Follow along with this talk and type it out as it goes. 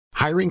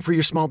Hiring for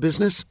your small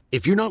business?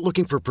 If you're not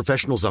looking for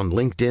professionals on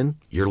LinkedIn,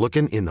 you're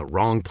looking in the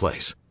wrong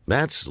place.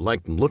 That's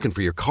like looking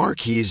for your car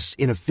keys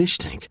in a fish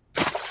tank.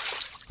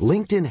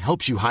 LinkedIn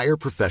helps you hire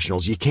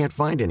professionals you can't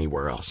find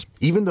anywhere else,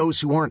 even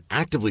those who aren't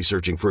actively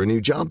searching for a new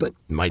job but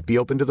might be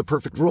open to the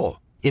perfect role.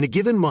 In a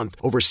given month,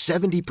 over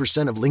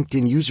 70% of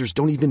LinkedIn users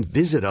don't even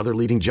visit other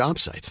leading job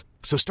sites.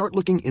 So start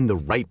looking in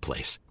the right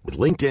place. With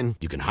LinkedIn,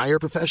 you can hire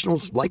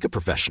professionals like a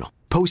professional.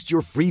 Post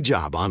your free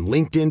job on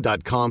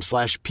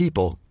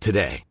linkedin.com/people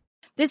today.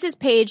 This is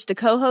Paige, the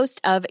co-host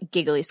of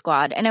Giggly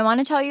Squad, and I want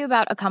to tell you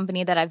about a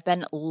company that I've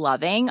been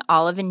loving,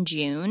 Olive &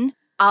 June.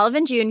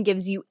 Olive & June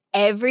gives you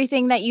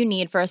everything that you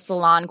need for a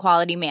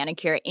salon-quality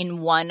manicure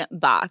in one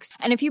box.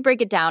 And if you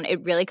break it down,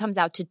 it really comes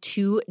out to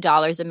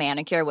 $2 a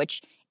manicure,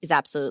 which is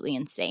absolutely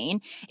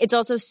insane. It's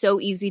also so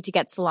easy to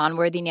get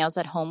salon-worthy nails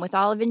at home with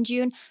Olive &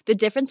 June. The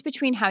difference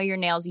between how your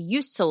nails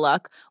used to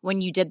look when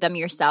you did them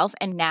yourself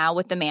and now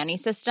with the Mani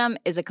system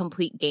is a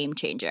complete game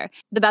changer.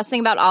 The best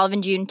thing about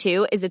Olive & June,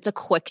 too, is it's a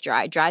quick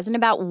dry. Dries in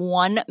about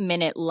 1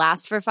 minute,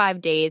 lasts for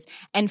 5 days,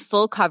 and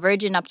full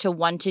coverage in up to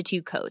 1 to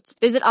 2 coats.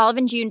 Visit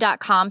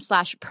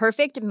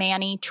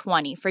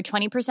oliveandjune.com/perfectmani20 for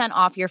 20%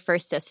 off your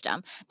first system.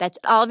 That's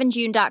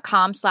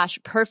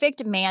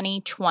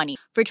oliveandjune.com/perfectmani20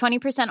 for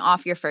 20%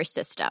 off your first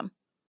system.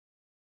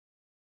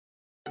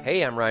 Hey,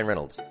 I'm Ryan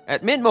Reynolds.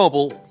 At Mint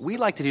Mobile, we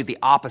like to do the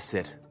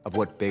opposite of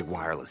what Big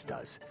Wireless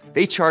does.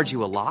 They charge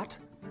you a lot,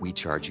 we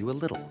charge you a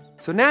little.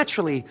 So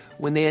naturally,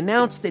 when they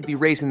announced they'd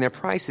be raising their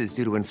prices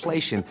due to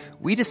inflation,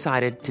 we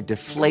decided to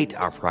deflate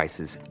our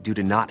prices due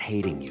to not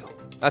hating you.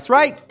 That's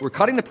right. We're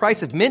cutting the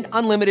price of Mint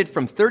Unlimited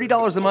from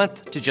 $30 a month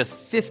to just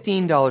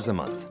 $15 a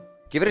month.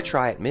 Give it a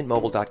try at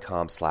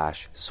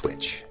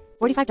mintmobile.com/switch.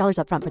 $45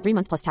 up front for 3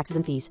 months plus taxes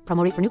and fees.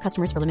 Promo rate for new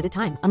customers for limited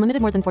time.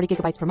 Unlimited more than 40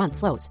 gigabytes per month.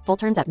 Slows full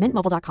terms at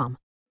mintmobile.com.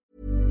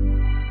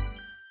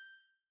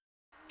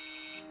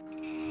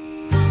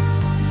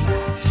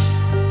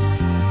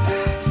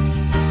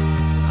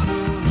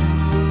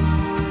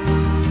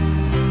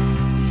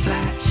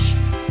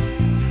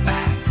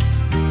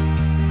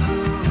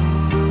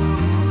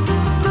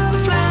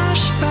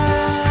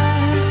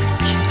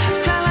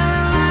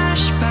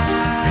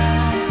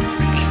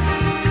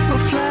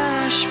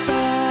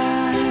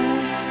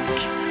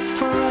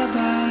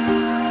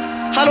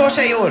 Hallå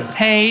tjejor!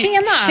 Hej!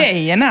 Tjena!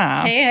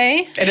 Tjejerna! Hej,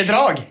 hej! Är det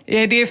drag?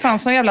 Det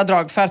fanns någon jävla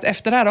drag för att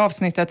efter det här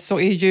avsnittet så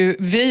är ju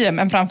vi,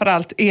 men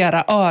framförallt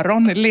era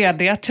öron,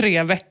 lediga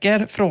 3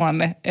 veckor från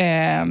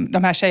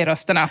de här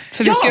tjejrösterna.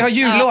 För vi ska ju ha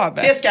jullov.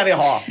 Det ska vi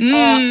ha.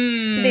 Ja,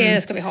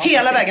 det ska vi ha.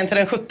 Hela vägen till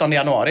den 17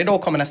 januari, då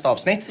kommer nästa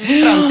avsnitt.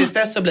 Fram tills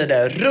dess så blir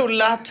det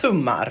rulla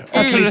tummar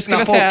och lyssna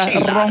på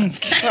killar.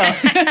 Ronk. Ja,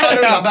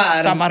 rulla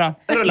bär. Samma då.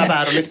 Rulla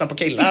bär och lyssna på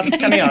killar.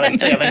 Kan ni göra i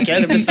 3 veckor,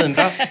 det blir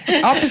svinbra.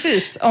 Ja,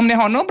 precis. Om ni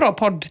har någon bra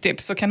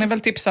poddtips så kan ni väl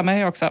tipsa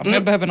mig också.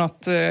 Jag behöver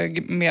något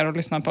mer att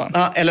lyssna på.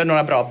 Ja, eller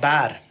några bra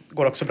bär.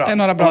 Går också bra.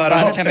 Några bra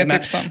bär kan ni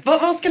tipsa om.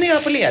 Vad ska ni göra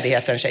på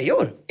ledigheten,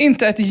 tjejor?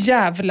 Inte ett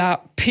jävla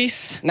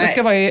piss. Nej. Det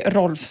ska vara i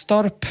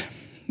Rolfstorp.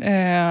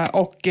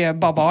 Och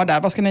bara där.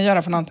 Vad ska ni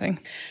göra för någonting?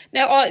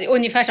 Ja,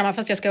 ungefär samma,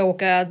 fast jag ska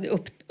åka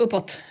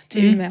uppåt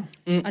till Umeå.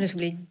 Ja, det ska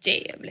bli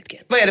jävligt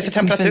gött. Vad är det för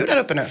temperatur där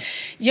uppe nu?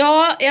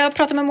 Ja, jag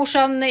pratade med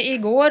morsan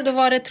igår. Då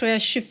var det, tror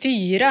jag,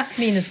 24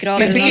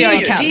 minusgrader. Men det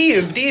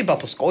är ju bara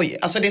på skoj.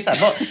 Alltså det är så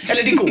här,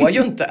 eller det går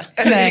ju inte.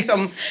 Eller,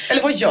 liksom,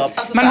 eller vad gör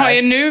alltså man? Har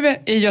ju nu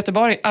i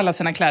Göteborg alla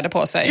sina kläder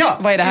på sig. Ja.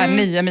 Vad är det här?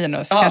 9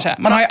 minus kanske?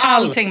 Man har ju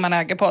allting man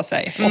äger på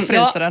sig. Och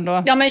fryser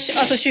ändå. Ja, men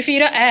alltså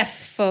 24 är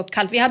för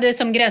kallt. Vi hade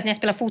som gräns, när jag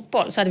spelade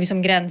fotboll, så hade vi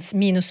som gräns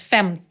minus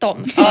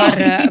 15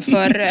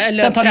 för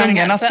sen tar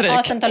lungorna stryk.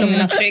 Ja, sen tar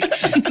lungorna stryk.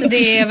 Så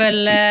det är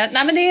väl, nej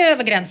men det är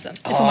över gränsen.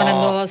 Det får man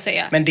ändå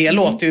säga. Men det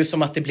låter ju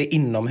som att det blir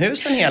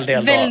inomhus en hel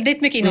del.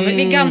 Väldigt mycket inomhus.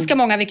 Vi är ganska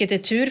många, vilket är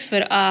tur,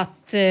 för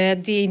att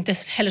det är inte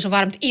heller så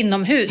varmt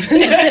inomhus.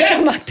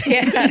 Eftersom att det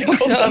är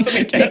också, kostar så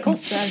mycket. Det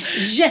kostar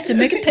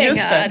jättemycket pengar.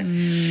 Just det.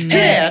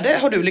 Hur är det?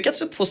 Har du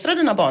lyckats uppfostra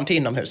dina barn till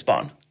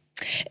inomhusbarn?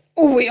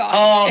 Oh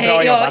ja,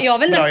 bra jobbat. Jag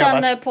vill bra nästan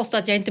jobbat. påstå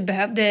att jag inte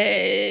behövde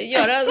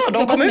göra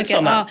de kom så ut mycket.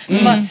 såna? Ja,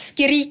 de bara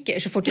skriker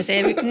så fort jag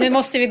säger nu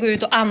måste vi gå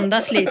ut och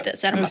andas lite.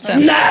 Så är de bara så,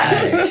 nej!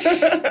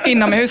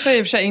 Inomhus har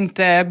i och för sig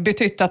inte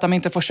betytt att de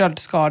inte får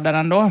köldskador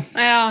ändå.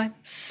 Ja.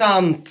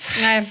 Sant.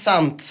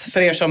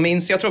 För er som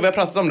minns, jag tror vi har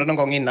pratat om det någon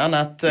gång innan,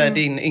 att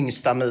din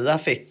yngsta Mia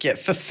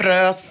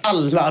förfrös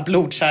alla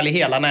blodkärl i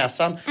hela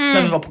näsan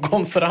när vi var på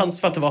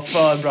konferens för att det var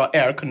för bra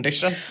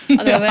aircondition.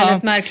 Ja, det var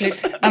väldigt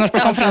märkligt. Annars på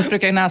konferens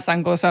brukar ju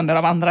näsan gå sönder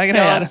av andra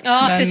grejer.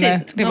 Ja, men precis.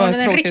 Det var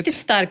en riktigt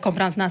stark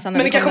konferensnäsa.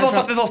 Men det kanske var för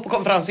att vi var på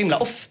konferens himla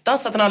ofta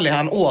så att den aldrig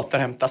hann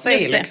återhämta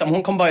sig. Liksom.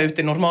 Hon kom bara ut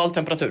i normal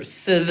temperatur,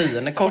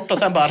 svinkort, och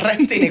sen bara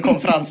rätt in i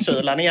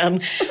konferenskylan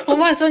igen. Hon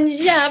var en sån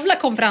jävla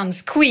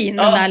konferensqueen,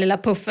 den där lilla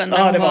puffen.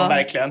 Ja, det var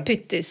verkligen.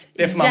 Pyttis.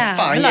 Det får man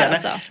fan ge henne.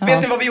 Alltså.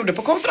 Vet ni vad vi gjorde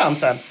på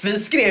konferensen? Vi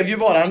skrev ju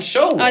våran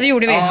show. Ja, det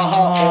gjorde vi.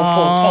 Aha, och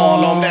på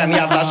tal om den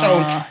jävla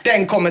showen,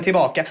 den kommer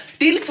tillbaka.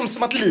 Det är liksom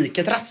som att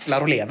liket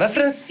rasslar och lever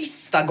för en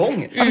sista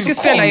gång. Ja, vi ska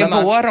spela i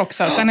vår år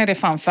också, sen är det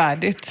fan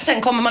färdigt.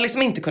 Sen kommer man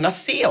liksom inte kunna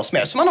se oss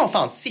mer. Så man har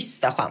fan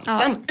sista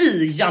chansen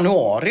i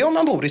januari om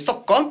man bor i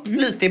Stockholm.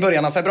 Lite i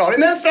början av februari.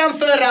 Men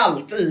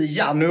framförallt i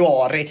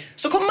januari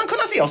så kommer man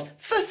kunna se oss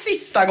för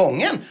sista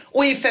gången.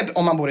 Och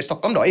om man bor i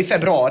Stockholm då. I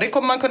februari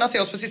kommer man kunna se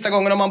oss för sista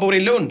gången om man bor i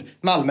Lund,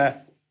 Malmö,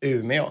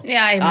 Umeå.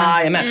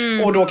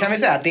 Jajamän. Och då kan vi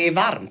säga att det är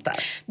varmt där.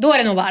 Då är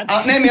det nog varmt.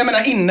 Nej, men jag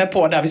menar inne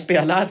på där vi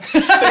spelar.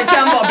 Så det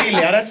kan vara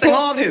billigare. Stäng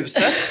av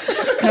huset.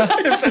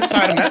 Husets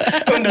värme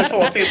under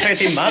 2-3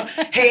 timmar.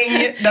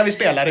 Häng där vi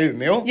spelar i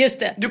Umeå. Just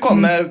det. Du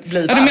kommer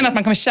bli varm. Du menar att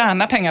man kommer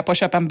tjäna pengar på att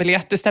köpa en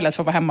biljett istället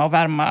för att vara hemma och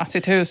värma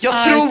sitt hus?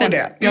 Jag tror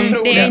det. Det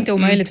är inte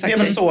omöjligt faktiskt.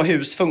 Det är väl så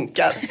hus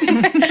funkar.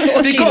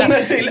 Vi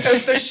kommer till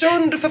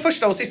Östersund för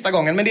första och sista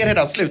gången. Men det är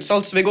redan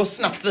slutsålt så vi går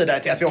snabbt vidare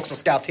till att vi också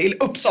ska till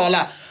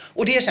Uppsala.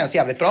 Och det känns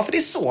jävligt bra för det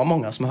är så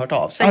många som har hört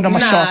av sig. Ja, de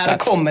har När tjatat.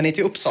 kommer ni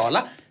till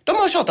Uppsala? De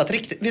har tjatat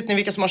riktigt. Vet ni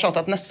vilka som har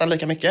tjatat nästan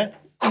lika mycket?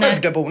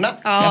 Skövdeborna.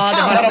 Ja,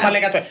 Fan vad de har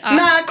legat på.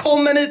 När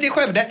kommer ni till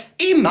Skövde?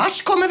 I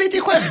mars kommer vi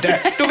till Skövde.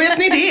 Då vet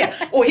ni det.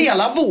 Och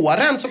hela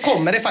våren så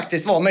kommer det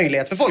faktiskt vara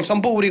möjlighet för folk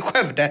som bor i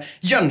Skövde,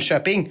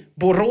 Jönköping,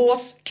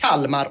 Borås,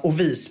 Kalmar och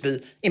Visby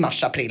i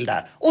mars-april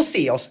där. Och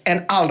se oss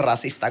en allra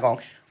sista gång.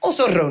 Och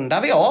så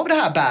rundar vi av det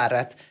här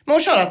bäret med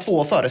att köra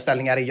 2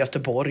 föreställningar i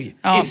Göteborg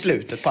i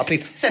slutet på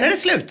april. Sen är det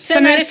slut.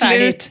 Sen är det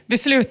slut. Vi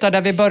slutar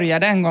där vi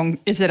började en gång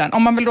i tiden.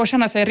 Om man vill då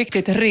känna sig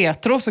riktigt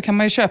retro så kan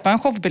man ju köpa en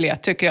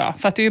showbiljett tycker jag.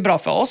 För att det är ju bra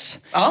för oss.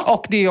 Ja.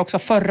 Och det är ju också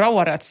förra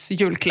årets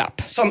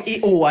julklapp. Som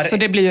i år. Så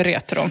det blir ju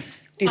retro.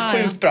 Det är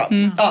sjukt bra.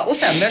 Ja, och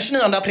sen den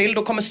 29 april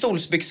då kommer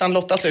stolsbyxan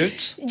lottas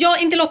ut. Ja,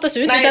 inte lottas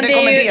ut. Nej, utan det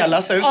kommer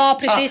delas ut. Ja,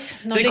 precis.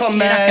 Ja, det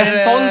kommer... Jag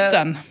har sålt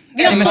den.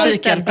 Vi har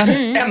sålt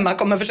den. Emma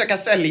kommer försöka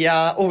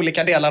sälja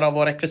olika delar av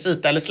vår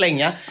rekvisita eller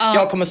slänga.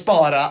 Jag kommer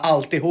spara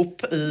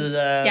alltihop i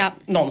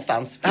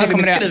någonstans. Här vid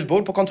mitt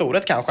skrivbord på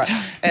kontoret kanske.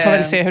 Vi får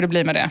väl se hur det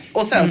blir med det.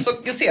 Och sen så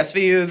ses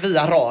vi ju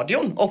via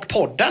radion och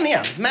podden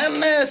igen.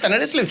 Men sen är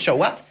det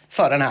slutshowat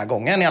för den här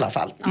gången i alla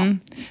fall.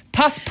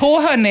 Pass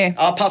på hörni.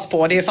 Ja, pass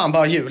på. Det är fan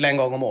bara jul en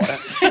gång om året.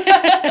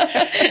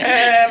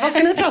 Vad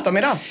ska ni prata om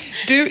idag?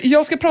 Du,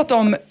 jag ska prata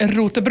om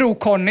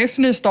Rotebro-Connys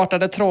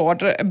nystartade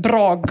tråd.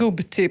 Bra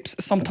gubbtips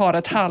som tar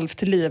ett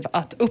halvt liv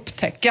att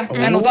upptäcka.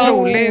 En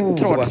otrolig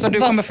tråd. Så du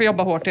kommer få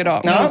jobba hårt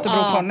idag med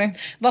Rotebro-Conny.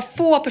 Vad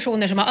få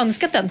personer som har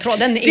önskat den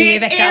tråden i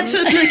veckan. Det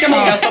är typ lika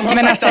många som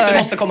har sagt att vi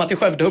måste komma till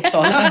Skövde och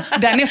Uppsala.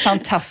 Den är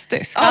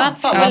fantastisk. Ja,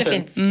 fan vad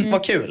fint.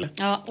 Vad kul.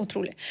 Ja,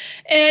 otroligt.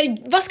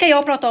 Vad ska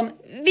jag prata om?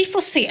 Vi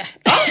får se.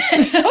 Så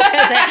kan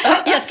jag säga.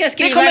 Jag ska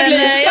skriva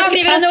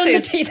den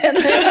under tiden.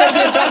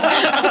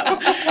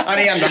 Ja,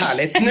 det är ändå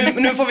härligt.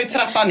 Nu får vi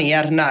trappa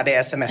ner när det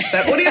är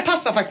semester. Och det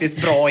passar faktiskt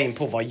bra in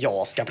på vad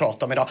jag ska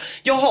prata om idag.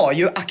 Jag har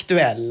ju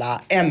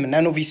aktuella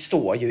ämnen och vi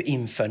står ju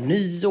inför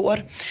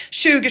nyår.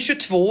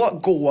 2022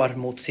 går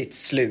mot sitt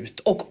slut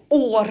och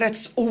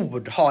årets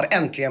ord har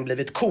äntligen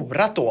blivit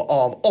korat då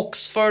av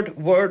Oxford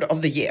Word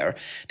of the Year.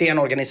 Det är en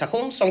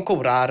organisation som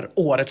korar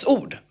årets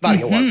ord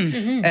varje år.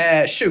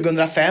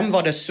 2005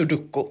 var det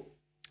Sudoku.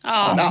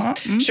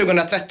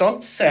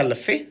 2013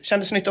 selfie,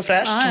 kändes nytt och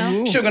fräscht.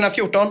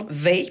 2014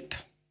 vape.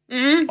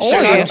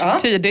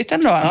 Tidigt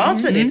ändå. Ja,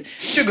 tidigt.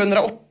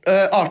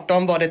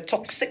 2018 var det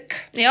toxic.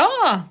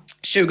 Ja.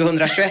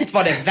 2021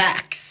 var det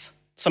vax,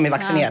 som är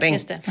vaccinering.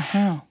 Just det.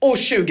 Och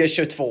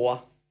 2022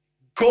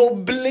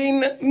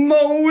 Goblin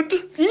mode.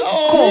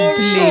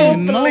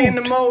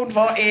 Goblin mode.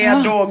 Vad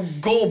är då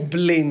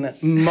Goblin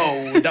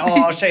mode?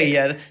 Ja,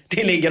 tjejer,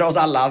 det ligger oss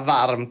alla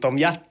varmt om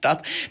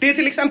hjärtat. Det är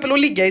till exempel att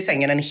ligga i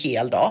sängen en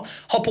hel dag,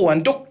 ha på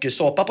en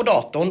dokusåpa på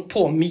datorn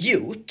på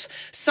mute,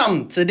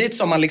 samtidigt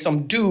som man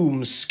liksom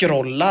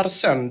doom-scrollar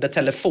sönder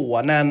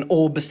telefonen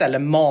och beställer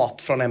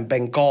mat från en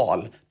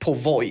bengal på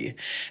Voi.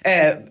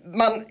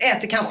 Man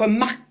äter kanske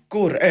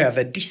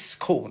över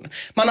diskhon.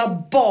 Man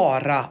har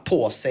bara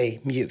på sig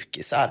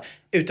mjukisar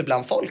ute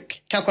bland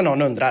folk. Kanske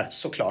någon undrar,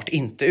 såklart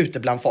inte ute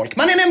bland folk.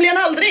 Man är nämligen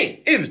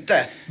aldrig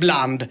ute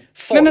bland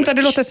folk. Men vänta,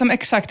 det låter som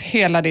exakt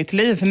hela ditt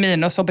liv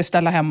minus att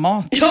beställa hem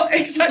mat. Ja,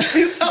 exakt.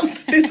 Det är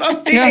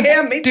sant. Det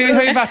är mitt liv. Du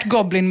har ju varit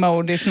Goblin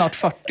mode i snart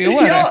 40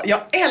 år. Ja, jag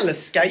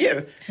älskar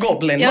ju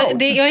Goblin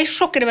mode. Jag är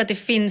chockad över att det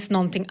finns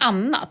någonting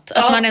annat.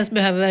 Att man ens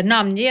behöver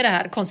namnge det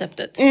här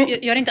konceptet.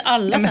 Gör inte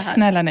alla så här? Men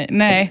snälla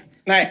nej.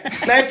 Nej,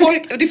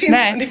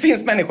 det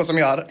finns människor som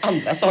gör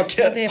andra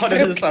saker. Det är har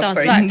det visat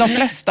sig. De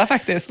flesta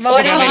faktiskt. Vad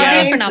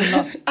är det för namn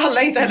då?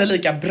 Alla är inte heller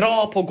lika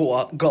bra på att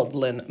gå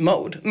Goblin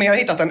mode. Men jag har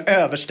hittat en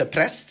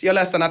överstepräst. Jag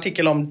läste en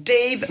artikel om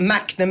Dave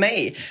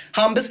McNamee.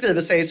 Han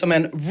beskriver sig som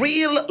en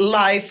real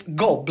life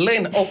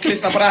goblin. Och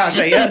lyssna på det här,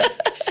 tjejer.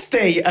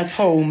 Stay at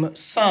home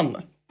son.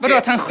 Vadå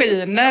att han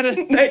skiner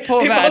Nej, på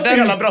det är bara världen? så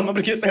jävla bra. Man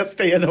brukar ju säga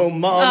stay at home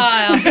mom. Ja.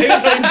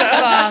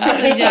 Fan,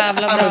 så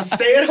jävla I'm bra. a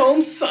stay at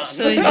home son.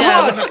 Så Jaha,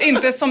 jävla... så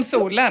inte som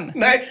solen?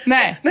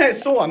 Nej,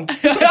 son.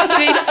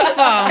 Fy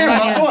fan.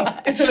 Hemmason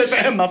istället för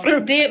hemmafru.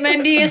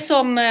 Men det är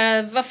som,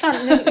 vad fan,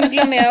 nu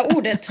glömmer jag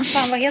ordet.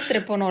 Fan, vad heter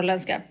det på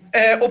norrländska?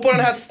 Och på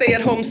den här stay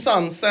at home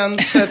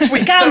sonsens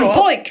Twitter då.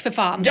 Gampojk för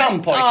fan.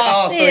 Gampojk,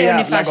 det så är jävla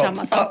ungefär gott.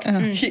 samma sak.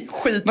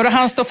 Skit. Vadå,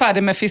 han står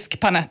färdig med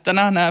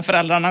fiskpanetterna när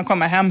föräldrarna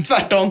kommer hem?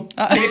 Tvärtom.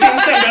 Det finns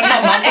en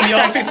mamma som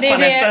gör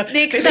fiskpanetter. Det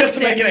är exakt det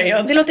som är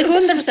grejen. Det låter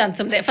 100%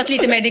 som det, fast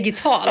lite mer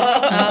digitalt.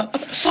 Ja.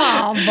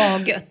 Fan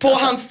vad gött. På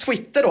hans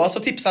Twitter då så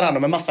tipsar han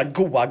om en massa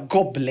goa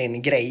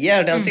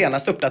goblin-grejer. Den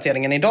senaste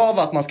uppdateringen idag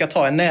var att man ska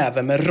ta en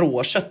näve med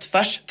rå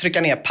köttfärs,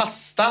 trycka ner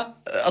pasta,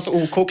 alltså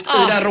okokt,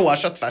 i den råa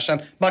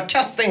köttfärsen. Bara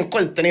kasta in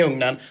skiten i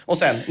ugnen och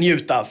sen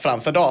njuta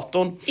framför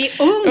datorn. I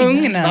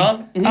ugnen?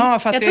 Ja,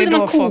 för att jag det trodde då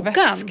man får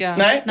kokade. vätska.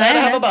 Nej, det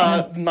här var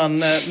bara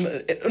någon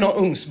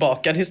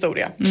ugnsbakad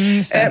historia.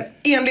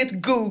 Enligt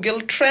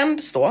Google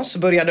Trends då så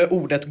började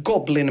ordet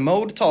Goblin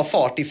Mode ta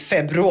fart i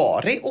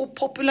februari och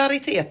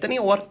populariteten i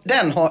år,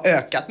 den har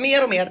ökat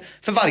mer och mer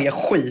för varje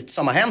skit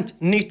som har hänt.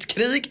 Nytt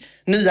krig,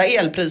 nya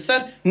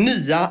elpriser,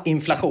 nya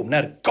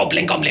inflationer.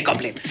 Goblin, goblin,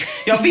 goblin.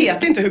 Jag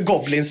vet inte hur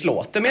goblins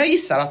låter, men jag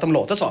gissar att de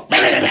låter så. Ja,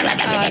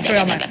 jag tror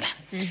jag med.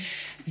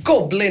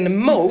 Goblin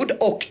Mode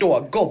och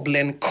då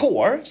Goblin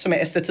Core, som är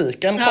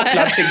estetiken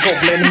kopplad till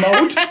Goblin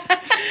Mode.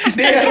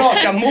 Det är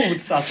raka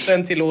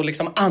motsatsen till att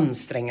liksom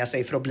anstränga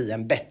sig för att bli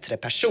en bättre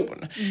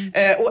person.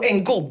 Och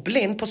en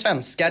goblin på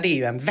svenska, det är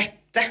ju en vätte.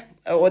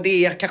 Och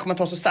det är kanske man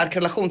tar så stark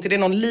relation till. Det är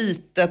någon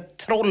litet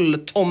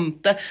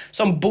trolltomte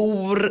som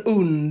bor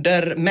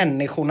under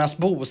människornas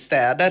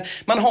bostäder.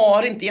 Man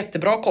har inte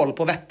jättebra koll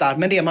på vättar,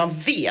 men det man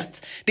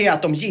vet, det är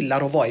att de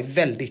gillar att vara i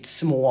väldigt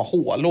små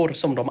hålor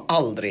som de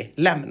aldrig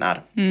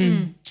lämnar.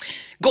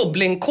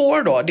 Goblin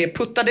Core då, det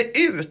puttade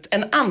ut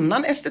en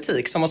annan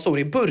estetik som var stor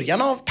i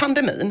början av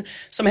pandemin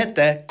som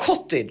hette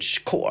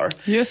Cottage Core.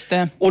 Just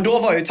det. Och då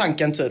var ju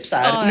tanken typ så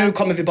här, nu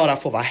kommer vi bara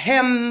få vara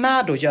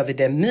hemma, då gör vi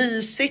det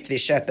mysigt, vi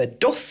köper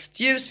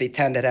doftljus, vi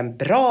tänder en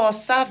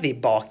brasa, vi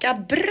bakar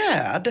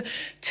bröd.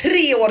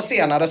 3 år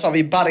senare så har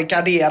vi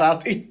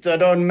barrikaderat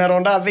ytterdörren med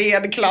de där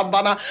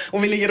vedklabbarna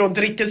och vi ligger och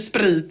dricker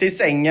sprit i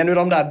sängen ur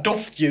de där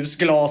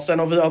doftljusglasen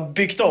och vi har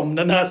byggt om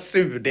den här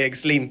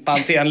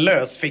surdegslimpan till en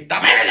lösfitta.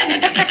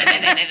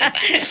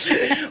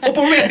 Och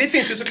på Reddit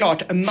finns ju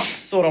såklart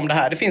massor om det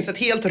här. Det finns ett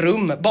helt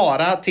rum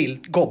bara till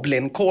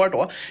Goblin Core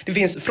då. Det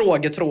finns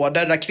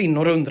frågetrådar där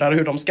kvinnor undrar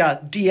hur de ska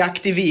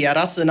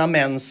deaktivera sina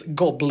mäns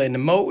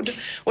Goblin Mode.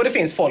 Och det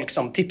finns folk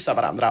som tipsar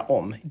varandra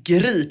om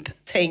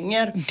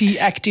griptänger.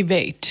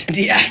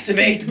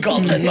 Deactivate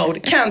Goblin Mode.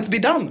 Can't be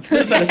done,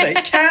 visar det sig.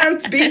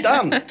 Can't be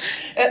done.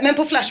 Men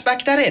på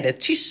Flashback där är det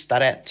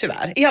tystare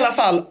tyvärr. I alla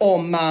fall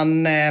om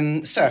man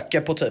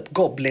söker på typ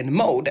Goblin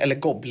Mode eller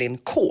Goblin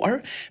Core.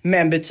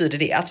 Men betyder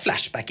det att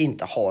Flashback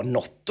inte har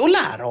något att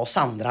lära oss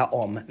andra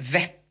om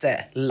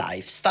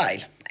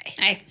vette-lifestyle?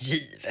 Nej,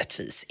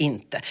 givetvis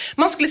inte.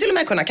 Man skulle till och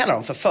med kunna kalla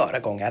dem för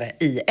föregångare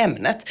i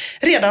ämnet.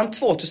 Redan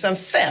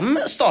 2005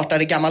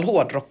 startade gammal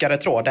hårdrockare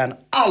tråden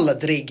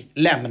Aldrig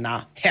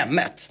lämna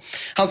hemmet.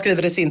 Han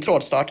skriver i sin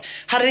trådstart: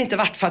 hade det inte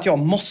varit för att jag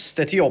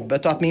måste till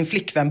jobbet och att min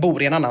flickvän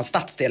bor i en annan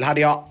stadsdel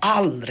hade jag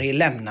aldrig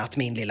lämnat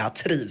min lilla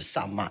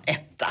trivsamma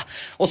etta.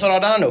 Och så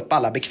radar han upp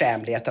alla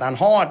bekvämligheter han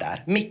har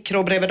där.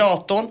 Mikro bredvid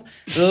datorn,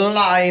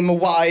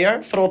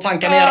 LimeWire för att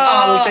tanka ner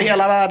allt i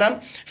hela världen,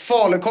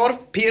 falukorv,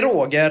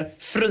 piroger,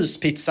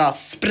 fryspizza,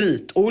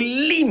 sprit och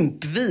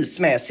limpvis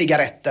med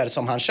cigaretter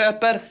som han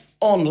köper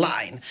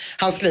online.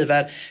 Han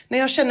skriver: när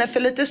jag känner för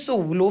lite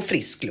sol och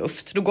frisk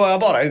luft, då går jag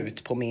bara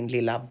ut på min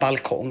lilla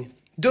balkong.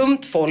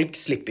 Dumt folk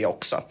slipper jag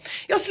också.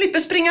 Jag slipper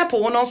springa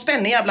på någon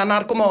spännig jävla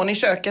narkoman i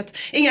köket.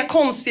 Inga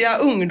konstiga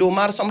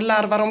ungdomar som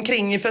larvar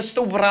omkring i för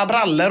stora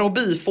brallor och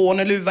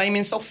byfåneluva i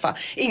min soffa.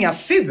 Inga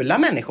fula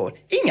människor.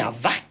 Inga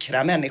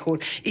vackra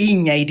människor.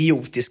 Inga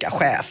idiotiska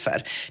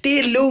chefer. Det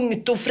är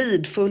lugnt och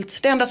fridfullt.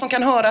 Det enda som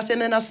kan höras är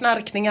mina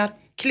snarkningar,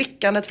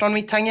 klickandet från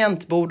mitt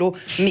tangentbord och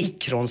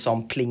mikron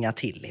som plingar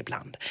till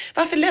ibland.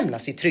 Varför lämna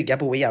sitt trygga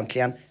bo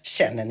egentligen?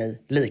 Känner ni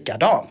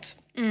likadant?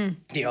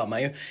 Det gör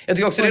man ju. Jag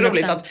tycker också det är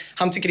roligt att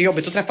han tycker det är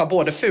jobbigt att träffa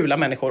både fula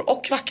människor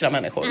och vackra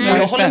människor. Och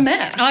jag håller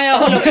med. Ja, jag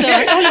håller också.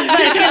 Jag håller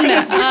verkligen med. Det är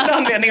den största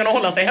anledningen att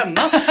hålla sig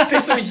hemma. Det är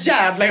så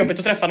jävla jobbigt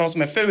att träffa någon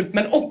som är ful,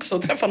 men också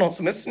att träffa någon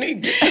som är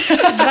snygg.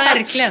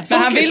 Verkligen. Men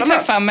han vill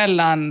träffa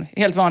mellan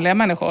helt vanliga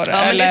människor?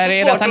 Ja, eller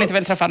är det att han inte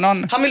vill träffa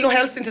någon? Han vill nog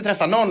helst inte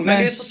träffa någon, men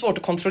det är så svårt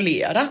att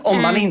kontrollera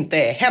om man inte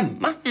är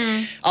hemma.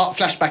 Ja,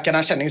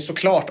 Flashbackarna känner ju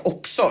såklart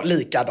också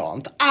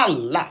likadant.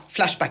 Alla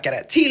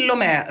Flashbackare, till och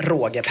med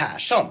Roger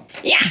Persson.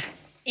 Ja.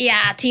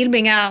 Jag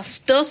tillbringar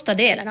största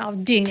delen av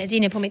dygnet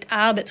inne på mitt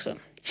arbetsrum.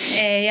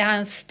 Jag har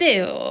en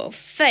stor,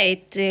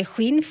 fet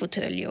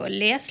skinnfåtölj och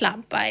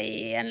läslampa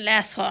i en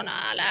läshörna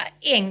alla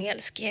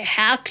engelsk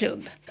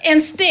herrklubb.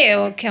 En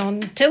stor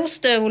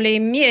kontorstol i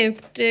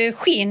mjukt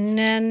skinn,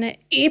 en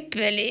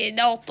ypperlig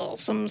dator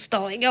som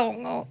står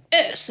igång och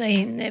öser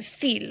in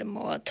film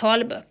och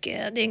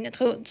talböcker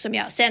dygnet runt som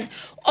jag sen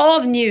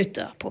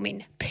avnjuter på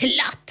min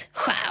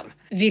plattskärm.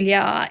 Vill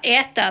jag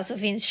äta så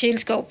finns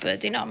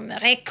kylskåpet inom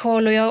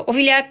räckhåll och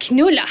vill jag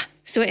knulla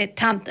så är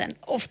tanten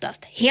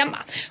oftast hemma.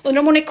 Undrar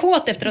om hon är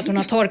kåt efter att hon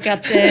har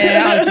torkat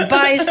allt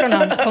bajs från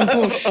hans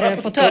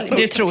kontorsfåtölj.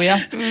 Det tror jag.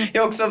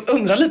 Jag också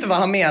undrar lite vad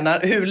han menar.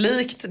 Hur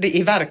likt det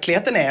i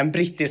verkligheten är en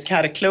brittisk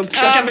herrklubb.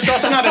 Jag kan förstå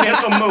att han hade det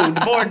som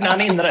moodboard när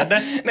han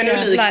inredde. Men hur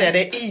likt är det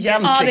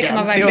egentligen? Ja, det kan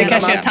man verkligen. Det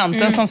kanske är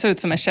tanten som ser ut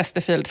som en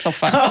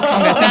Chesterfield-soffa.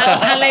 Man vet inte.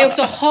 Han lär ju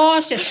också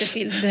ha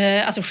Chesterfield,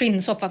 alltså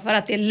skinnsoffa, för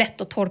att det är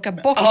lätt att torka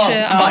bort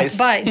bajs.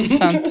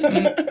 Sant.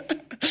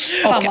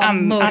 Och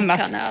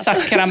annat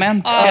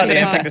sakrament. Ja, det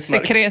är faktiskt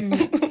sekret.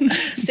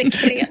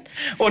 Sekret.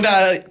 Och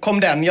där kom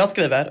den jag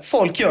skriver.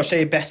 Folk gör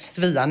sig bäst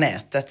via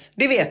nätet.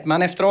 Det vet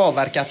man efter att ha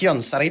avverkat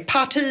jönsar i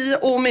parti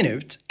och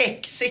minut.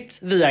 Exit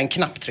via en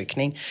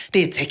knapptryckning.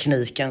 Det är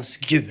teknikens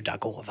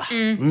gudagåva.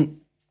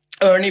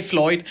 Ernie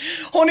Floyd.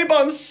 Har ni bara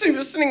en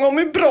susning om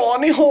hur bra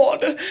ni har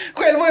det?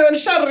 Själv var jag en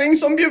kärring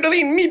som bjuder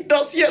in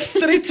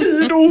middagsgäster i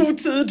tid och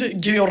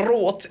otid.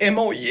 Gråt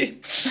emoji.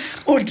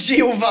 Och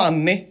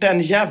Giovanni,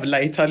 den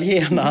jävla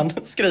italienaren,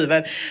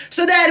 skriver: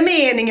 så där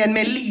meningen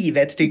med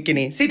livet tycker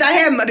ni. Sitta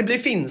hemma, det blir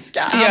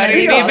finska. Ja,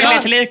 det är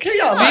väldigt likt.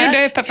 Det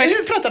är perfekt.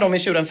 Hur pratar de i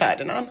Tjuren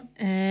Ferdinand?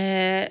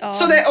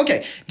 Så det,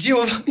 okej.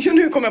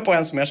 Nu kommer jag på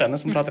en som jag känner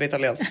som pratar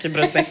italiensk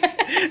brytning.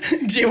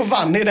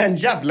 Giovanni, den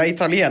jävla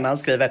italienaren,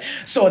 skriver: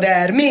 så det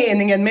är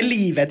meningen med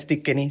livet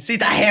tycker ni.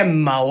 Sitta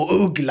hemma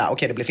och uggla.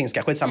 Okej, det blir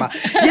finska, skitsamma.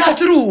 Jag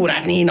tror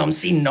att ni inom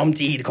sinom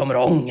tid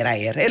kommer att ångra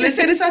er. Eller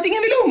så är det så att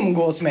ingen vill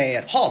umgås med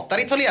er. Hatar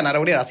italienare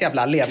och deras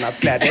jävla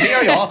levnadsglädje. Det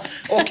gör jag.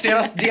 Och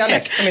deras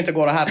dialekt som inte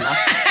går att härma.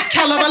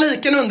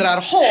 Kalabaliken undrar: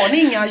 har ni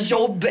inga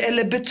jobb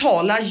eller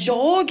betalar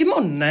jag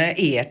månne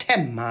ert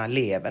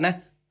hemmaleverne?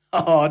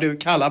 Ja du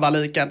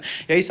kalabaliken.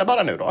 Jag gissar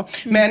bara nu då.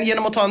 Men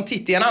genom att ta en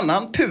titt i en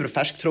annan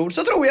purfärsk tråd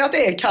så tror jag att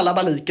det är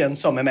kalabaliken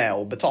som är med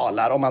och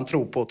betalar. Om man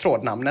tror på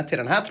trådnamnet till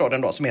den här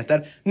tråden då, som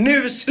heter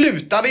Nu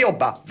slutar vi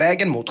jobba,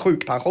 vägen mot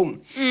sjukpension.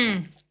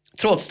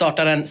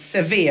 Trådstartaren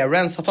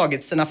Severance har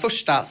tagit sina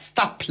första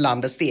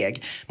stapplande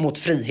steg mot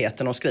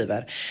friheten och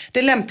skriver: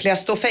 det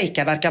lämpligaste att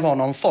fejka verkar vara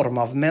någon form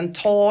av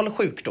mental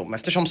sjukdom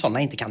eftersom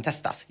sådana inte kan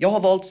testas. Jag har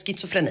valt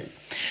schizofreni.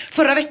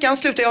 Förra veckan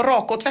slutade jag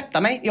raka och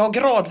tvätta mig. Jag har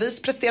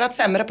gradvis presterat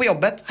sämre på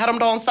jobbet.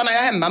 Häromdagen stannade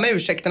jag hemma med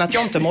ursäkten att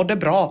jag inte mådde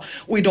bra.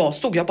 Och idag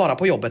stod jag bara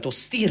på jobbet och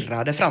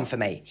stirrade framför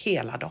mig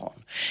hela dagen.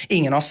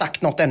 Ingen har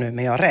sagt något ännu,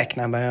 men jag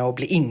räknar med att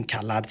bli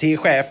inkallad till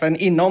chefen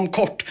inom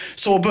kort.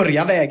 Så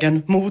börjar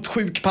vägen mot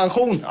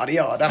sjukpension. Ja, det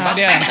gör den. Ja,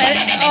 det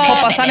gör.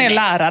 Hoppas han är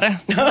lärare.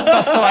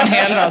 Bara stå en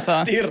hel dag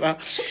så. Stirra.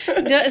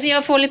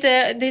 Jag får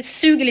lite, det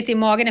suger lite i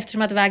magen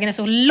eftersom att vägen är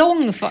så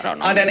lång för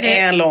honom. Ja, den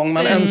är lång.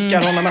 Man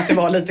önskar honom att det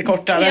var lite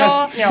kortare.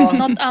 Ja.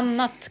 Något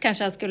annat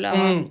kanske jag skulle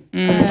ha.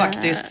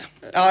 Faktiskt.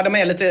 Ja, de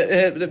är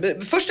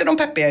lite... först är de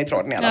peppiga i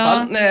tråden i alla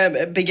fall.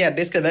 Big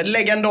Eddie skriver: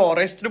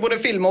 legendariskt, du borde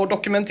filma och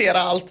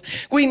dokumentera allt.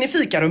 Gå in i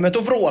fikarummet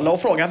och vråla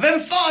och fråga: vem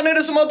fan är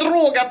det som har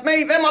drogat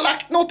mig? Vem har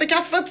lagt något i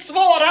kaffet?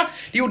 Svara!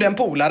 Det gjorde en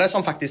polare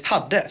som faktiskt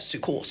hade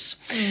psykos.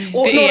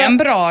 Och det är en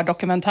bra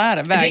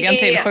dokumentär, vägen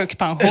till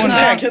sjukpension.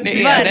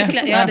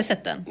 Verkligen, jag hade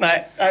sett den.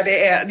 Nej,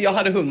 jag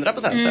hade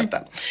 100% sett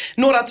den.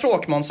 Några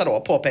tråkmånsar då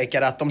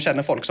påpekar att de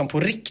känner folk som på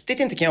riktigt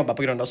inte kan jobba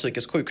på grund av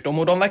psykisk sjukdom.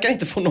 Och de verkar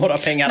inte få några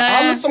pengar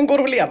alls som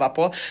går att leva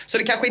på. Så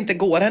det kanske inte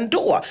går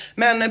ändå.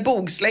 Men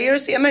Bogslayer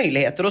ser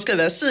möjligheter och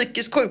skriver: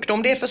 psykisk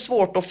sjukdom, det är för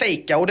svårt att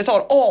fejka och det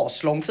tar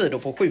aslång tid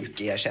att få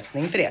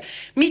sjukersättning för det.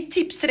 Mitt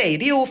tips till dig,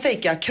 det är att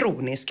fejka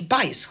kronisk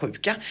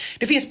bajssjuka.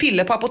 Det finns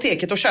piller på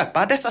apoteket att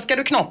köpa. Dessa ska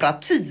du knapra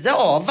 10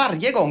 av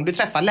varje gång du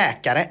träffar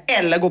läkare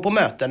eller går på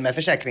möten med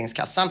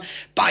Försäkringskassan.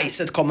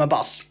 Bajset kommer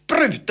bara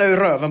spruta ur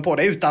röven på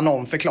dig utan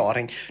någon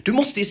förklaring. Du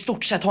måste i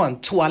stort sett ha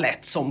en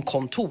toalett som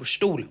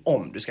kontorstol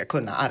om du ska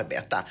kunna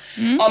arbeta.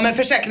 Ja, men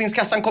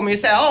Försäkringskassan kommer ju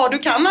säga: ja, du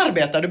kan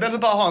arbeta, du behöver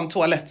bara ha en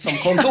toalett som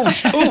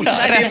kontorstol.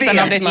 Det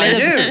vet man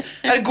ju.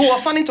 Det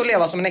går fan inte att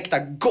leva som en äkta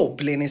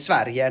goblin i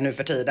Sverige nu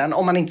för tiden.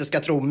 Om man inte ska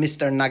tro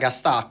Mr.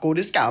 Nagastako.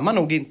 Det ska man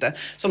nog inte.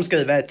 Som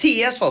skriver: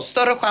 TS har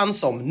större chans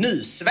som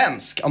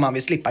nysvensk om man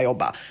vill slippa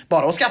jobba.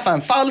 Bara att skaffa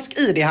en falsk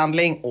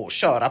ID-handling och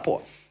köra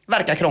på.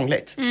 Verkar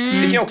krångligt.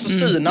 Det kan ju också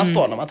synas på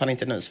honom att han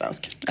inte är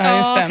nysvensk. Ja,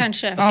 just det.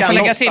 Kanske. Han får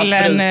lägga till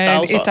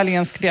en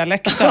italiensk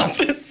dialekt då.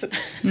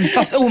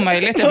 Fast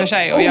omöjligt i och för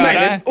sig att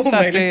göra. Så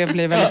att det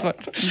blir väldigt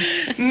svårt.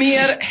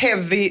 Mer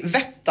heavy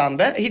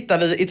vettande hittar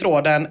vi i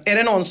tråden: är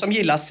det någon som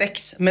gillar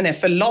sex men är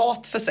för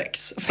lat för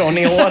sex? Från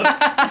i år.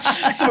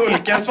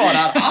 Svulken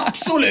svarar: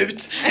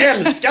 absolut,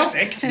 älskar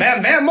sex,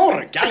 men vem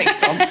orkar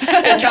liksom?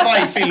 Och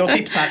Kavajfillo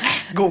tipsar: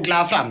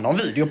 googla fram någon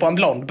video på en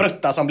blond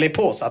brutta som blir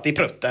påsatt i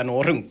prutten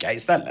och runka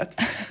istället.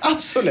 barnet.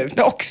 Absolut.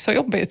 Det är också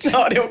jobbigt.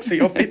 Ja, det är också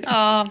jobbigt.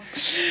 Ja,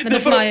 men då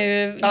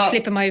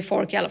slipper man ju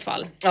folk i alla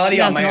fall. Ja, det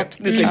gör man ju.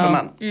 Det slipper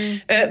man.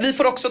 Vi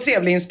får också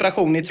trevlig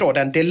inspiration i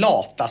tråden Det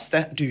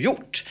lataste du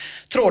gjort.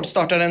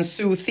 Trådstartaren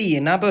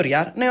Suthina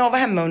börjar: när jag var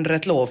hemma under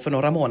ett lov för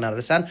några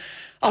månader sedan.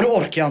 Ja, då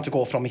orkar jag inte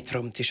gå från mitt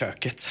rum till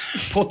köket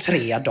på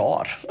 3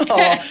 dagar.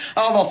 Ja,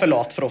 jag var för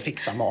lat för att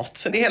fixa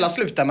mat. Det hela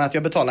slutar med att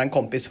jag betalar en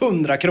kompis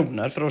 100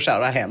 kronor för att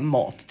köra hem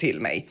mat till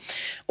mig.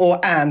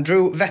 Och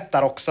Andrew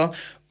vettar också: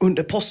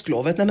 under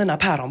påsklovet när mina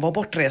päron var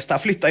bortresta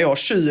flyttade jag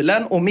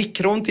kylen och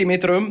mikron till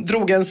mitt rum,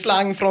 drog en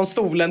slang från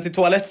stolen till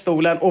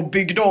toalettstolen och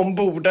byggde om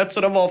bordet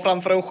så det var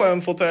framför en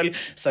skön fåtölj.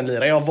 Sen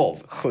lirade jag WoW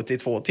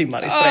 72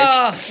 timmar i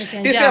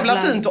sträck. Det är så jävla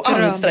fint att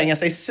anstränga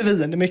sig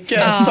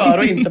svinmycket för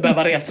att inte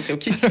behöva resa sig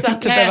och kissa.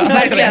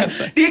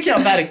 Det kan jag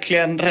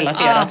verkligen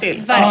relatera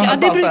till.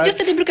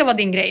 Verkligen. Det brukar vara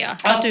din grej.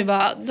 Att du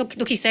bara,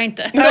 då kissar jag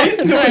inte. Nej,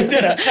 då är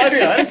inte det. Nej, du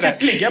gör inte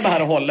det. Ligger jag bara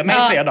här och håller mig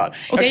i 3 dagar.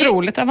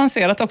 Otroligt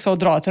avancerat också att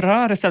dra ett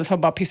rör istället för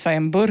att bara pissa i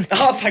en burk.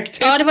 Ja,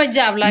 faktiskt. Ja, det var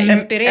jävla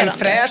inspirerande. En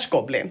fräsch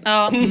goblin.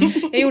 Ja,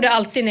 jag gjorde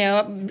alltid när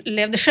jag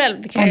levde själv.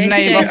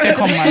 Nej, vad ska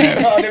komma nu?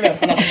 Ja, det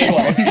vet man att det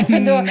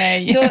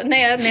var.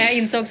 När jag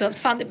insåg så att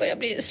fan, det började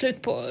bli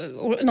slut på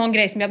någon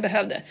grej som jag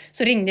behövde,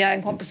 så ringde jag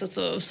en kompis och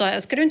så sa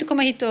jag: ska du inte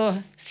komma hit och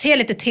se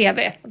lite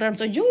tv? Och de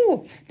sa: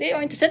 jo, jag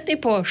har inte sett det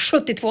på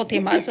 72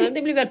 timmar, så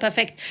det blir väl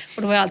perfekt.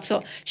 Och då var jag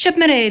alltså: köp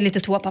med dig lite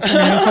toapapper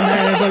när du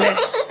kommer, Gulli.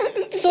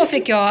 Så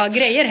fick jag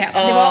grejer hem.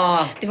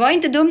 Det var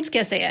inte dumt, ska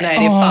jag säga. Nej,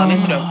 det är fan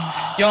inte dumt.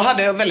 Jag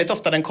hade väldigt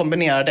ofta den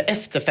kombinerade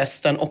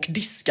efterfesten och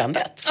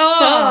diskandet.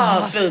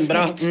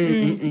 Svinbra.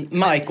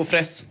 Mike och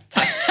Fress.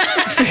 Tack.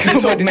 Det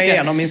tog mig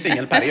igenom min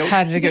singelperiod.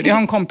 Herregud, jag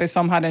har en kompis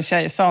som hade en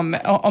tjej som,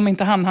 om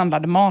inte han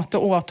handlade mat, då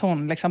åt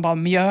hon liksom bara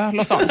mjöl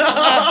och sånt.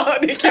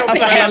 Det kan jag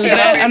också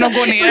hellre än att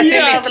gå ner till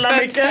jävla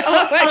livset. mycket.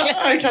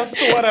 Jag kan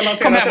så relatera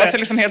kom hem till och det. så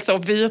liksom helt så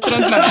vit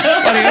runt med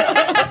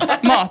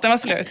maten var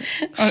slut.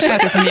 Och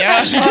ätit mjöl.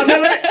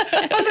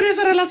 Alltså det är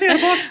så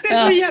relaterbart. Det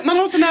är så man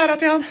har så nära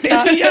till hans. Det är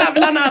så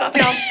jävla nära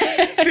till hans.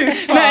 Fy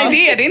fan. Nej,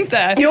 det är det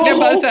inte. Jo, det är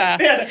bara så här.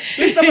 Det är det.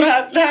 Lyssna på det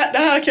här. Det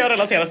här kan jag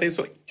relatera sig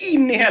så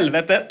in i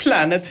helvete.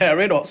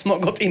 Planetary då, som har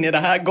gått in i det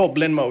här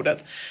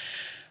goblin-modet.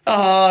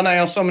 När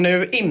jag som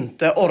nu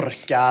inte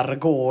orkar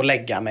gå och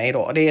lägga mig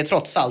då. Det är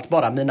trots allt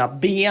bara mina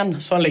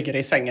ben som ligger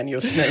i sängen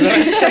just nu.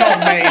 Resten av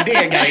mig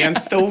degar i en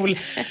stol.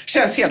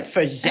 Känns helt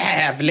för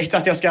jävligt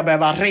att jag ska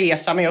behöva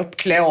resa mig upp,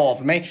 klä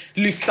av mig,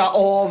 lyfta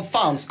av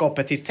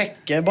fanskapet till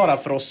täcke bara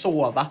för att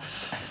sova.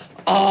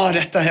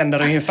 Detta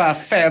händer ungefär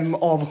 5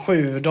 av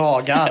 7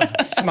 dagar.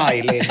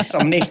 Smiley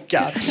som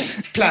nickar.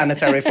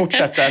 Planetary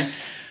fortsätter.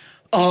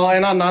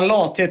 En annan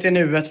lathet i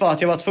nuet var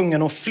att jag var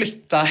tvungen att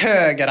flytta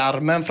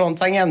högerarmen från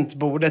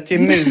tangentbordet till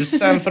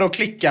musen för att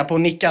klicka på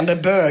nickande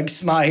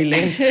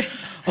bög-smiling.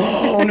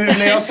 Och nu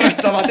blir jag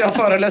trött av att jag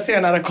förr eller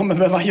senare kommer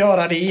behöva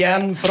göra det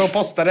igen för att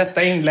posta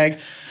detta inlägg.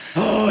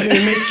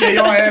 Hur mycket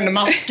jag än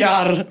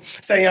maskar.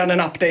 Sen gör han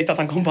en update att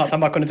han kom på att han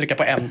bara kunde trycka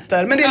på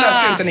enter. Men det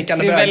löser ju inte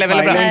nickande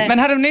bög-smiling. Men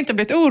hade ni inte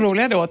blivit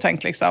oroliga då och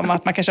tänkt liksom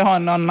att man kanske har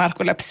någon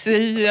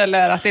narkolepsi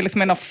eller att det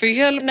liksom är något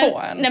fel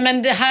på en? Nej,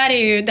 men det här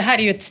är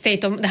ju ett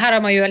state of, det här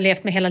har man ju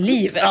levt med hela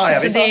livet.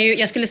 Så det är ju,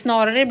 jag skulle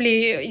snarare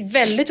bli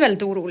väldigt,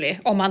 väldigt orolig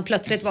om man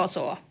plötsligt var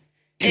så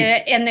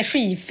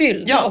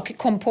energifylld och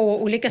kom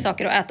på olika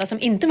saker att äta som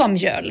inte var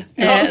mjöl.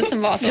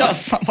 Som var så. Ja,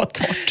 fan vad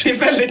torrt. Det är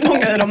väldigt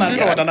många i de här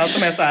trådarna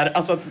som är så här,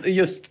 alltså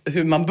just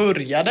hur man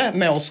började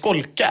med att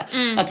skolka.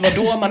 Att vad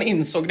då man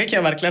insåg, det kan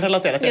jag verkligen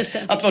relatera till.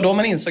 Att vad då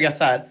man insåg att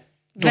så här,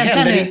 då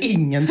händer det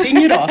ingenting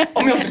idag.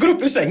 Om jag inte går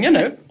upp ur sängen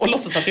nu och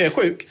låtsas att jag är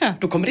sjuk,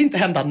 då kommer det inte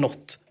hända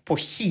något på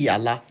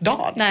hela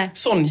dagen. Nej.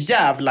 Sån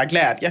jävla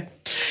glädje.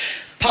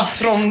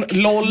 Patron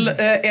LOL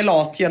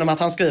elat genom att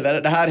han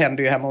skriver: det här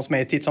händer ju hemma hos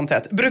mig titt som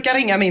tätt. Brukar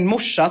ringa min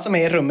morsa som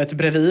är i rummet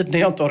bredvid när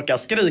jag inte orkar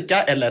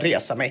skrika eller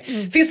resa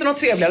mig. Finns det något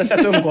trevligare sätt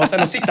att umgås än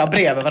att sitta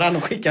bredvid varandra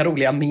och skicka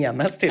roliga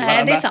memes till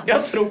varandra? Det är sant.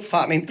 Jag tror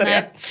fan inte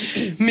det.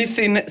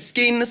 Mythin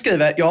Skin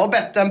skriver: jag har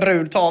bett en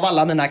brud ta av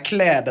alla mina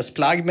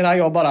klädesplagg medan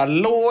jag bara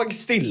låg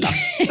stilla.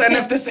 Sen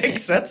efter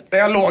sexet, där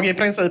jag låg i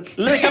princip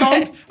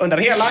likadant under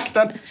hela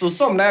akten, så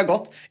somnade jag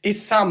gott i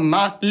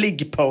samma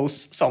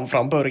liggpose som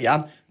från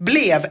början.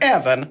 Blev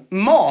även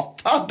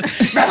matad.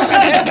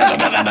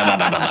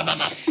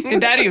 Det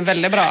där är ju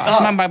väldigt bra.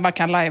 Att man bara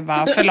kan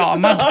lajva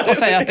förlamad och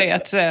säga att det är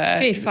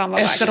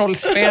ett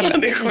rollspel.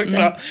 Det är sjukt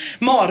bra.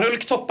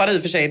 Marulk toppar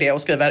i för sig det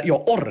och skriver: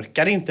 jag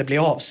orkar inte bli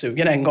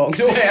avsugen en gång.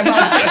 Då är man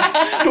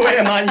trött. Då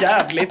är man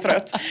jävligt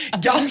trött.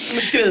 Gasm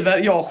skriver: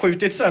 jag har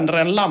skjutit sönder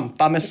en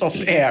lampa med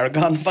soft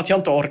airgun för att jag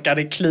inte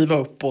orkade kliva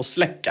upp och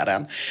släcka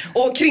den.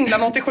 Och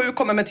Kringlan 87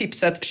 kommer med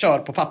tipset: kör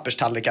på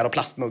papperstallrikar och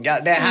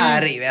plastmuggar. Det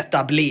här är ju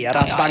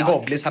etablerat bland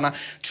goblisarna.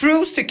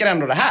 Truce tycker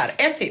ändå det här.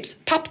 Ett tips: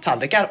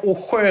 papptallrikar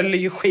och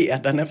skölj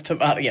skeden efter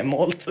varje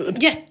måltid.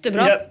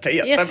 Jättebra.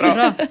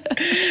 Jättebra.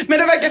 Men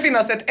det verkar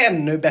finnas ett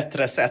ännu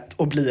bättre sätt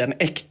att bli en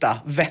äkta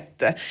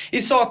vette.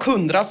 I sak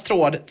 100s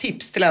tråd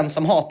tips till en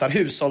som hatar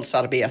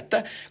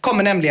hushållsarbete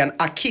kommer nämligen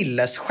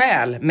Achilles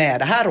själ med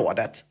det här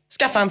rådet: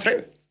 skaffa en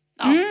fru.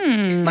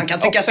 Man kan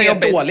tycka att det är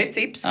ett dåligt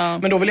tips,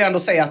 men då vill jag ändå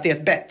säga att det är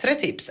ett bättre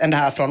tips än det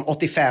här från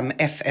 85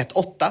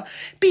 F18.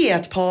 Be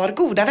ett par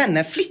goda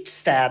vänner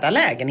flyttstäda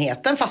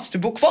lägenheten fast du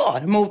bor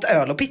kvar mot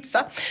öl och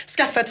pizza.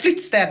 Skaffa ett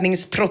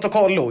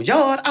flyttstädningsprotokoll och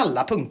gör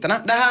alla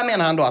punkterna. Det här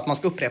menar han då att man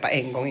ska upprepa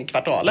en gång i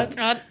kvartalet.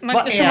 Ja,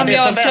 vad är det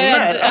för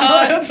vänner?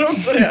 Ja, jag tror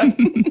också det.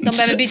 De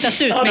behöver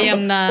bytas ut med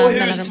jämna... Och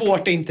hur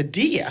svårt är inte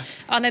det?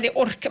 Ja, nej, det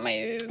orkar man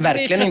ju.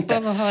 Verkligen inte.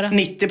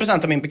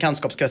 90% av min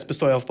bekantskapskrets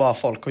består av bara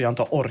folk och jag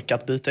inte har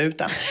orkat byta ut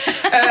den.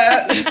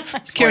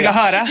 Kul att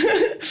höra.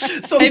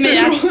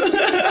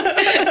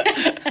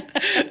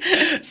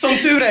 Som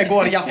tur är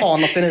går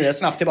Jafan 89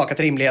 snabbt tillbaka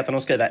till rimligheten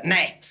och skriver: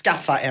 nej,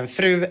 skaffa en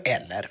fru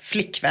eller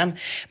flickvän.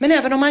 Men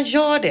även om man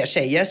gör det,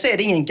 tjejer, så är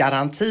det ingen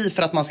garanti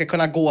för att man ska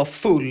kunna gå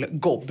full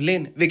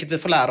goblin, vilket vi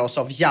får lära oss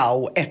av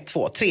Yao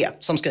 123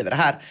 som skriver det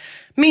här.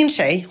 Min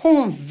tjej,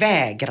 hon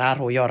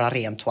vägrar att göra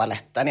rent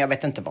toaletten. Jag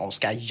vet inte vad hon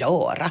ska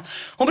göra.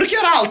 Hon brukar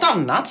göra allt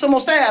annat, som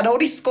att städa och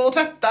diska och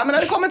tvätta. Men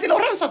när det kommer till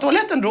att rensa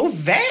toaletten, då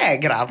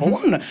vägrar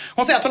hon.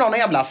 Hon säger att hon har en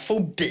jävla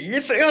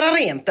fobi för att göra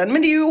rent den.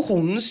 Men det är ju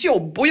hons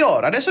jobb att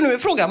göra det. Så nu är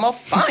frågan vad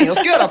fan jag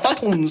ska göra för att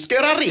hon ska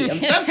göra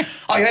rent den.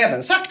 Jag har ju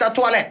även sagt att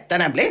toaletten,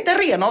 den blir inte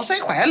ren av sig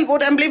själv och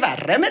den blir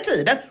värre med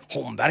tiden.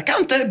 Hon verkar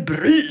inte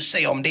bry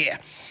sig om det.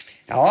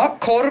 Ja,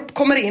 Korp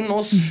kommer in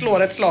och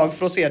slår ett slag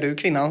för att se du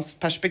kvinnans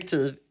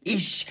perspektiv.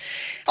 Ish.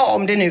 Ja,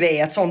 om det nu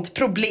är ett sånt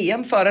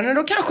problem för henne,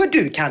 då kanske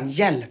du kan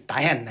hjälpa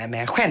henne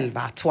med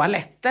själva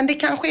toaletten. Det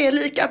kanske är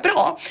lika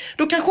bra.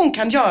 Då kanske hon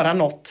kan göra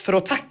något för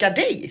att tacka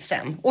dig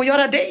sen och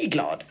göra dig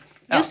glad.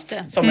 Ja, just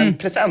det. Som en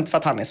present för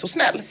att han är så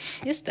snäll.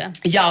 Just det.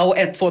 Yao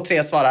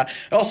 123 svarar: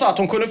 jag sa att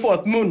hon kunde få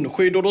ett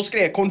munskydd och då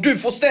skrek hon: du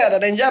får städa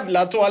den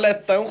jävla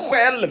toaletten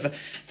själv.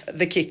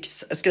 The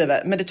Kicks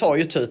skriver: men det tar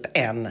ju typ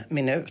 1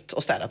 minut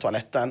att städa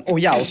toaletten. Och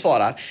Yao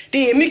svarar: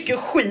 det är mycket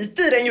skit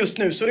i den just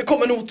nu så det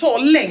kommer nog ta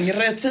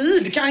längre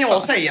tid, kan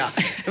jag säga.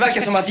 Det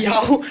verkar som att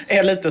Yao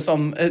är lite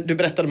som du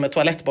berättade med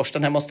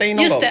toalettborsten hemma hos dig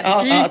någon gång.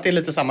 Ja, att det är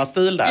lite samma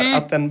stil där.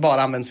 Att den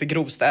bara används för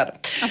grovstäd.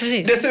 Ja,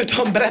 precis.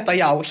 Dessutom berättar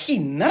Yao,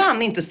 hinner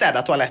han inte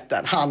städa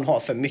toaletten. Han har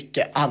för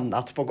mycket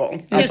annat på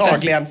gång.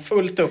 Antagligen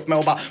fullt upp med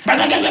att bara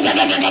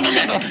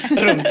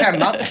runt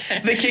hemma.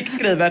 The Kicks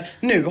skriver: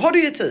 nu har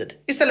du ju tid.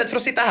 Istället för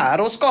att sitta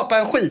här och skapa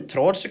en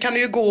skittråd så kan du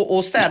ju gå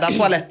och städa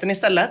toaletten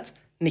istället.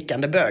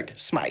 Nickande bög,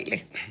 smiley.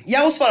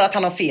 Yao svarar att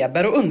han har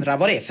feber och undrar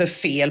vad det är för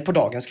fel på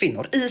dagens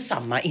kvinnor i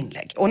samma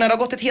inlägg. Och när det har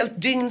gått ett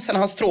helt dygn sedan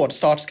hans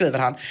trådstart skriver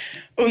han: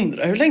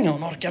 undrar hur länge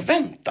hon orkar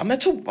vänta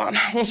med toan.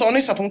 Hon sa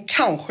nyss att hon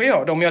kanske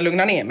gör det om jag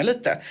lugnar ner mig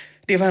lite.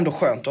 Det var ändå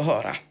skönt att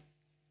höra.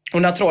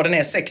 Och när tråden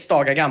är 6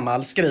 dagar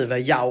gammal skriver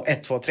Yao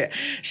 123: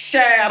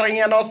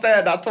 kärringen har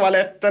städat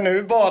toaletten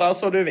nu, bara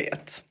så du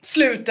vet.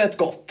 Slutet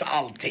gott,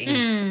 allting.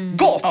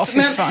 Gott,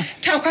 men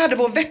kanske hade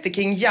vår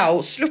vetteking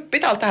Yao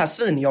sluppit allt det här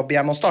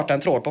svinjobbiga med att starta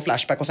en tråd på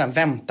Flashback och sen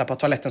vänta på att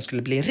toaletten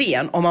skulle bli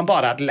ren om man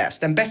bara hade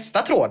läst den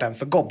bästa tråden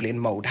för Goblin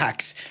Mode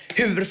Hacks.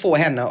 Hur få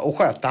henne att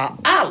sköta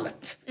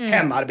allt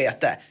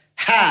hemarbete.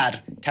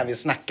 Här kan vi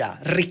snacka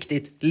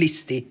riktigt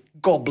listig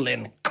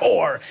Goblin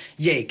Core.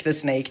 Jake the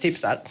Snake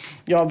tipsar: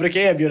 jag brukar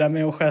erbjuda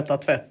mig att sköta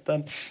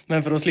tvätten,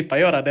 men för att slippa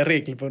göra det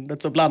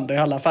regelbundet så blandar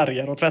jag alla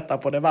färger och tvättar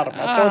på det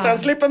varmaste och sen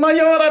slipper man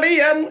göra det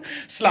igen.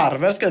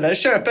 Slarver skriver: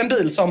 köp en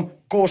bil som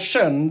går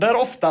sönder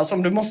ofta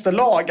som du måste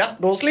laga,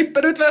 då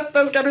slipper du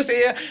tvätten, ska du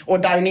se. Och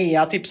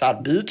Dainea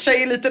tipsar: byt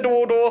sig lite då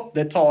och då,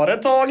 det tar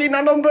ett tag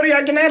innan de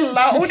börjar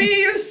gnälla. Och det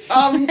är ju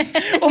sant.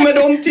 Och med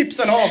de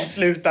tipsen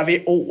avslutar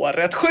vi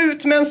året.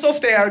 Skjut med en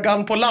soft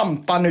airgun på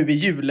lampan nu i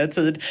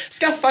juletid.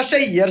 Skaffa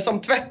tjejer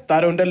som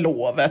tvättar under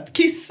lovet.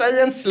 Kissa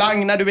i en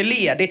slang när du är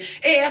ledig.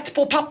 Ät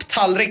på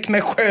papptallrik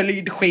med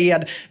sköljd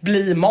sked.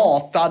 Bli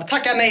matad.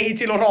 Tacka nej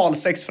till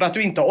oralsex för att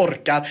du inte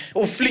orkar.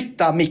 Och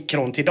flytta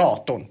mikron till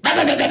datorn.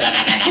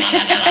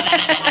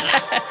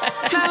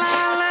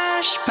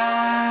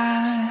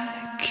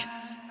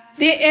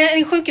 Det är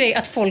en sjuk grej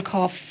att folk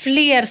har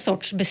fler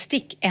sorts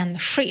bestick än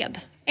sked.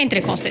 Är inte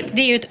det konstigt?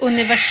 Det är ju ett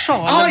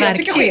universalverktyg. Ja, jag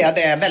tycker sked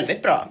är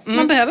väldigt bra.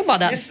 Man behöver bara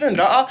det. Det är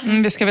svinbra. Ja.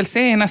 Vi ska väl se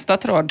i nästa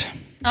tråd.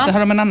 Ja. Det har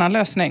de en annan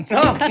lösning.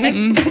 Ja,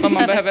 perfekt. Vad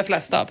man behöver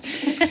flest av.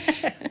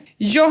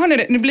 Ja,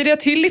 hörni, nu blir det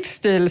till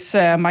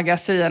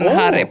livsstilsmagasin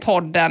här i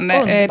podden.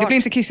 Det blir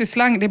inte kiss i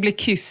slang, det blir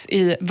kiss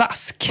i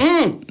vask.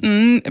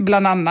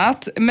 Bland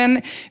annat.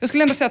 Men jag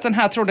skulle ändå säga att den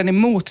här tråden är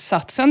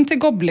motsatsen till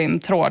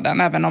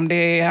Goblin-tråden, även om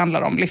det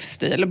handlar om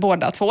livsstil,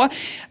 båda två.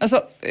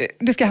 Alltså,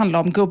 det ska handla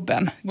om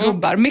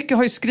gubbar. Mycket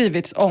har ju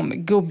skrivits om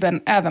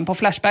gubben även på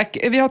Flashback.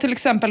 Vi har till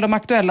exempel de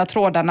aktuella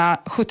trådarna: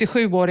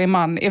 77-årig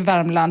man i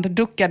Värmland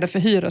duckade för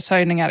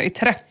hyreshöjningar i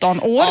 13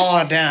 år.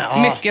 Ja,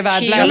 mycket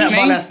värd läsning. Jag har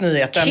bara läst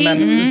nyheten,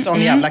 men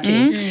sån jävla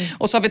king.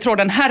 Och så har vi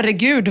tråden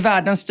herregud,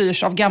 världen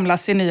styrs av gamla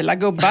senila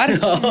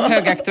gubbar.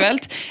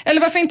 Högaktuellt.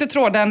 Eller varför inte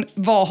tråden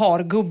vad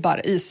har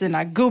gubbar i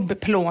sina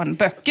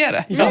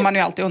gubbplånböcker? Det har man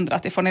ju alltid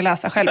undrat, det får ni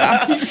läsa själva.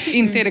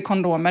 Inte är det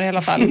kondomer i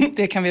alla fall,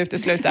 det kan vi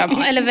utesluta.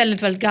 Eller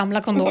väldigt, väldigt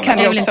gamla kondomer. Kan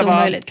det är väl inte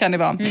omöjligt. Kan det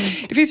vara.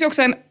 Det finns ju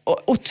också en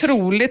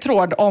otrolig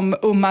tråd om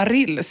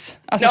Umarils.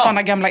 Alltså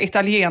sådana gamla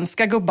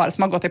italienska gubbar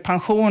som har gått i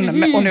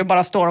pension och nu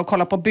bara står och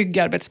kollar på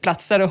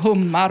byggarbetsplatser och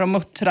hummar och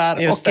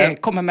muttrar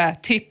och kommer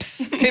med tips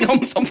till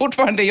de som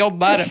fortfarande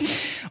jobbar.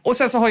 Och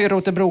sen så har ju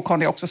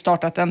Rotebro-Conny också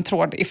startat en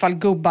tråd ifall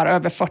gubbar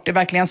över 40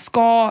 verkligen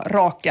ska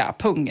raka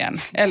pungen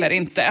eller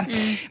inte.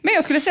 Men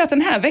jag skulle säga att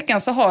den här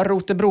veckan så har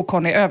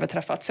Rotebro-Conny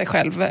överträffat sig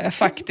själv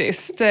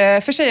faktiskt.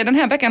 För sig den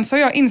här veckan så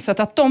har jag insett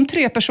att de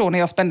 3 personer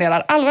jag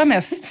spenderar allra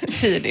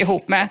mest tid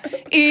ihop med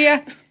är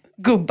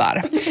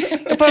gubbar.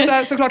 Jag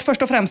pratar såklart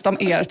först och främst om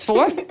er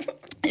 2.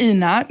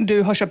 Ina,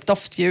 du har köpt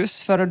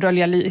doftljus för att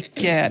dölja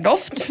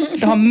likdoft.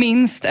 Du har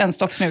minst en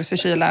stock snus i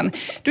kylen.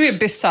 Du är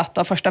besatt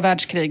av första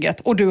världskriget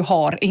och du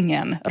har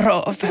ingen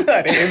röv.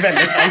 Det är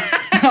väldigt sant.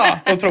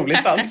 Ja.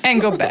 Otroligt sant. En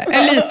gubbe.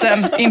 En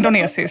liten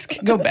indonesisk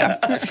gubbe.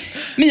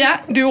 Mia,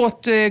 du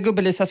åt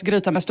gubbelisas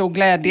gryta med stor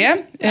glädje.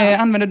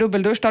 Använde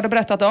dubbeldusch, det har du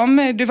berättat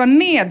om. Du var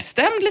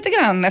nedstämd lite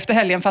grann efter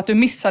helgen för att du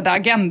missade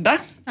Agenda.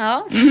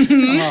 Ja.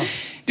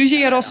 Du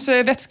ger oss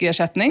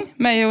vätskeersättning,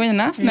 mig och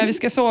Ina, när vi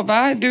ska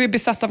sova. Du är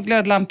besatt av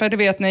glödlampor, det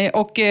vet ni.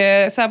 Och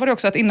så här var det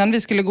också att innan vi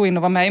skulle gå in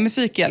och vara med i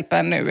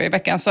Musikhjälpen nu i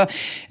veckan så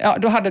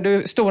då hade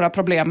du stora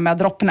problem med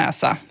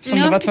droppnäsa som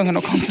du var tvungen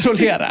att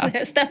kontrollera.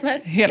 Det stämmer.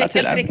 Hela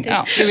tiden.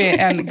 Ja, du är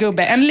en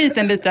gubbe, en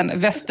liten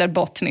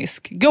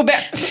västerbottnisk gubbe.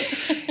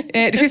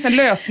 Det finns en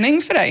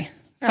lösning för dig.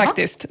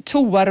 Faktiskt.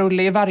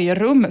 Toarulle i varje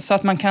rum så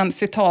att man kan,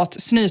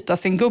 citat, snyta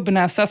sin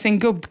gubbnäsa, sin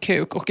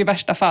gubbkuk och i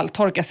värsta fall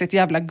torka sitt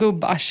jävla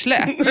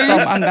gubbarsle som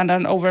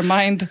användaren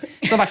Overmind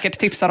så vackert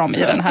tipsar om i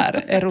den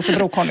här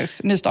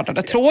Rotebro-Connys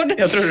nystartade tråd.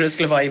 Jag trodde det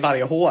skulle vara i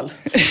varje hål.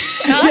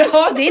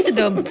 Ja, det är inte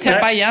dumt.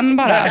 Täppa igen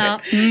bara. Ja.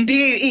 Det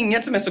är ju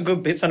inget som är så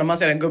gubbigt som när man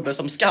ser en gubbe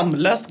som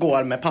skamlöst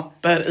går med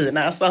papper i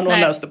näsan och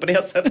löst det på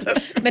det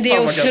sättet. Men det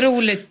är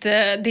otroligt,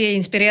 det är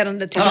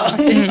inspirerande tycker jag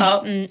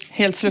faktiskt.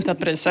 Helt slutat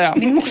bry sig.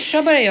 Min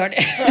morsa börjar göra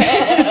det.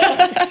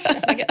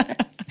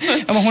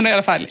 Ja, men hon är i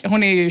alla fall,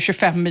 hon är ju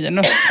 25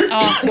 minus.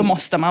 Ja, då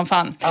måste man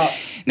fan.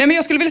 Nej, men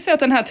jag skulle vilja säga att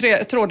den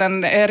här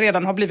tråden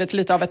redan har blivit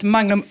lite av ett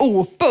magnum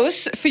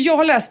opus. För jag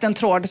har läst en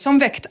tråd som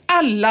väckt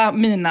alla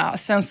mina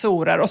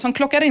sensorer och som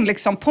klockar in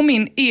liksom på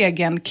min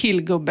egen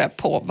killgubbe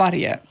på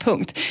varje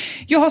punkt.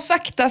 Jag har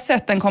sakta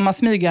sett den komma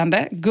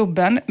smygande,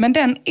 gubben, men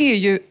den är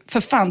ju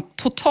för fan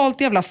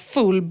totalt jävla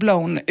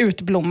full-blown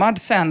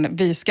utblommad sen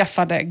vi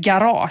skaffade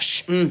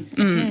garage.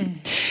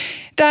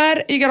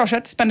 Där i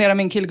garaget spenderar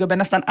min killgubbe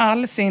nästan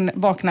all sin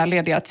vakna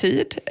lediga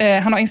tid.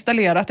 Han har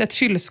installerat ett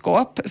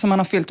kylskåp som han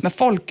har fyllt med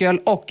folköl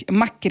och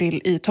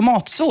makrill i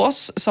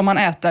tomatsås som han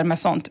äter med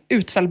sånt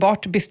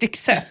utfällbart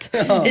besticksätt.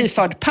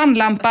 Iförd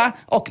pannlampa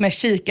och med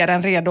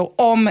kikaren redo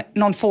om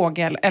någon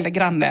fågel eller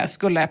granne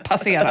skulle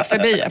passera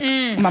förbi.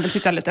 Om man vill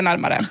titta lite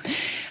närmare.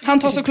 Han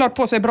tar såklart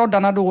på sig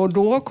broddarna då och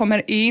då,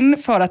 kommer in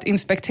för att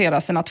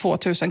inspektera sina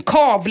 2000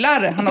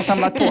 kablar. Han har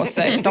samlat på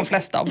sig de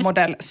flesta av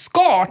modell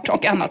SCART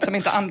och annat som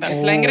inte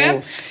används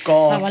längre.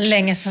 SCART. Det var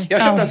länge sedan.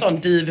 Jag köpte en sån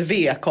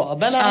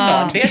DIV-kabel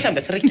häromdagen. Det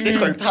kändes riktigt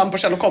sjukt. Han på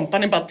Kjell &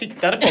 Company bara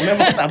tittade på mig och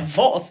var såhär,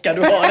 vad ska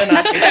du ha den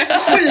här till?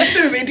 Skit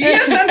du i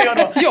det, kände jag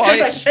då.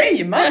 Sluta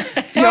shama.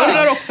 Jag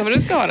undrar också vad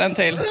du ska ha den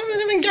till. Ja,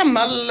 men det är en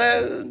gammal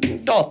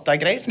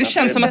datagrej. Det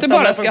känns som att du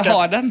bara ska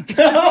ha den.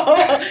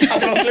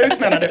 Att det var slut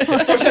menar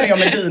du. Så känner jag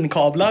med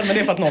DIN-kablar. Men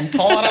det är för att någon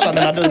tar alla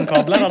mina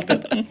DIN-kablar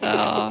alltid.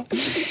 Ja.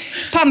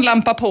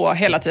 Pannlampa på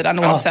hela tiden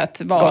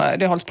oavsett vad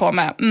det hålls på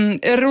med.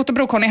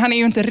 Rotebro-Conny, han är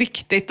ju inte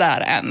riktigt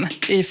där än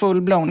i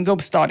full-blown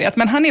gubbstadiet.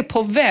 Men han är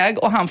på väg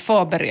och han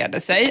förbereder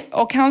sig.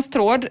 Och hans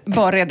tråd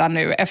bör redan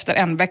nu efter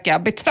en vecka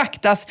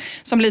betraktas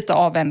som lite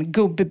av en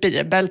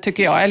gubbbibel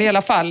tycker jag. Eller i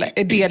alla fall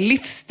det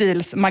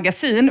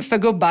livsstilsmagasin för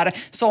gubbar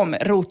som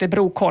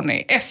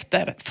Rotebro-Conny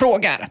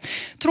efterfrågar.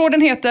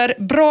 Tråden heter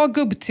Bra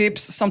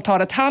gubbtips som tar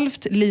ett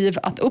halvt liv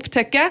att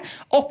upptäcka.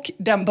 Och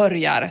den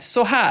börjar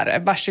så här.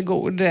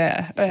 Varsågod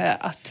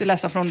att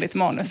läsa från ditt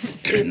manus,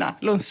 Ina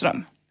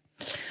Lundström.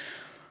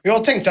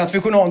 Jag tänkte att vi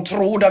kunde ha en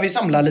tråd där vi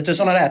samlar lite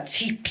sådana där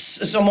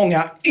tips som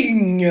många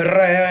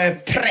yngre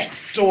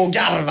prätt och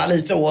garva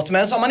lite åt.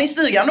 Men som man i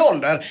stigande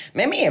ålder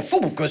med mer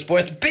fokus på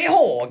ett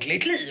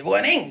behagligt liv och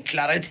en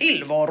enklare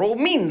tillvaro och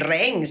mindre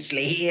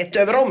ängslighet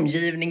över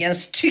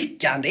omgivningens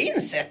tyckande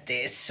insett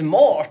det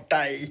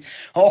smarta i.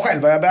 Och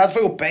själv har jag börjat få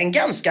upp en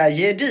ganska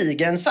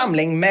gedigen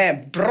samling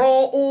med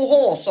bra och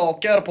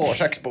ha-saker på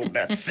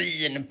köksbordet.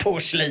 Fin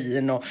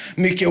porslin och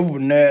mycket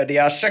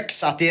onödiga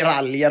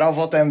köksattiraljer har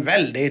fått en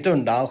väldigt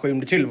undan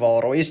undanskymd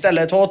tillvaro.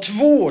 Istället har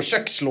 2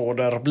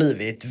 kökslådor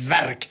blivit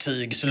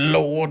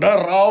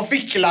verktygslådor. Ja,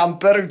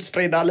 ficklampor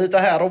utspridda lite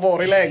här och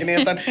var i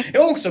lägenheten.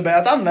 Jag har också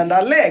börjat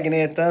använda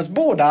lägenhetens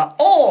båda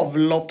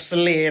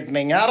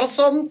avloppsledningar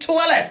som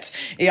toalett.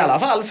 I alla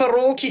fall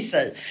för att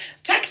kissa i.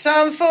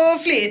 Tacksam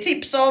för fler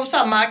tips av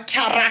samma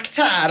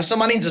karaktär som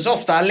man inte så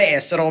ofta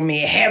läser om i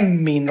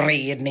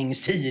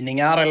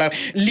heminredningstidningar eller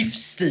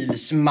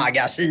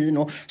livsstilsmagasin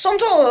och som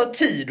tar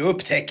tid att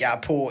upptäcka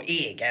på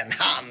egen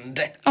hand.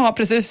 Ja,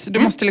 precis. Du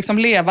måste liksom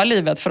leva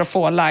livet för att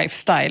få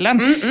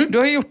lifestylen. Du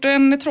har ju gjort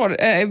en tråd,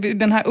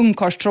 den här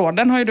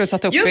ungkarlstråden har ju du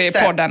tagit upp i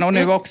podden och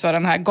nu också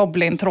den här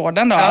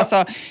goblin-tråden då. Ja.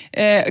 Alltså,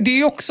 det är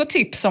ju också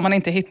tips som man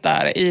inte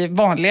hittar i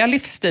vanliga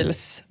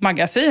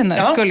livsstilsmagasin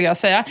skulle jag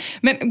säga.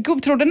 Men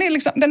gubbtråden är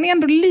liksom, den är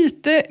ändå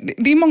lite,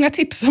 det är många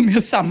tips som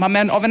är samma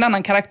men av en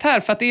annan karaktär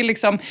för att det är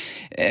liksom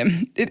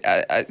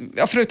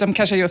förutom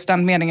kanske just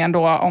den meningen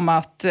då om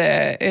att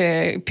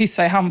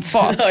pissa i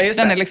handfat.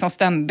 Den är liksom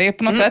ständig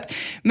på något sätt.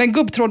 Men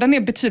gubbtråden är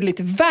betydligt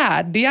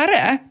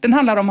värdigare. Den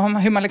handlar om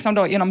hur man liksom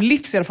då genom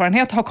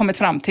livserfarenhet har kommit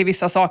fram till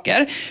vissa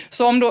saker.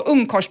 Så om då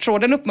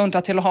ungkarlstråden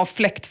uppmuntrar till att ha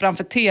fläkt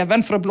framför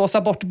tvn för att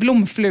blåsa bort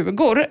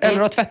blomflugor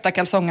eller att tvätta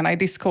kalsongerna i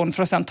diskhon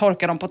för att sen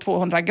torka dem på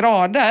 200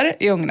 grader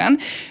i ugnen,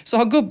 så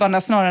har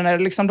gubbarna snarare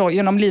liksom då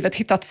genom livet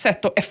hittat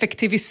sätt att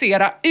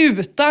effektivisera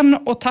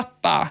utan att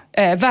tappa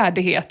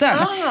värdigheten.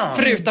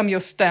 Förutom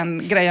just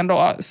den grejen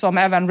då som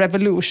även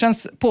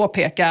Revolutions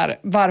påpekar,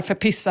 varför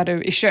pissar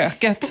du i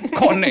köket,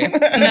 Conny?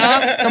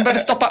 Ja, de behöver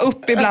stoppa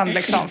upp ibland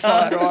liksom för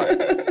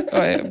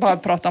att bara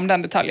prata om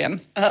den detaljen.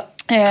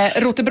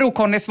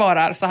 Rotebro-Conny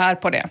svarar så här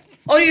på det.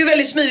 Och det är ju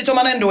väldigt smidigt om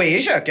man ändå är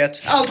i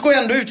köket. Allt går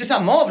ändå ut i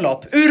samma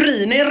avlopp.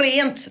 Urin är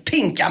rent,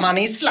 pinkar man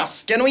i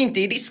slasken och inte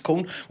i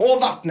diskhon.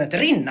 Och vattnet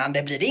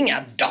rinnande blir det inga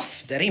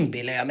dofter,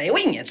 inbillar jag mig. Och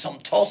inget som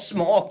tar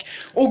smak.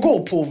 Och gå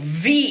på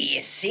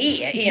WC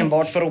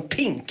enbart för att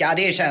pinka,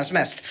 det känns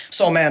mest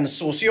som en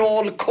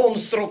social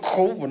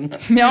konstruktion.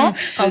 Ja,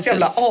 hans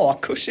jävla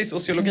A-kurs i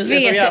sociologi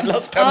WC. Är så jävla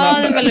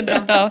spännande. Ja, det är väldigt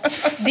bra. Ja.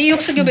 Det är ju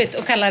också gubbigt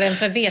att kalla den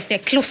för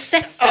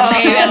WC-klosetten.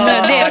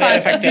 Det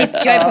är faktiskt.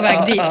 Jag är på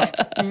väg dit.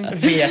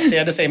 WC,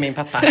 det säger min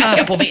pappa. Jag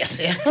ska på WC.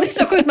 Det är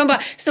så sjukt, man bara,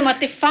 som att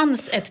det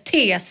fanns ett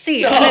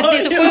TC. Eller det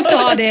är så sjukt att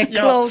ha det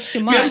close to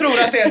mind. Men jag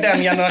tror att det är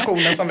den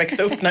generationen som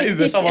växte upp när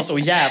USA var så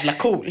jävla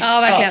coolt.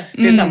 Ja, verkligen.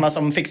 Det är samma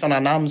som fick sådana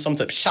namn som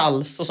typ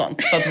Charles och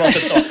sånt. Så att det var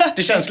typ så.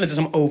 Det känns lite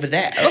som over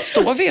there. Vad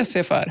står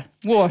WC för?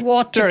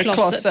 Water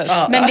closet.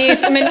 Men det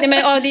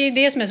är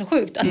det som är så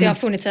sjukt. Att det har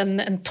funnits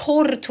en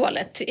torr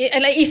toalett.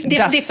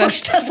 Eller det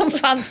första som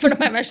fanns för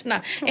de här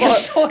människorna. En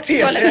torr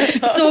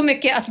toalett. Så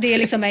mycket att det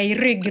liksom är i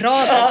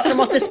ryggraden. Så de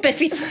måste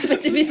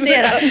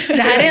specificera.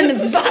 Det här är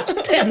en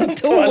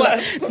vattentoa.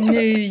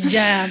 Nu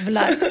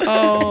jävlar.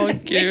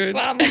 Gud.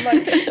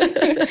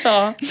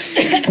 Ja.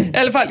 I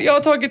alla fall, jag har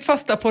tagit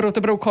fasta på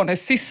Rotebro-Connys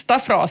sista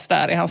fras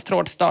där i hans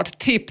trådstart.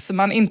 Tips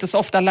man inte så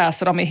ofta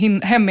läser om i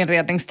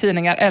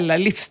heminredningstidningar eller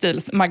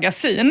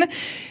livsstilsmagasin.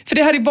 För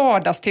det här är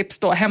vardagstips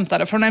då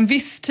hämtade från en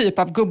viss typ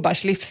av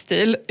gubbars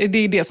livsstil. Det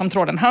är det som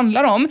tråden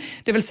handlar om.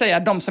 Det vill säga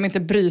de som inte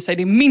bryr sig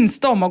det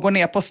minsta om att gå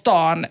ner på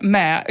stan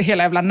med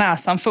hela jävla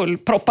näsan full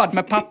proppad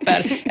med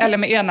papper eller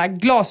med ena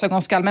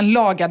glasögonskalmen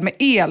lagad med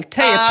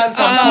eltejp.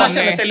 Man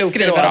känner sig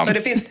loofy då. Alltså,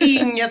 det finns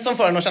inget som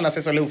får en att känna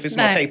sig så loofy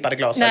som att tejpade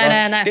glasögon.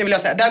 Nej. Det vill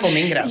jag säga, där går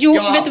min gräns. Jo,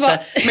 jag har haft det,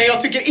 men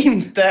jag tycker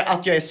inte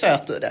att jag är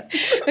söt i det.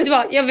 Vet du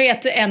vad, jag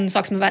vet en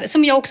sak som är värre.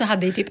 Som jag också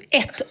hade i typ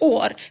 1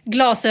 år.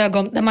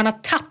 Glasögon där man har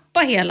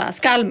tappat hela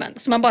skalmen.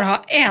 Så man bara har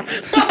en.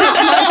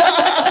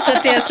 Så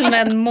att det är som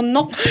en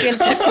monokel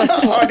typ fast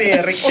Ja, det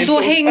är riktigt. och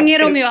då hänger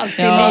de ju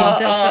alltid lite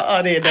också.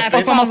 Ja, det är det.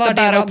 Och man måste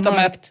bära upp dem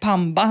med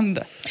pannband,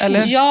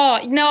 eller? Ja,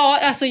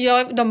 alltså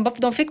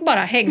de fick bara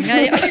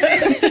hänga.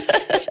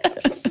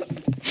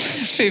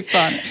 Fy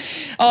fan.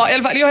 Ja, i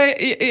alla fall, jag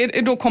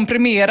har då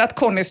komprimerat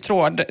Connys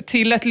tråd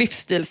till ett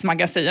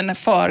livsstilsmagasin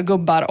för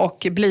gubbar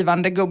och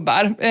blivande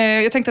gubbar.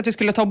 Jag tänkte att vi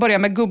skulle ta och börja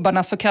med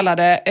gubbarnas så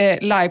kallade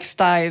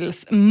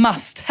lifestyles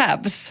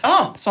must-haves.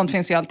 Sånt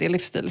finns ju alltid i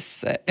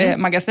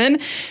livsstilsmagasin.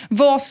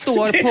 Vad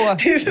står på...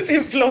 Det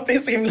är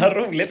så himla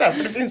roligt här,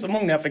 för det finns så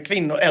många för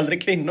kvinnor, äldre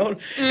kvinnor.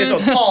 Det är så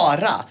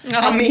Tara,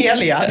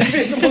 Amelia, det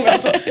finns så många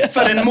så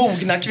för den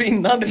mogna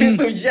kvinnan. Det finns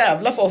så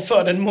jävla få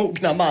för den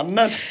mogna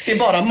mannen. Det är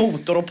bara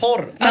motor och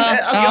porr. Men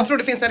jag tror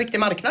det finns en riktig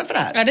marknad för det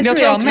här. Ja, det tror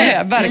jag också.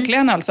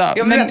 Verkligen alltså.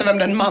 Jag vill veta vem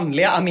den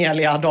manliga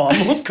Amelia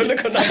Adamo skulle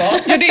kunna vara.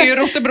 Ja, det är ju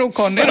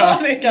Rotebro-Conny då. Ja,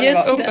 det kan det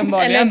vara.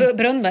 Uppenbarligen. Eller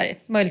Brunnberg,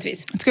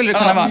 möjligtvis. Skulle det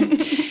kunna vara.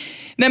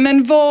 Nej,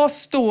 men vad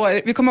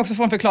står... Vi kommer också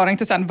få en förklaring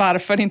till sen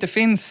varför det inte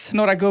finns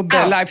några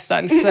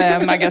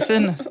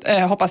lifestyles-magasin,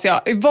 hoppas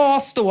jag.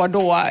 Vad står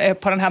då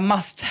på den här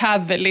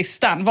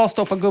must-have-listan? Vad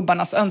står på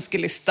gubbarnas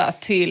önskelista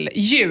till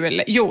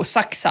jul? Jo,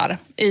 saxar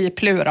i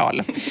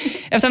plural.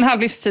 Efter en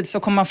halv livstid så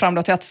kommer man fram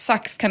då till att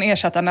sax kan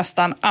ersätta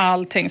nästan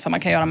allting som man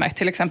kan göra med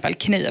till exempel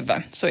kniv.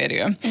 Så är det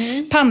ju.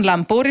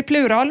 Pannlampor i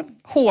plural.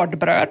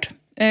 Hårdbröd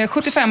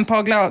 75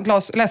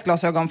 par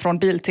läsglasögon från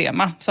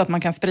Biltema så att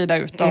man kan sprida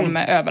ut dem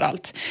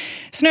överallt.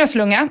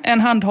 Snöslunga, en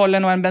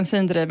handhållen och en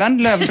bensindriven.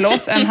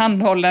 Lövblås, en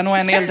handhållen och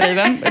en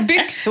eldriven.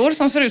 Byxor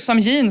som ser ut som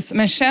jeans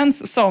men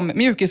känns som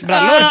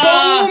mjukisbrallor.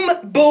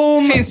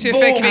 Boom! Finns ju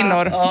för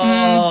kvinnor.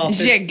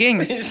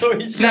 Jeggings.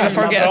 Never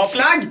forget. Bra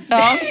plagg!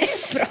 Ja.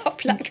 Bra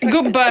plagg.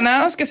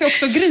 Gubbarna ska se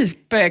också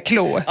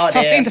gripklo. Ja,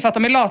 fast inte för att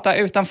de är lata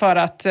utan för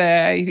att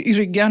i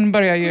ryggen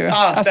börjar ju...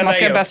 alltså man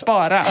ska börja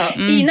spara.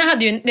 Ina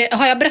hade ju...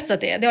 Har jag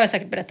berättat det? Det har jag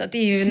säkert berättat. Det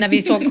är ju när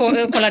vi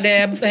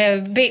kollade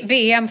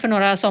VM för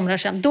några somrar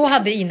sedan. Då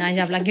hade Ina en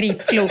jävla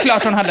gripklo.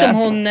 Klart hon hade. Som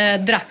hon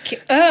drack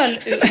öl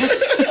ur.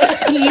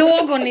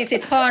 Låg hon i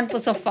sitt hörn på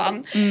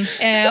soffan.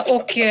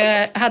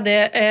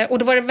 Och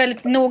då var det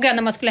väldigt noga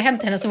när man skulle hem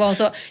till henne, så var hon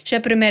så: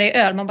 köper du med dig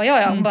öl? Man bara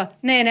ja. Hon bara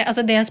nej,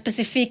 alltså det är en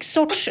specifik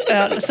sorts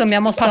öl som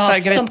jag måste ha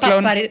som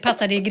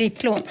passar i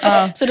gripklon.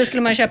 Så då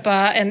skulle man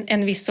köpa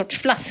en viss sorts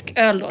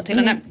flasköl då till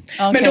henne.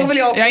 Okay. Men då vill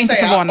jag också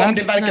säga, om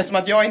det verkar som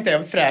att jag inte är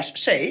en fräsch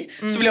tjej,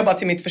 så vill jag bara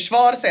till mitt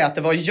försvar säga att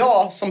det var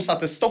jag som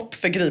satte stopp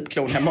för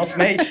gripklon hemma hos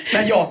mig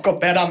när Jakob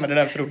började använda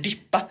den för att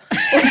dippa.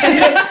 Och sen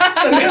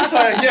dess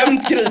har jag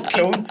gömt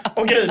gripklon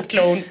och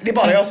gripklon. Det är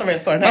bara jag som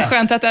vet vad den är. Vad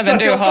skönt att även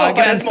du har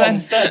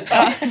gränser.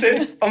 Så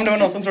om det var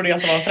någon som trodde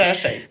att det var en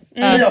fräsch tjej.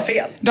 Ni har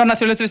fel. Du har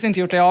naturligtvis inte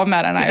gjort dig av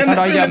med den här, utan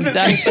du har gömt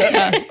den.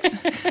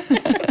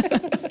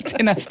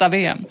 Till nästa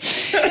VM.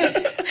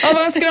 Ja,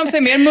 vad önskar de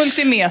sig mer?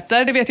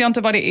 Multimeter, det vet jag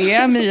inte vad det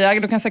är. Mia,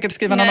 du kan säkert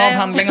skriva någon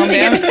avhandling om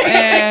det.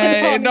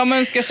 De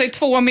önskar sig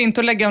 2 mynt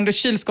att lägga under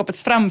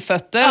kylskåpets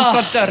framfötter så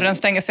att dörren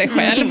stänger sig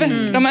själv.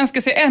 De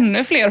önskar sig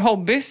ännu fler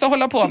hobbys att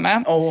hålla på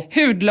med.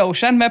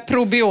 Hudlotion med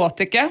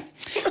probiotika.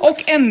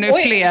 Och ännu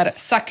fler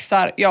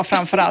saxar. Ja,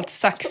 framförallt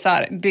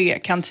saxar. Det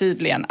kan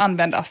tydligen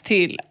användas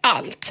till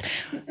allt.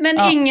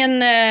 Men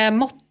ingen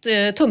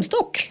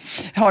tumstock?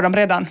 Har de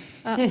redan.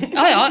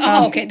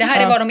 Okej. Det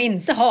här är vad de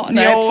inte har.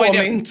 Nej, 2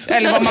 mynt.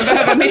 Eller vad man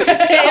behöver mer.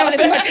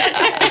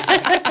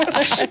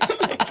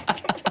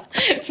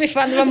 Fy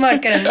fan, det var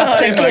mörkare än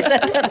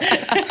vattenklosetten.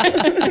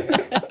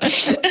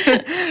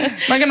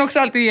 Man kan också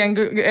alltid ge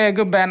en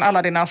gubbe en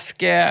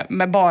Aladdin-ask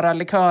med bara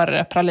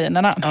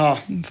likörpralinerna.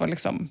 Får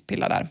liksom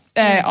pilla där.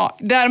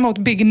 Däremot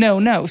big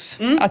no-nos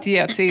att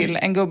ge till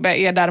en gubbe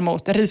är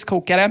däremot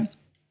riskokare.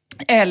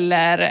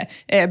 Eller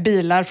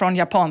bilar från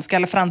japanska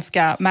eller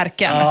franska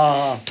märken.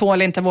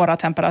 Tål inte våra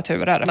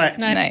temperaturer.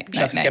 Nej.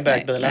 Klassiska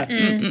bögbilar.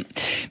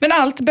 Men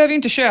allt behöver ju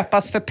inte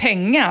köpas för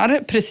pengar.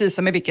 Precis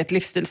som i vilket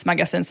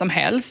livsstilsmagasin som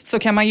helst. Så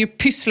kan man ju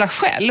pyssla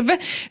själv.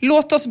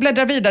 Låt oss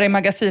bläddra vidare i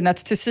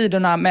magasinet till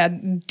sidorna med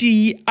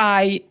DIY-tips.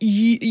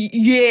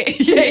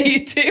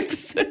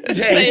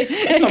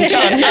 Som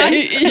kan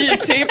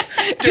tips.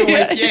 Do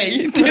it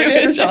yay.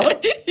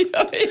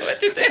 Jag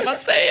vet inte hur man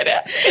säger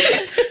det.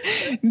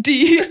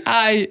 DIY.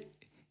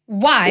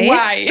 Why?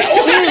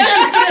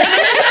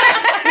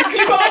 Vi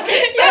skulle bara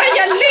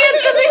jag led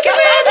så mycket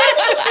med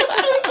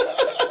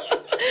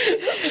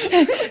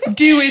det.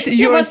 Do it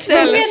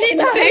yourself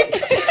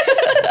tips.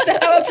 Det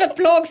här var för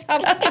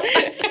plågsamt.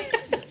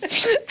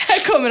 Här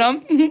kommer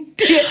de.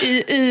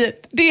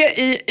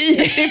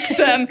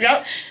 DIY-tipsen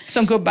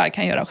som gubbar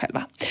kan göra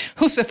själva.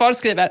 Hussefar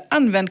skriver: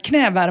 använd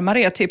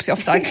knävärmare är tips jag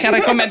starkt kan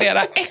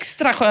rekommendera.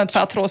 Extra skönt för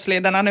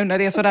artroslederna nu när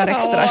det är sådär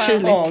extra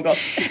kyligt.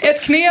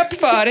 Ett knep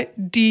för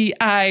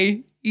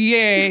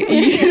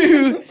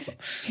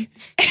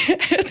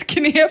ett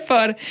knep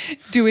för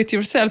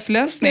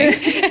do-it-yourself-lösning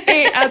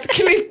är att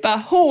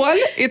klippa hål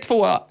i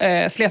 2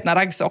 sletna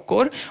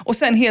raggsockor och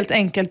sen helt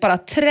enkelt bara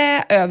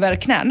trä över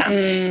knäna.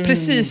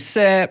 Precis,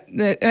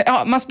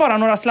 man sparar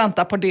några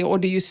slantar på det och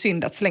det är ju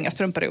synd att slänga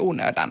strumpor i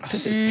onödan.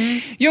 Precis.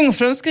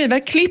 Jungfrun skriver: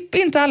 klipp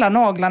inte alla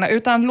naglarna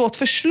utan låt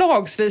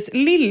förslagsvis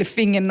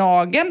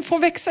lillfingernageln få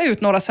växa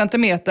ut några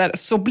centimeter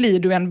så blir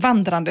du en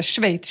vandrande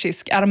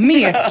schweizisk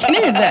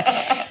armékniv.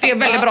 Det är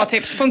väldigt bra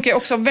tips. Funkar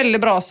också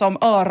väldigt bra som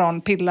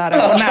öronpillare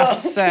och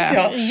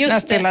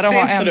näspillare och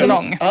ha en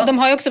lång. De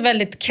har ju också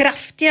väldigt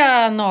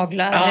kraftiga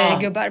naglar,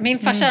 gubbar. Min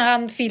farsa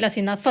han filar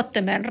sina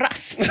fötter med en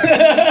rasp.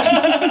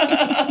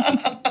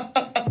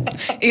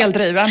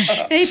 Eldriven.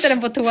 Jag hittade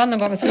den på toan någon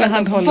gång och så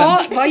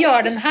vad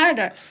gör den här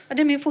där? Ja,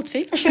 det är min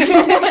fotfil.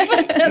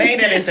 Nej,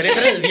 det är inte. Det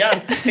är drivjärn.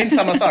 Det är inte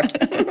samma sak.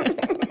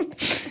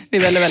 Det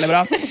är väldigt, väldigt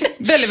bra.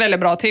 Väldigt, väldigt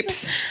bra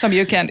tips som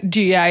you can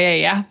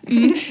GIA.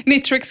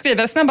 Nitrix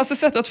skriver: snabbaste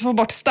sättet att få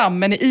bort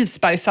stammen i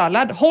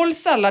isbergssallad. Håll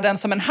salladen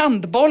som en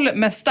handboll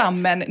med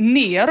stammen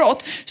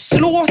neråt.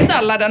 Slå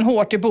salladen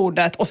hårt i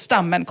bordet och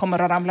stammen kommer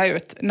att ramla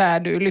ut när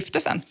du lyfter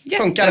sen.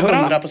 Funkar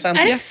 100%.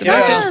 Det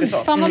gör alltid så.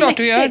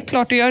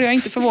 Klart du gör. Jag är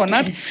inte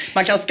förvånad.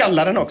 Man kan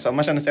skalla den också om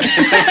man känner sig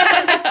riktigt.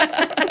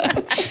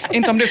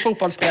 Inte om du är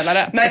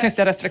fotbollsspelare. Det finns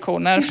det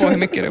restriktioner på hur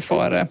mycket du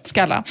får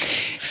skalla.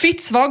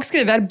 Fittsvag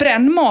skriver,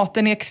 bränn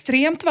maten i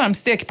extremt varm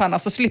stekpanna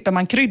så slipper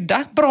man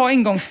krydda. Bra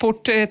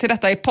ingångsport till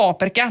detta är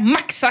paprika.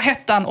 Maxa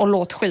hettan och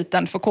låt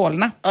skiten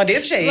förkolna. Ja, det är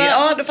för sig.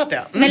 Ja, det fattar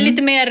jag. Men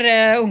lite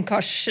mer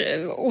ungkars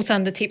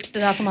osande tips, det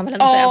där får man väl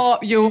ändå säga. Ja,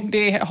 jo,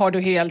 det har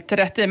du helt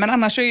rätt i. Men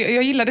annars,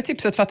 jag gillade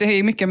tipset för att det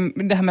är mycket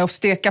det här med att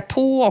steka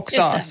på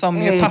också.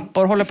 Som ju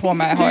pappor håller på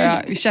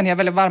med. Känner jag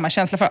väldigt varma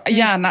känslor för.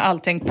 Gärna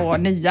allting på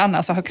 9,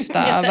 alltså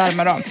högsta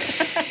värme då.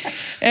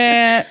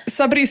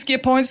 Sabriski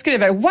Point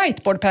skriver,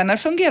 whiteboardpennor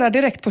fungerar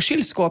direkt på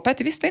kylskåpet.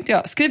 Det visste inte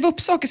jag. Skriv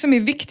upp saker som är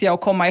viktiga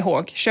att komma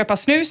ihåg. Köpa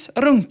snus,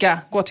 runka,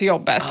 gå till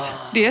jobbet.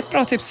 Det är ett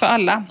bra tips för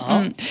alla.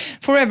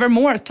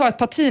 Forevermore, ta ett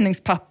par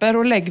tidningspapper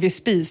och lägg vid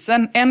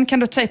spisen. En kan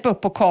du tejpa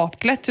upp på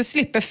kaklet. Du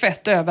slipper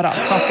fett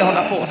överallt som ska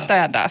hålla på och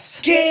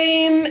städas.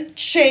 Game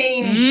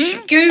change.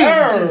 Gud,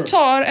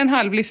 tar en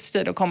halv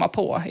livstid att komma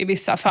på i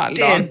vissa fall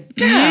då.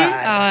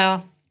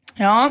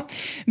 Ja,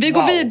 vi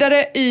går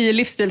vidare i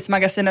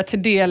livsstilsmagasinet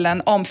till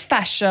delen om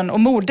fashion och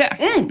mode.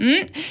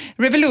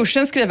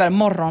 Revolution skriver,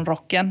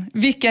 morgonrocken.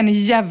 Vilken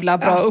jävla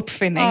bra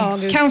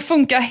uppfinning. Kan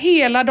funka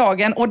hela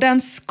dagen och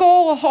den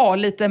ska ha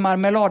lite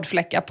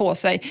marmeladfläckar på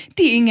sig.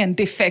 Det är ingen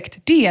defekt,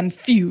 det är en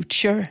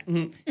future.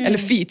 Eller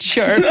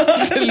feature.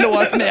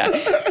 Förlåt mig.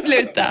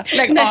 Sluta,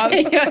 lägg av.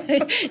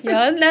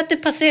 Jag lät det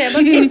passera, jag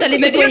bara titta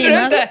lite på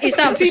innan i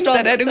samförstånd.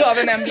 Tittade, du gav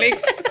en blick.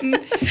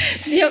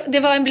 Det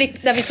var en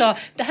blick där vi sa,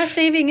 det här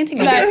säger vi ingenting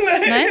om.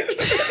 Nej.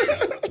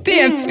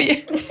 Det är en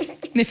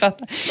Ni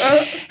fattar.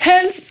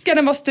 Helst ska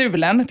den vara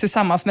stulen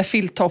tillsammans med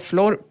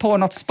filttofflor på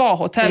något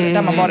spahotell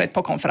där man varit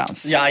på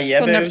konferens.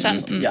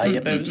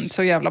 Jajebus.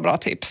 Så jävla bra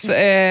tips.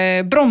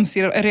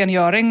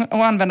 Bromsrengöring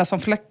och använda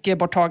som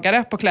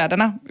fläckborttagare på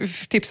kläderna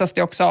tipsas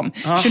det också om.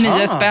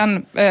 29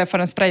 spänn för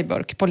en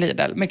sprayburk på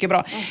Lidl. Mycket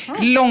bra.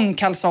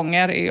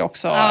 Långkalsonger är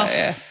också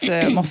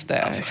ett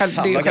måste.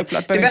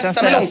 Det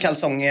bästa med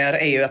långkalsonger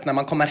är ju att när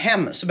man kommer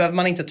hem så behöver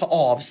man inte ta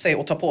av sig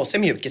och ta på sig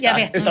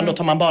mjukisar. Utan då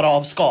tar man bara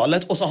av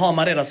skalet och så har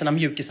man redan sina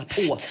mjukisar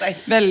på sig.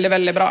 Väldigt,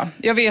 väldigt bra.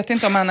 Jag vet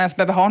inte om man ens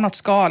behöver ha något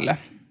skal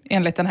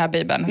enligt den här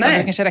bibeln. Så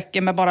det kanske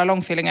räcker med bara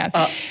långfillingar.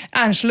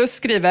 Angelus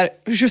skriver,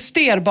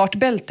 justerbart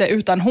bälte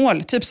utan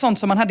hål. Typ sånt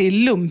som man hade i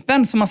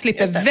lumpen så man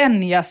slipper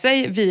vänja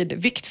sig vid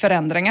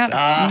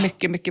viktförändringar.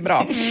 Mycket, mycket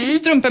bra.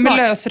 Strumpor med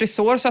lös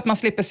resår så att man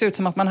slipper se ut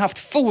som att man haft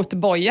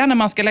fotboja när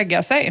man ska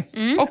lägga sig.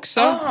 Också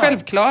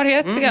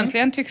självklarhet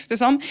egentligen tycks det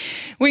som.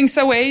 Wings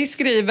Away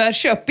skriver,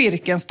 köp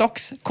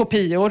Birkenstocks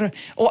kopior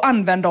och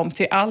använd dem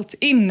till allt.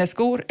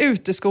 Inneskor,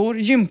 uteskor,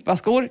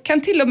 gympaskor.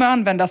 Kan till och med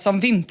användas som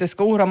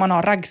vinterskor om man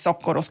har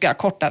raggsockor och ska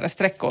kortare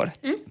sträckor.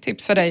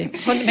 Tips för dig.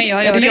 Men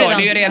jag det gör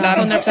det ju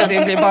redan. Så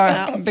det blir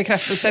bara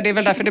bekräftelse. Det är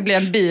väl därför det blir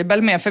en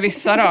bibel med för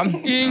vissa då.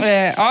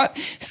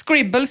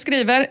 Scribble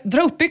skriver,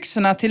 dra upp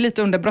byxorna till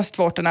lite under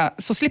bröstvårtorna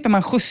så slipper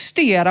man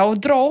justera och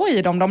dra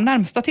i dem de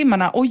närmsta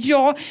timmarna. Och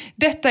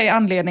detta är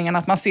anledningen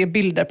att man ser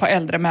bilder på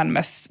äldre män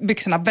med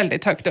byxorna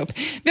väldigt högt upp.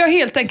 Vi har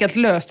helt enkelt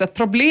löst ett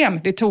problem.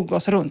 Det tog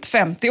oss runt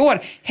 50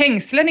 år.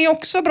 Hängslen är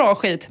också bra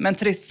skit, men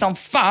trist som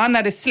fan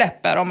när det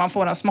släpper om man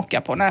får en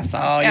smocka på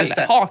näsan.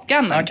 Eller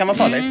hakan. Ja, kan vara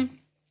farligt.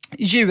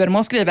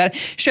 Djurmo skriver,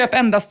 köp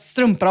endast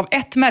strumpor av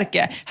ett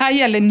märke. Här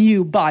gäller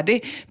New Body.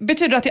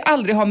 Betyder att jag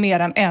aldrig har mer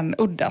än en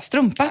udda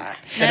strumpa.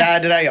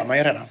 Det där gör man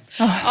ju redan.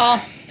 Ja,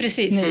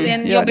 precis. Det är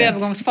en jobbig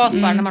övergångsfas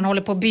bara när man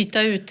håller på att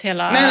byta ut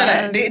hela...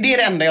 Nej. Det är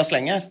det enda jag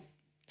slänger.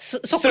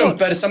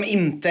 Strumpor som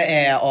inte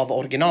är av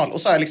original.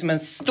 Och så har jag liksom en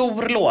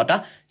stor låda.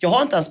 Jag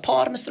har inte ens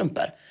par med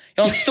strumpor.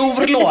 Jag har en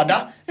stor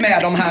låda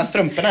med de här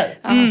strumporna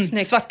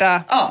i.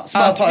 Svarta. Ja, så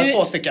bara tar jag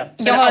 2 stycken.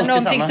 Så jag har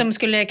någonting som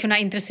skulle kunna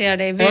intressera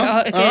dig.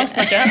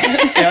 Snacka.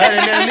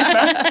 Jag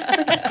lyssnar.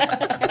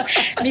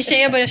 Min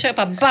tjej börjar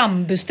köpa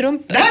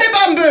bambustrumpor. Det här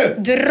är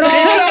bambu! Dra!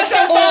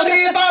 Det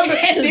är bambu!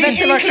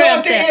 Helvete vad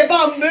klart det är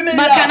bambu, Mia!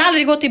 Man kan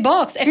aldrig gå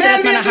tillbaks efter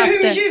att man har haft det.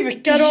 Men vet du hur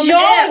mjuka de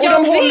är?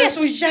 Och de håller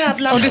så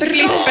jävla bra. Och du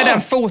slipper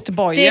den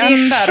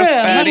fotbojen där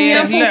uppe. Det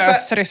är en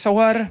lös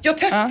resår. Jag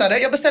testade.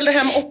 Jag beställde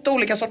hem 8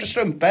 olika sorters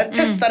strumpor.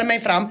 Testade mig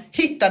fram.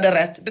 Hittade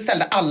rätt.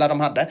 Beställde alla de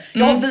hade.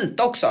 Jag har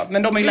vita också.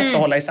 Men de är ju lätt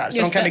att hålla isär.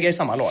 Så de kan ligga i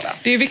samma låda.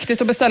 Det är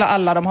viktigt att beställa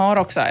alla de har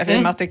också. I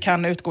och med att det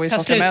kan utgå i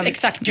sortiment.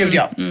 Exakt.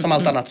 Gud som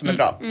allt annat som är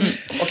bra.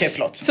 Okej,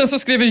 förlåt. Sen så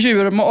skriver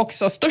Djurmo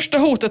också, största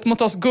hotet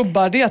mot oss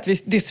gubbar det är att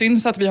det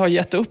syns att vi har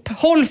gett upp.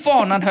 Håll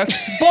fanan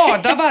högt.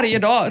 Bada varje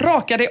dag.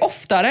 Raka dig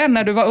oftare än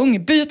när du var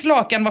ung. Byt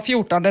lakan var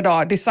 14:e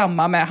dag. Det är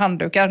samma med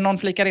handdukar. Någon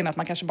flikar in att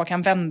man kanske bara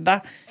kan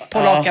vända på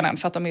lakanen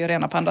för att de är ju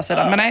rena på andra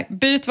sidan. Men nej,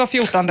 byt var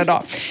 14:e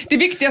dag. Det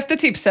viktigaste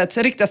tipset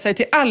riktar sig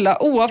till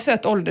alla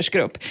oavsett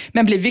åldersgrupp.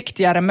 Men blir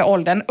viktigare med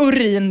åldern.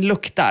 Urin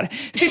luktar.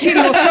 Se till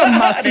att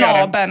tömma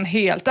snaben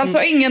helt.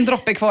 Alltså ingen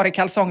droppe kvar i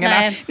kalsongerna.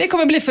 Nej. Ni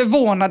kommer bli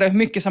förvånade hur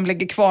mycket som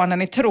ligger kvar när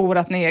ni tror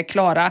att ni är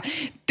klara.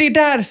 Det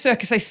där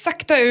söker sig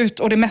sakta ut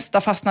och det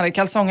mesta fastnar i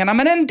kalsongerna.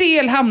 Men en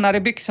del hamnar i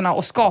byxorna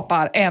och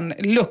skapar en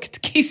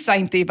lukt. Kissa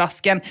inte i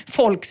vasken.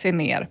 Folk ser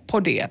ner på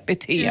det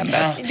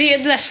beteendet. Det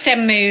där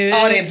stämmer ju.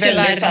 Ja, det är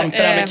väldigt sant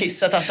det där med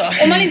kisset alltså.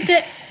 Om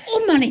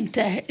man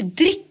inte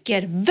dricker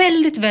dricker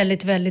väldigt,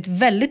 väldigt, väldigt,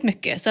 väldigt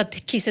mycket. Så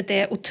att kisset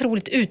är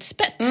otroligt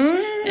utspätt.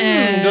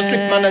 Då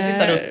slipper man den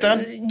sista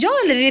rutten. Ja,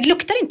 eller det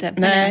luktar inte.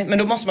 Nej, men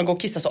då måste man gå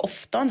och kissa så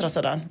ofta å andra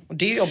sidan. Och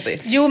det är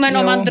jobbigt. Jo, men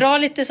om man drar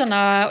lite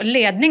sådana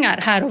ledningar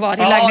här och var i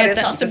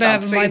lägenheten så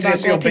behöver man ju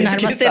bara gå till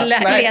närmaste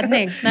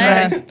ledning.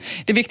 Nej.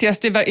 Det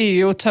viktigaste är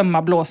ju att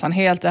tömma blåsan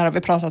helt. Det här har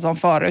vi pratat om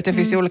förut. Det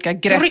finns ju olika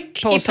grepp.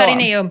 Tryck på i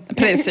perineum.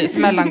 Precis,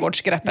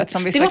 mellangårdsgreppet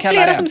som vissa kallar det. Det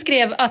var flera som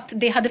skrev att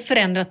det hade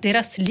förändrat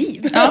deras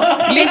liv.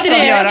 Ja,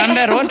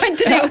 livsavgörande råd. Var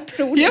inte det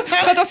otroligt?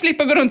 Ja, för att de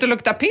slipper gå runt och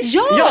lukta piss.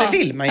 Ja, det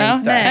vill man ju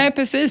inte. Nej,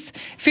 precis. Det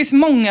finns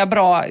många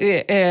bra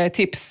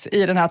tips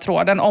i den här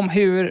tråden om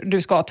hur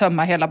du ska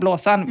tömma hela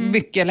blåsan.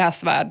 Mycket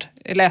läsvärd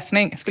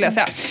läsning skulle jag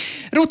säga.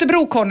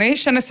 Rotebro-Conny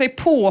känner sig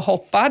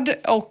påhoppad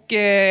och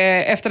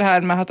efter det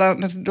här med att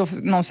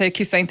någon säger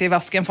kissa inte i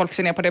vasken, folk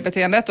ser ner på det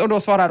beteendet och då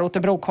svarar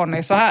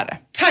Rotebro-Conny så här.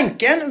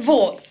 Tanken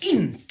var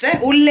inte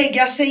att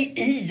lägga sig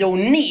i och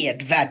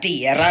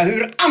nedvärdera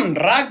hur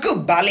andra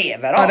gubbar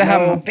lever det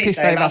här och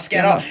pissa i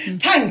vasken.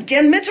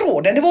 Tanken med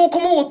tråden det var att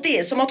komma åt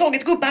det som har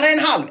tagit gubbar en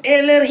halv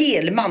eller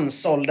hel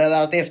mansålder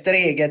att efter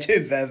eget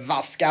huvud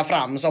vaska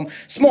fram som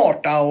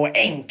smarta och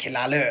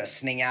enkla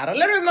lösningar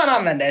eller hur man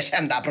använder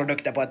kända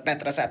produkter på ett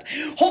bättre sätt.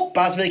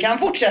 Hoppas vi kan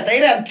fortsätta i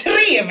den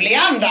trevliga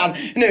andan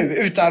nu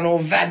utan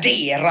att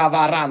värdera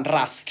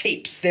varandras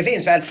tips. Det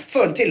finns väl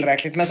fullt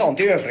tillräckligt med sånt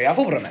i övriga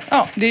forumet.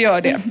 Ja, det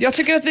gör det. Jag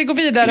tycker att vi går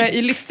vidare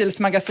i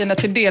livsstilsmagasinet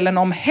till delen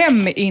om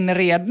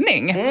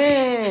heminredning.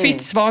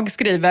 Fittsvag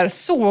skriver,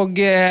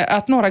 såg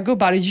att några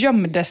gubbar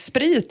gömde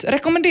sprit.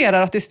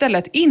 Rekommenderar att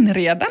istället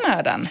inreda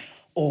med den.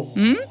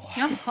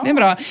 Det är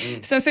bra.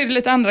 Sen så är det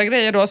lite andra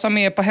grejer då som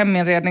är på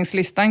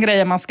heminredningslistan.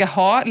 Grejer man ska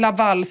ha.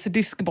 Lavals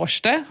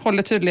diskborste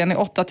håller tydligen i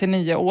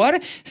 8-9 år.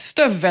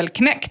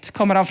 Stövelknäckt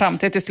kommer de fram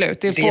till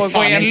slut. Det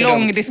pågår en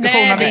lång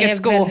diskussion om vilket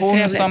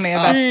skohorn som är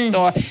bäst.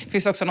 Och det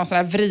finns också någon sån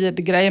här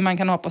vridgrej man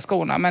kan ha på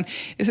skorna. Men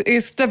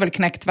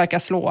stövelknäckt verkar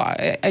slå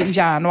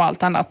järn och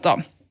allt annat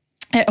då.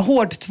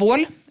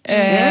 Hårdtvål.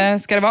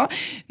 Ska det vara.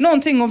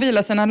 Någonting att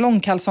vila sina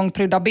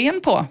långkalsongprydda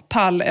ben på.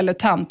 Pall eller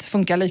tant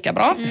funkar lika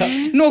bra.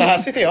 Så här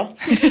sitter jag.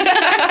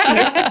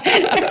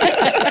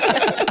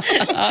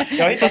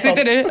 Så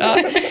sitter du. Ja.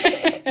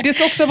 Det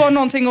ska också vara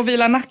någonting att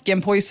vila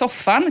nacken på i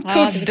soffan.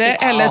 Kudde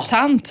eller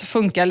tant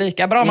funkar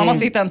lika bra. Man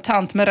måste hitta en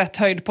tant med rätt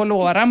höjd på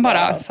låren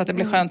bara. Så att det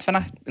blir skönt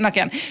för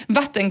nacken.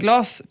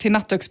 Vattenglas till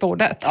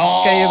nattduksbordet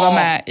ska ju vara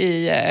med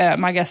i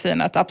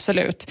magasinet,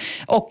 absolut.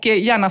 Och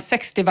gärna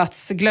 60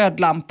 watts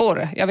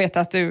glödlampor. Jag vet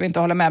att du inte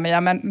håller med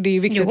mig, men det är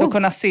viktigt att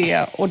kunna se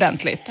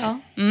ordentligt. Ja,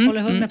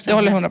 håller 100% du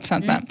håller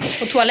 100% med.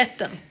 Och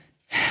toaletten,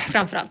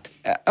 framförallt.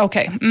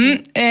 Okej.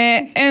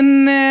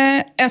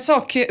 En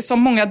sak som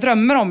många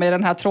drömmer om i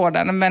den här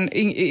tråden, men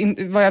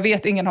vad jag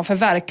vet ingen har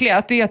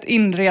förverkligat, det är att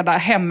inreda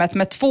hemmet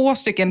med 2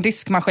 stycken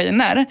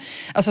diskmaskiner.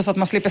 Alltså så att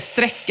man slipper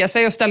sträcka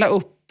sig och ställa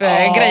upp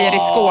grejer i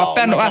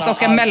skåpen och att de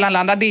ska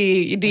mellanlanda, det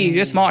är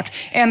ju smart.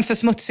 En för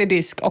smutsig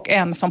disk och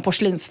en som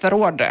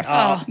porslinsförråd. Det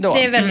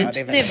är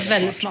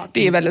väldigt smart.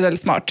 Det är väldigt,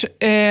 väldigt smart.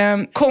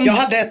 Jag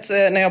hade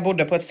när jag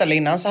bodde på ett ställe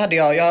innan så hade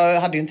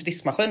jag hade ju inte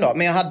diskmaskin då,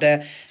 men jag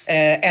hade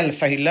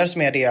Elfa-hyllor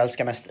som är det jag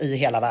älskar mest i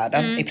hela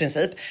världen i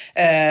princip.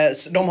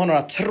 De har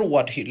några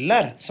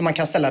trådhyllor som man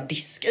kan ställa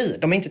disk i.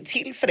 De är inte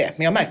till för det,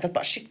 men jag märkte att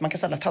bara shit, man kan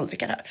ställa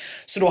tallrikar här.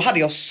 Så då hade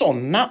jag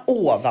såna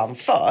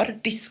ovanför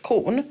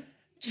diskhon.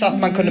 Så att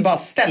man kunde bara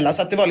ställa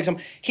så att det var liksom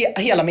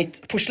hela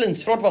mitt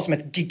porslinsförråd var som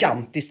ett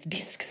gigantiskt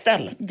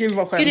diskställ. Gud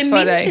vad skönt det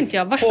för dig. Minns inte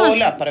jag. På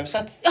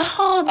löparhuset.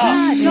 Jaha,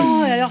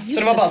 där. Ja. Så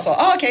det var bara så,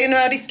 okej, nu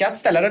har jag diskat,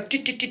 ställer det.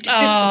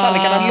 Så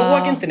tallrikarna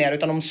låg inte ner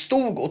utan de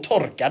stod och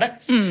torkade.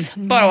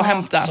 Bara att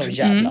hämta. Så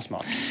jävla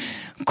smart.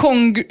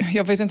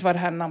 Jag vet inte vad det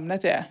här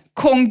namnet är.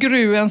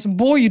 Kongruens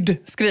Boyd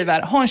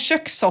skriver: ha en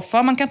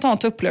kökssoffa man kan ta en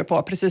tupplur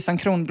på, precis som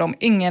Kronblom.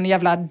 Ingen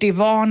jävla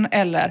divan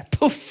eller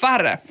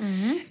puffar.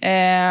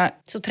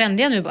 Så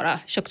trendiga nu bara,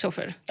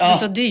 kökssoffor. Det är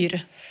så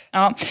dyr.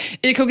 Ja.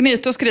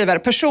 Incognito skriver: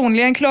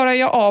 personligen klarar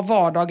jag av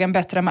vardagen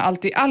bättre med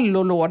allt i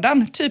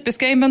allolådan.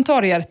 Typiska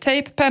inventarier: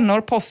 tejp,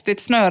 pennor,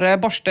 post-it, snöre,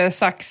 borste,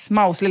 sax,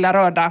 mouse, lilla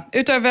röda.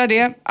 Utöver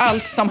det,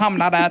 allt som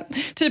hamnar där.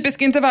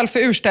 Typisk intervall för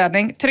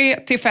urstädning,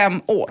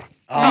 3-5 år.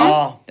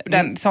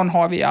 Sån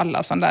har vi ju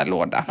alla, sån där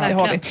låda. Det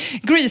har vi.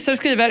 Greaser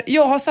skriver: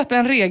 jag har satt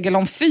en regel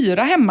om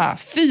 4 hemma.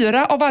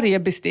 4 av varje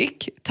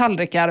bestick,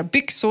 tallrikar,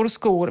 byxor,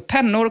 skor,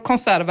 pennor,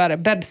 konserver,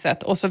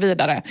 bäddset och så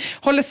vidare.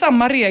 Håller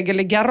samma regel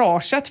i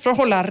garaget för att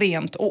hålla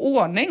rent och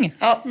ordning.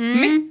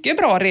 Mycket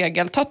bra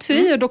regel. Ta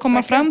tid att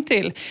komma fram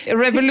till.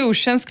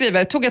 Revolution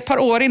skriver: tog ett par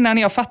år innan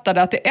jag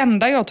fattade att det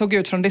enda jag tog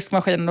ut från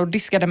diskmaskinen och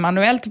diskade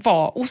manuellt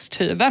var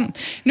osthyveln.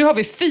 Nu har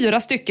vi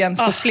 4 stycken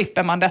så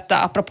slipper man detta.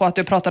 Apropå att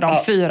du pratade om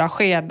 4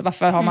 sked.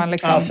 Varför har man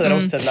liksom... Ja, 4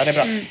 osthyvlar, det är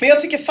bra. Men jag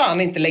tycker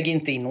fan inte, lägg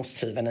inte in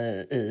osthyveln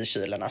i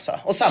kylen alltså.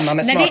 Och samma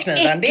med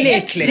smörkniven. Det är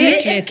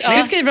äckligt.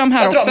 Det skriver de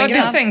här också.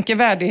 Det sänker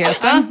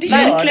värdigheten. Det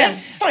gör det.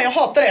 Fan, jag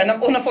hatar det.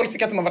 Och när folk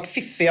tycker att de har varit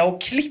fiffiga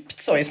och klippt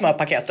så i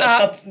smörpaketet.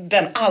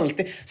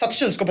 Så att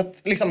kylskåpet,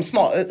 liksom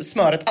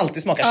smöret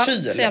alltid smakar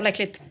kyl. Så jävla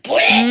äckligt.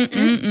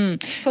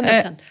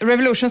 100%.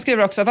 Revolution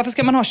skriver också, varför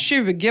ska man ha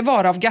 20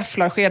 var av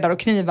gafflar, skedar och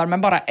knivar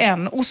men bara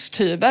en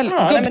osthyvel?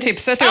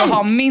 Gubbtipset är att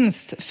ha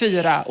minst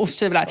 4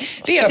 osthyvlar.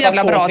 Det är ett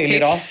jävla bra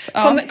tips.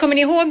 Kommer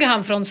ni ihåg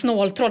han från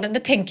snåltråden? Det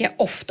tänker jag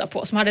ofta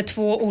på. Som hade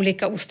 2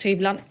 olika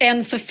osthyvlar.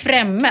 En för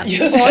främmen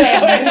och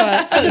en för...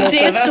 Alltså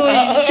det är så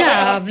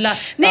jävla...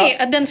 Nej,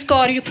 den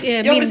skar ju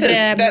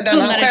mindre...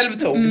 Den han själv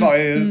tog var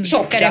ju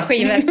tjockare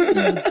skivor.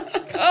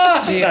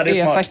 Det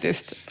är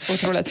faktiskt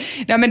otroligt.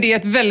 Ja, men det är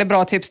ett väldigt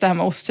bra tips det här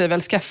med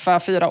osthyvel. Skaffa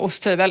 4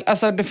 osthyvel.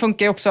 Alltså det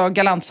funkar ju också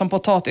galant som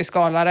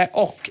potatisskalare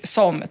och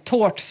som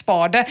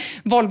tårtspade.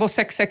 Volvo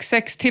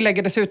 666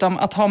 tillägger dessutom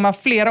att har man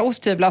flera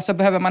osthyvlar så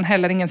behöver man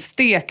heller ingen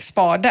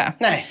stekspade.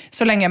 Nej.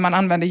 Så länge man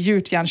använder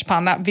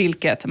gjutjärnspanna,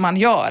 vilket man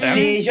gör.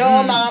 Det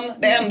gör man.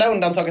 Det enda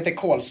undantaget är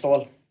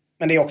kolstål.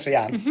 Men det är också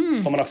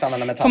järn. Får man också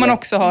använda metall. Får man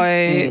också ha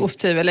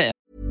osthyvel i.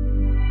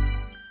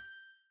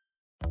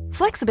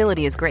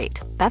 Flexibility is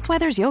great. That's why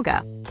there's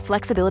yoga.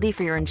 Flexibility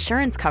for your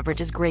insurance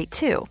coverage is great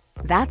too.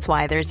 That's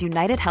why there's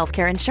United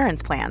Healthcare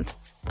Insurance Plans.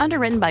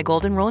 Underwritten by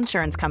Golden Rule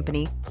Insurance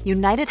Company,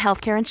 United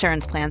Healthcare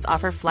Insurance Plans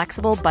offer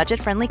flexible,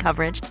 budget-friendly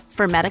coverage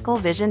for medical,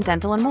 vision,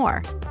 dental, and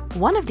more.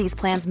 One of these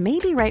plans may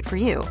be right for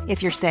you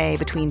if you're, say,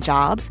 between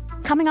jobs,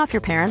 coming off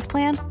your parents'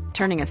 plan,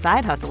 turning a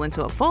side hustle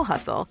into a full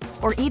hustle,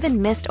 or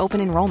even missed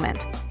open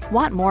enrollment.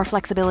 Want more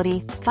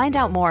flexibility? Find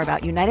out more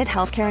about United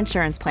Healthcare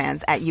Insurance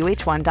Plans at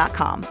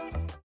uh1.com.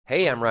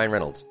 Hey, I'm Ryan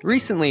Reynolds.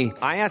 Recently,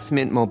 I asked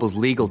Mint Mobile's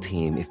legal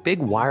team if big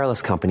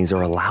wireless companies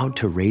are allowed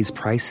to raise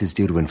prices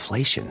due to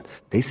inflation.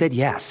 They said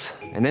yes.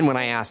 And then when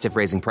I asked if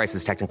raising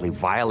prices technically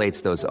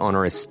violates those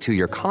onerous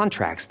 2-year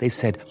contracts, they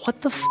said,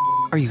 what the f***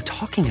 are you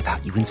talking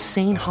about, you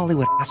insane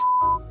Hollywood ass?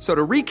 So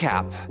to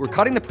recap, we're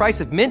cutting the price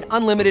of Mint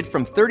Unlimited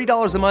from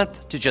 $30 a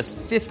month to just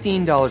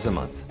 $15 a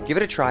month. Give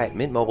it a try at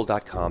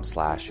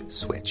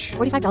mintmobile.com/switch.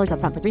 $45 up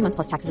front for 3 months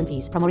plus taxes and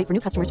fees. Promo rate for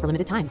new customers for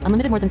limited time.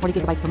 Unlimited more than 40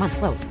 gigabytes per month.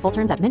 Slows full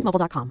terms at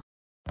mintmobile.com.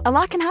 A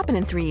lot can happen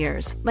in 3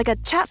 years, like a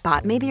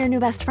chatbot may be your new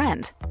best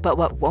friend. But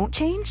what won't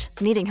change?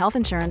 Needing health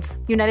insurance.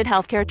 United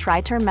Healthcare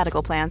Tri-Term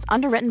Medical Plans,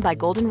 underwritten by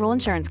Golden Rule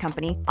Insurance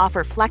Company,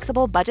 offer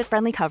flexible,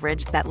 budget-friendly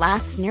coverage that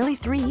lasts nearly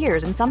 3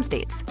 years in some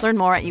states. Learn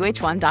more at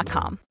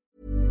uh1.com.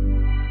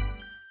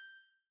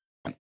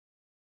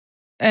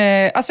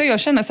 Alltså jag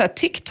känner så här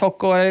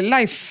TikTok och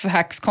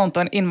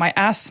lifehacks-konton in my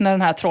ass när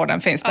den här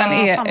tråden finns. Den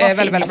är väldigt,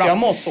 väldigt bra. Alltså jag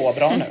mår så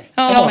bra nu.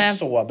 Jag mår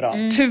så bra.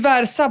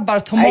 Tyvärr sabbar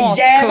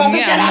tomatkungen. Varför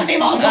ska det alltid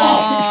vara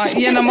så?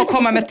 Genom att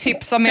komma med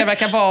tips som mer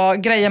verkar vara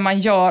grejer man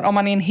gör om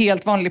man är en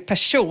helt vanlig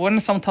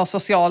person som tar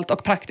socialt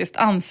och praktiskt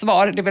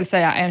ansvar, det vill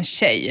säga en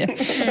tjej.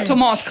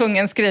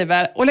 Tomatkungen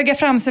skriver, och lägga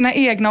fram sina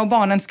egna och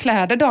barnens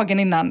kläder dagen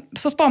innan,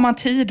 så sparar man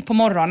tid på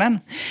morgonen.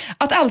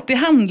 Att alltid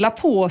handla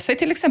på sig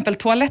till exempel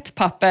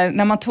toalettpapper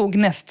när man tog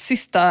näst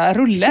sista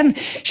rullen.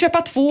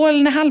 Köpa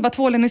tvål när halva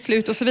tvålen är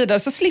slut och så vidare,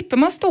 så slipper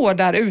man stå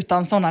där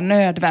utan sådana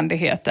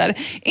nödvändigheter.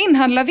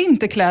 Inhandla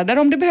vinterkläder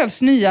om det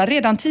behövs nya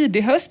redan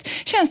tidig höst.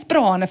 Känns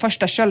bra när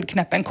första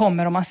köldknäppen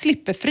kommer och man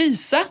slipper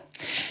frysa.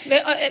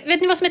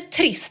 Vet ni vad som är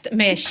trist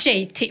med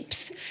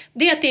tjejtips?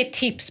 Det är att det är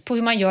tips på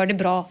hur man gör det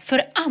bra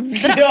för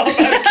andra. Ja,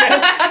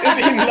 verkligen. Det är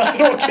så himla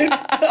tråkigt.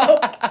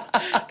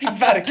 Det är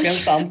verkligen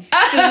sant.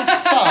 Fy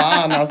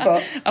fan alltså.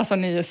 Alltså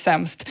ni är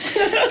sämst.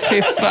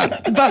 Fy fan.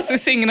 Basse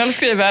Signal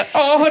skriver,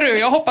 hörru,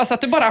 jag hoppas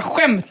att du bara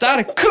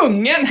skämtar.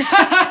 Kungen!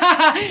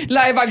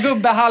 Lajva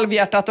gubbe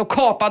halvhjärtat och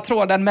kapa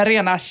tråden med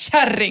rena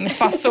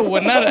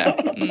kärringfasoner.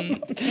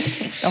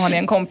 Då har ni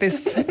en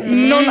kompis.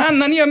 Någon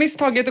annan gör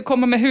misstaget att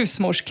komma med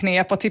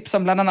husmorsknep och tips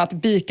om bland annat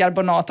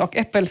bikarbonat och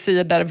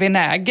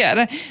äppelcidervinäger.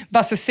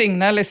 Basse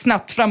Signal är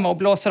snabbt framme och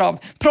blåser av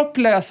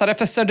propplösare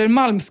för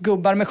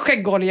Södermalmsgubbar med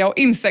skäggolja och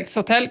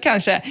insektshotell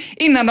kanske,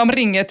 innan de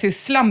ringer till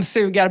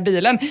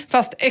slamsugarbilen.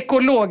 Fast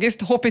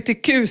ekologiskt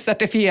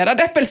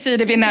HPTQ-certifierad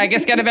äppelcidervinäger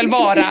ska det väl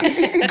vara.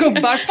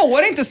 Gubbar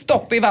får inte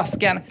stopp i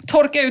vasken.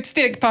 Torka ut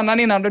stekpannan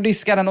innan du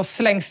diskar den och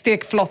släng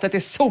stekflottet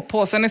i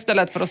soppåsen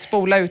istället för att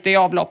spola ut det i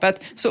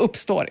avloppet, så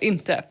uppstår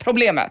inte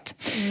problemet.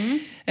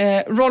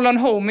 Roll-on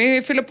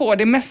Homie fyller på,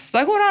 det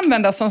mesta går att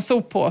använda som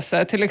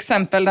soppåse, till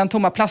exempel den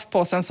tomma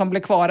plastpåsen som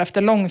blir kvar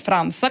efter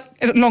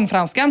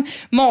långfranskan.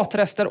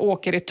 Matrester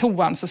åker i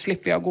toan så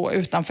slipper jag gå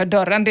utanför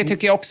dörren. Det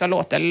tycker jag också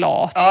låter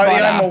lat. Ja, jag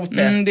är emot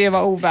det. Det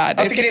var ovärdigt.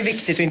 Jag tycker det är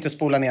viktigt att inte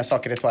spola ner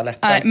saker i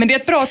toaletten. Nej, men det är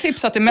ett bra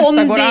tips att det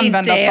mesta går att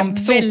använda som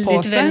soppåse. Om det inte är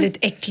väldigt, väldigt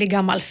äcklig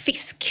gammal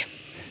fisk,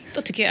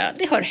 då tycker jag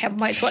det hör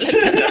hemma i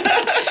toaletten.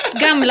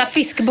 Gamla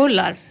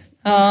fiskbullar.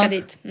 De ska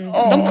dit.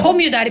 De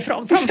kom ju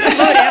därifrån från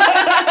början.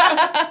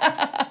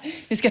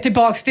 Vi ska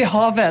tillbaks till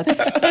havet.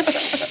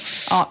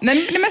 Men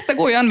det mesta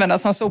går ju att använda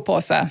som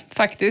soppåse.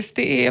 Faktiskt,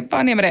 det är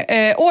bara ner med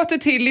det. Åter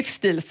till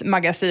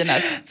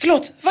livsstilsmagasinet.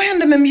 Förlåt, vad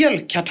hände med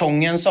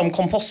mjölkkartongen som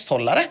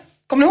komposthållare?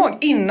 Kommer ni ihåg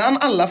innan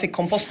alla fick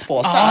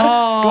kompostpåsar?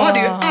 Då hade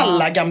ju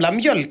alla gamla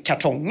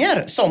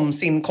mjölkkartonger som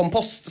sin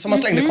kompost, som man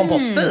slängde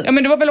kompost i. Ja,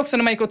 men det var väl också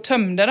när man gick och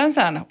tömde den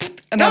sen.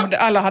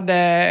 Alla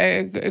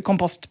hade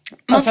kompost.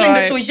 Man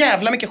slängde så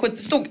jävla mycket skit.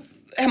 Det stod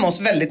hemma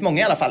hos väldigt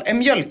många i alla fall. En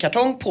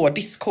mjölkkartong på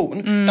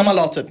diskhon där man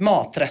la typ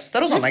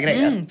matrester och sådana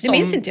grejer. Det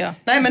minns inte jag.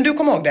 Nej, men du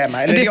kommer ihåg det,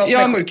 Emma. Eller det är jag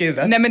som är sjuk i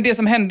huvudet. Nej, men det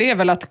som hände är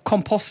väl att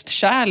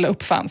kompostkärl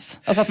uppfanns.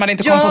 Alltså att man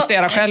inte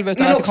komposterar själv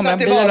utan att det kommer en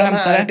bil och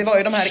hämtar det. Det var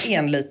ju de här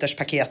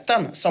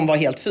 1-literspaketen som var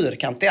helt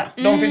fyrkantiga.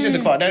 De finns ju inte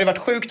kvar. Det hade varit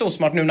sjukt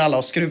osmart nu när alla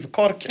har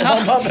skruvkork. Och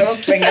de hade att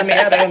slänga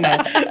ner det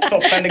innan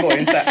toppen. Det går ju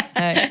inte.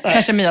 Nej.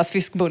 Kanske Mias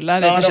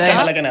fiskbullar. Ja, då kan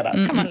man lägga ner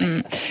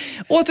den.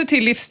 Åter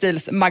till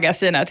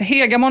Livsstilsmagasinet.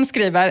 Hegamon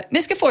skriver: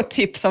 ni ska få ett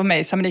tips av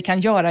mig som ni kan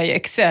göra i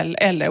Excel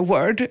eller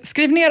Word.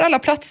 Skriv ner alla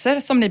platser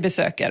som ni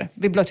besöker.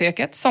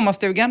 Biblioteket,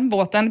 sommarstugan,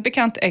 båten,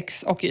 bekant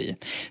X och Y.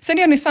 Sen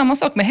gör ni samma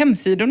sak med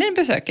hemsidor ni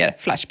besöker.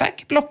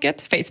 Flashback,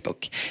 Blocket,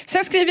 Facebook.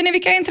 Sen skriver ni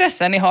vilka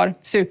intressen ni har.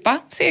 Supa,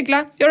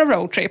 segla, göra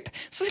roadtrip.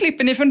 Så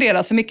slipper ni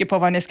fundera så mycket på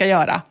vad ni ska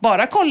göra.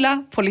 Bara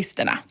kolla på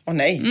listorna. Åh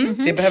nej,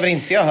 det behöver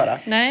inte jag höra.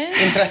 Nej.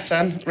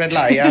 Intressen, Red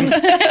Lion.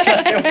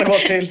 Plats jag ofta går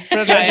till,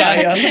 Red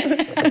Lion.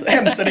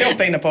 Hemsidor är jag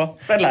ofta inne på,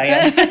 Red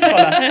Lion.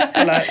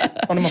 Kolla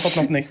om de har fått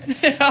något nytt.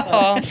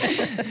 Ja.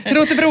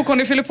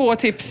 Rotebro fyller på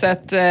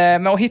tipset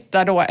med att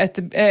hitta då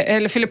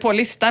eller fyller på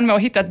listan med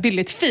att hitta ett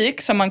billigt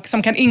fik som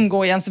kan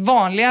ingå i ens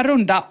vanliga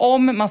runda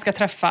om man ska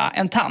träffa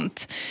en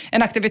tant.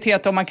 En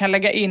aktivitet då man kan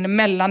lägga in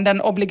mellan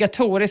den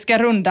obligatoriska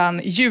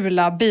rundan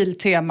Jula,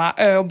 Biltema,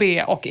 ÖoB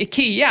och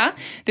Ikea.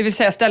 Det vill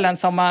säga ställen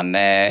som man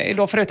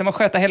då förutom att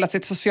sköta hela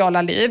sitt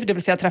sociala liv, det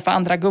vill säga träffa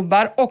andra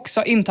gubbar,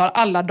 också intar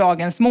alla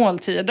dagens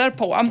måltider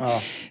på.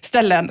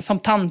 Ställen som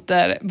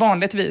tanter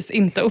vanligtvis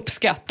inte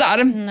uppskattar.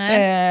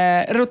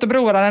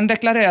 Rotebroaren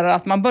deklarerar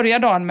att man börjar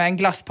dagen med en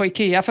glass på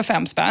Ikea för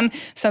 5 spänn.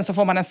 Sen så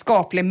får man en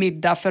skaplig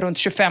middag för runt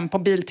 25 på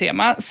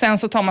Biltema. Sen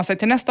så tar man sig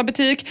till nästa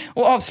butik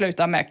och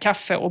avslutar med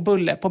kaffe och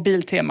bulle på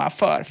Biltema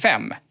för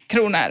 5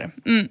 kronor.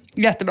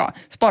 Jättebra.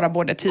 Spara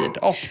både tid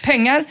och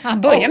pengar.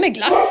 Han börjar med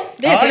glass.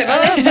 Det är det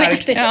var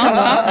mäktigt.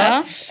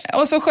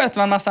 Och så sköter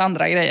man massa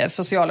andra grejer.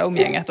 Sociala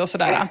umgänget och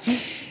sådär.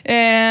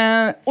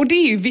 Och det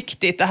är ju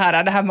viktigt det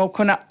här med att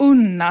kunna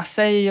unna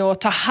sig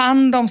och ta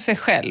hand om sig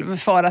själv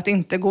för att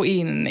inte gå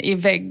in i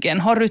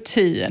väggen. Ha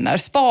rutiner.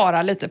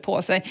 Spara lite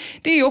på sig.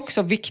 Det är ju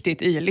också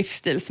viktigt i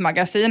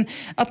livsstilsmagasin.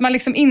 Att man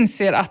liksom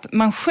inser att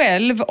man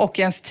själv och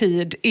ens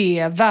tid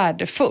är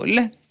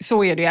värdefull.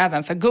 Så är det ju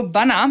även för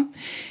gubbarna.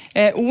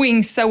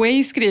 Wings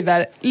Away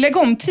skriver: lägg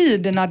om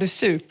tiden när du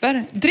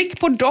super. Drick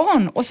på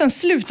dagen och sen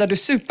slutar du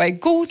supa i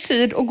god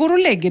tid och går och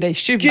lägger dig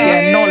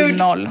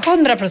 20.00.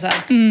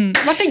 100%.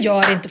 Varför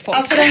gör inte folk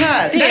alltså det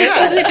här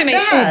för mig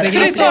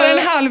obegripligt. För det tar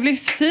en halv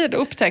livstid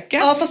att upptäcka.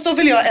 Ja, fast då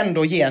vill jag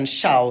ändå ge en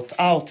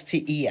shout-out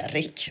till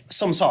Erik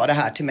som sa det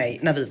här till mig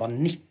när vi var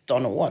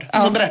 19 år.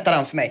 Så berättade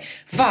han för mig: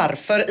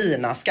 varför,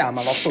 Ina, ska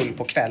man vara full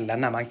på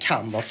kvällen när man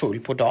kan vara full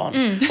på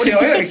dagen? Och det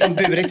har jag liksom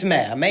burit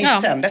med mig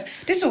sen dess.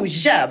 Det är så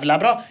jävla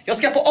bra. Jag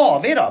ska på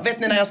AV idag. Vet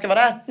ni när jag ska vara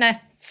där? Nej.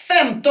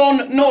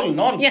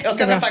 15.00. Jag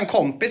ska träffa en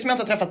kompis som jag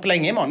inte har träffat på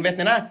länge imorgon. Vet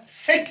ni när?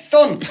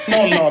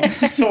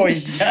 16.00. Så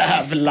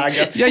jävla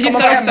gött. Jag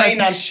kommer vara hemma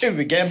innan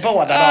 20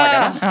 båda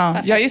dagarna. Ja,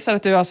 jag gissar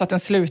att du har satt en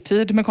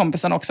sluttid med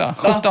kompisen också.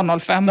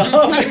 17.05.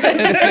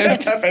 Är det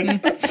slut?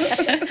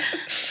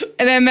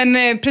 Nej,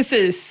 men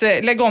precis.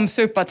 Lägg om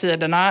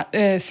supatiderna.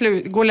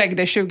 Gå och lägg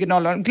dig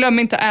 20.00. Glöm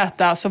inte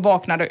äta så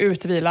vaknar du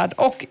utvilad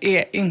och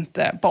är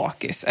inte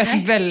bakis.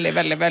 Ett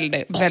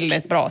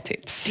väldigt bra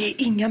tips. Det är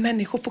inga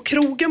människor på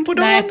krogen på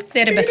dagen. Nej,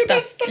 det är det bästa.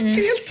 Det är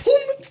helt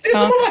tomt. Det är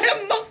som att vara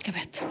hemma. Jag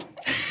vet.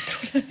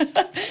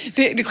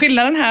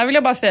 Skillnaden här vill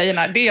jag bara säga,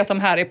 Gina, det är att de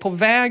här är på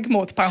väg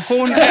mot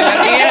pension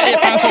eller är i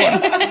pension.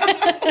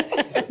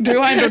 Du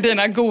har ändå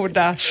dina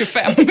goda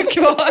 25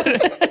 kvar.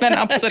 Men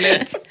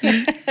absolut.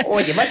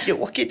 Åh, det var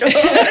tråkigt. Jag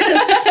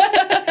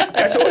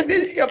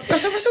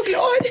var så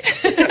glad.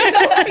 Jag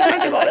fick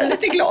inte vara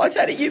lite glad så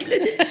här i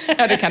juletid.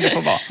 Ja, det kan du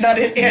få vara. När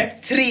det är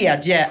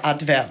 3:e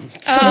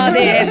advent. Ja,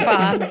 det är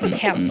fan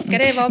hemskt.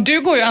 Det var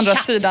du går ju andra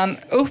sidan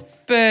upp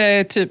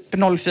typ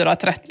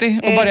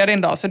 04.30 och börjar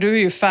din dag. Så du är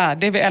ju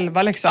färdig vid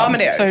 11 liksom. Ja, men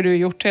det är. Så har du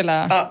gjort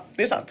hela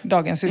det är sant.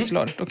 dagens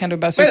sysslor. Då kan du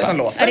börja Vad är supa. det som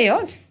låter? Är det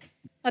jag?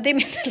 Ja, det är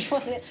min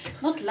låt.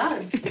 Något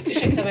larm.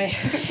 Ursäkta mig.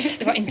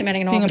 Det var inte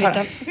meningen att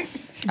avbryta.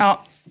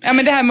 Ja,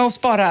 men det här med att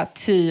spara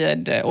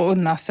tid och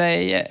unna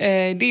sig,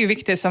 det är ju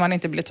viktigt så man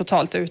inte blir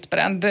totalt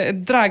utbränd.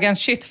 Dragan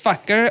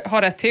Shitfucker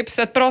har ett tips.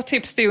 Ett bra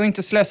tips är att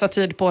inte slösa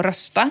tid på att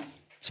rösta.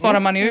 Sparar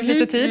man ju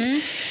lite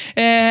tid.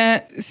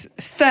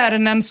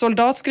 Stärnen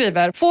Soldat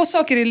skriver: få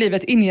saker i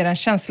livet inger en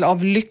känsla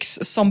av lyx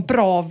som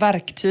bra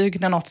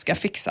verktyg när något ska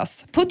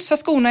fixas. Putsa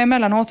skorna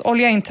emellanåt,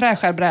 olja in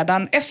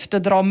träskärbrädan,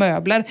 efterdra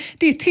möbler.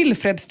 Det är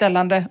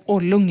tillfredsställande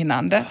och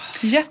lugnande.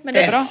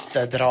 Jättebra.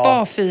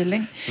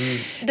 Spa-feeling.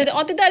 Det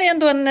där är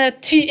ändå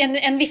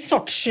en viss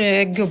sorts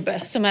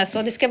gubbe som är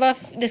så. Det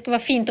ska vara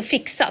fint och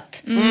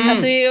fixat.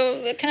 Alltså,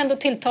 jag kan ändå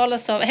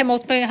tilltalas av... Hemma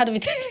hos mig hade vi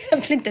till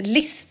exempel inte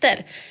lister.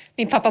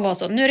 Min pappa var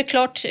så, nu är det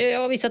klart, jag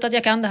har visat att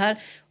jag kan det här.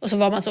 Och så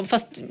var man så,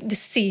 fast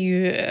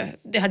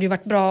det hade ju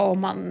varit bra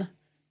om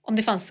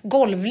det fanns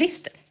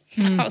golvlister.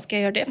 Vad ska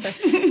jag göra det för?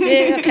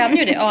 Jag kan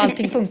ju det och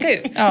allting funkar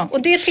ju. Ja.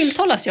 Och det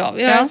tilltalas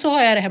jag. Så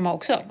har jag det hemma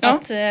också. Ja.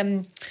 Att,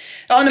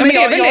 men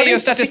jag är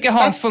just att det ska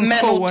ha en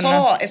funktion.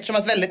 Men eftersom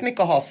att väldigt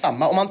mycket har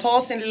samma. Om man tar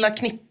sin lilla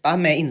knippa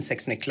med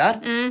insektsnycklar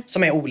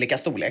som är olika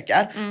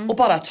storlekar och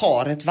bara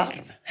tar ett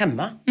varv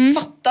hemma.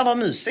 Fatta vad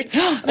mysigt.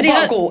 Och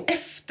bara gå och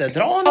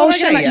efterdra några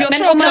grejer.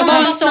 Men om man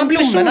var en sån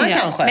blommorna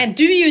kanske. Men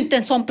du är ju inte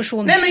en sån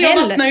person heller. Nej, men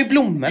jag vattnar ju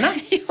blommorna.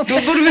 Då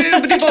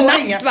borde det bara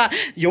ringa.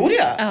 Jo,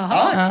 det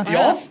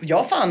gör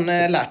jag fan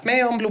lärt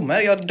mig om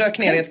blommor. Jag dök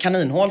ner i ett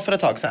kaninhål för ett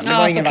tag sedan. Det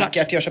var ingen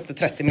vackert. Jag köpte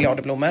 30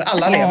 miljarder blommor.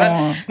 Alla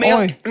lever.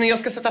 Men jag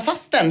ska sätta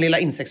fast den lilla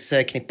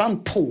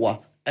insektsknippan på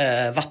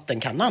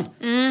vattenkannan.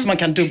 Så man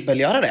kan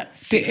dubbelgöra det.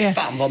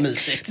 Fan vad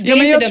mysigt. Ja,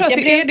 men jag tror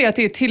att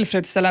det är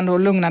tillfredsställande och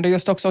lugnande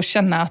just också att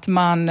känna att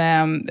man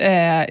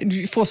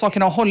får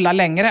sakerna att hålla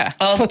längre.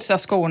 Putsa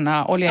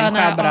skorna och lägga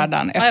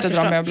skärbrädan efter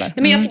dra möbler.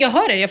 Men jag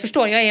hör det, jag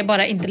förstår. Jag är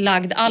bara inte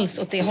lagd alls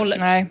åt det hållet.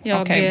 Nej,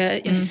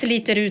 jag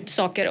sliter ut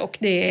saker och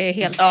det är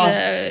helt...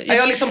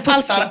 jag liksom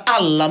putsar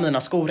alla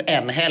mina skor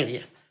en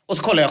helg. Och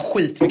så kollar jag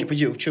skitmycket på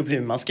YouTube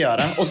hur man ska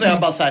göra. Och så är jag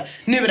bara så här,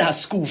 nu är det här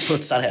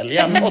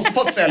skoputsarhelgen. Och så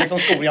putsar jag liksom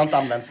skor jag inte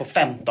använt på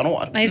 15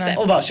 år. Nej, just det.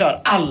 Och bara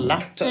kör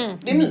alla.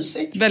 Det är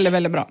mysigt. Väldigt,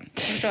 väldigt bra.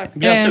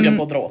 Blir jag sugen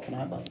på att dra åt den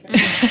här bara.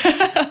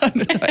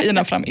 Nu tar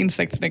Ina fram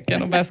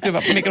insektsnyckeln och börjar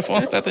skruva på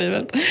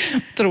mikrofonstativet.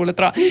 Otroligt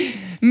bra.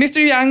 Mr.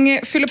 Young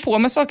fyller på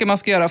med saker man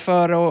ska göra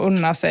för att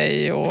unna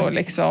sig och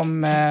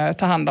liksom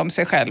ta hand om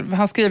sig själv.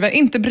 Han skriver,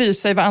 inte bry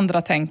sig vad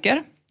andra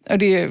tänker. Och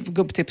det är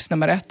gubbtips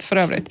nummer 1 för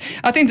övrigt.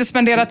 Att inte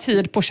spendera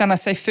tid på att känna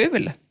sig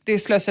ful. Det är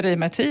slöseri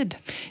med tid.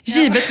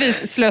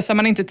 Givetvis slösar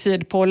man inte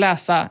tid på att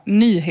läsa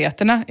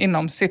nyheterna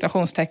inom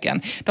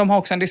citationstecken. De har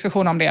också en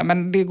diskussion om det,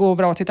 men det går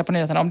bra att titta på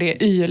nyheterna om det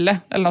är YLE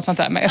eller något sånt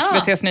där. Med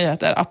SVTs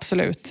nyheter,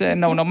 absolut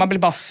no. Man blir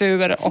bara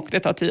sur och det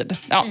tar tid.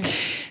 Ja.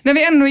 När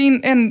vi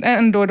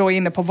ändå är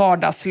inne på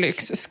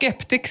vardagslyx.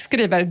 Skeptic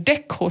skriver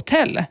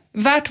däckhotell.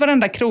 Värt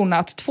varenda krona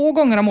att 2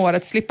 gånger om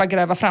året slippa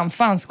gräva fram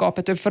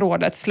fanskapet ur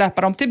förrådet,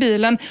 släppa dem till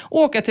bilen,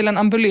 åka till en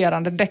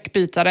ambulerande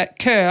däckbytare,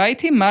 köa i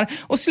timmar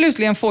och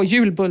slutligen få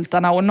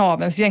hjulbultarna och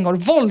navens gängor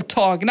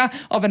våldtagna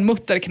av en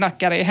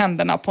mutterknackare i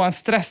händerna på en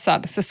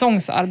stressad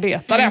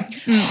säsongsarbetare.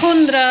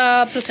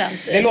 100%.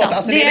 Det låter,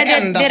 alltså det är det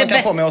enda som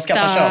kan få mig att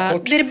skaffa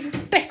körkort. Det är det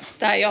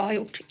bästa jag har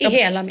gjort i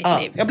hela mitt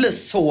liv. Jag blir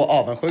så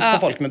avundsjuk på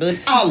folk med bil.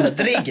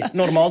 Aldrig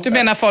normalt sett. Du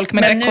menar folk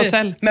med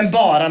däckhotell? Men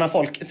bara när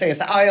folk säger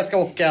så här, jag ska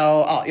åka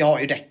och jag har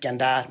ju däcken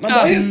där. Man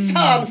bara, hur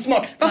fan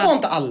smart? Varför har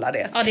inte alla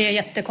det? Ja, det är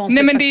jättekonstigt.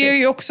 Nej, men det är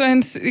ju också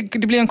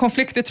det blir en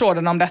konflikt i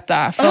tråden om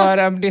detta. För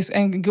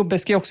en gubbe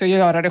ska ju också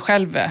göra det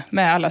själv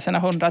med alla sina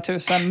 100 000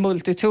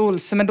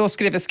 multitools. Men då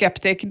skriver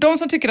Skeptic, de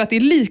som tycker att det är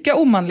lika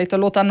omanligt att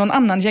låta någon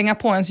annan gänga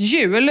på ens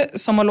hjul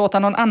som att låta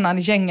någon annan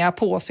gänga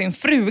på sin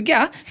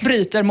fruga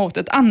bryter mot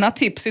ett annat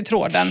tips i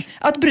tråden.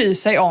 Att bry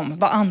sig om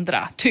vad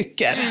andra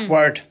tycker.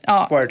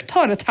 Word.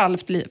 Tar ett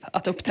halvt liv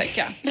att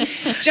upptäcka.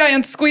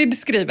 Giant Squid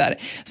skriver,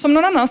 som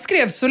någon annan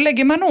skrev så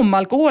lägger man om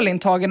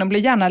alkoholintagen och blir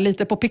gärna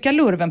lite på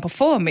pickalurven på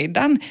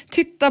förmiddagen.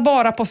 Titta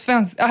bara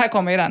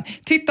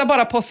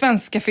på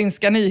svenska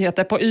finska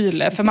nyheter på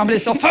YLE för man blir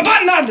så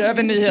förbannad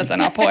över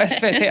nyheterna på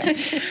SVT.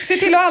 Se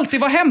till att alltid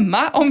vara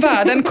hemma om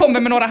världen kommer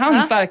med några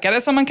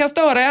hantverkare som man kan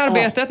störa i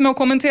arbetet med att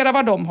kommentera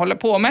vad de håller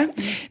på med.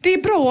 Det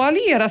är bra att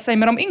alliera sig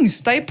med de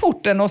yngsta i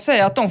porten och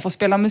säga att de får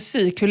spela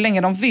musik hur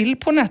länge de vill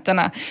på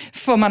nätterna,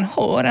 för man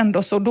hör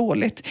ändå så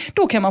dåligt.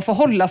 Då kan man få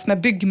hållas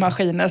med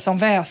byggmaskiner som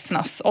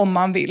väsnas om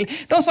man vill.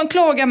 De som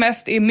klagar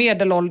mest är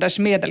medelålders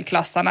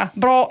medelklassarna.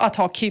 Bra att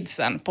ha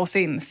kidsen på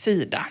sin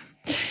sida.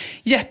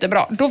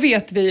 Jättebra, då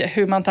vet vi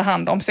hur man tar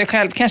hand om sig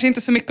själv. Kanske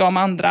inte så mycket om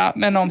andra,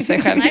 men om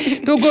sig själv.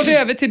 Då går vi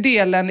över till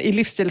delen i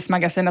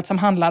Livsstilsmagasinet som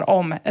handlar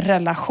om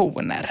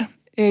relationer.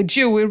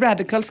 Joey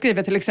Radical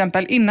skriver till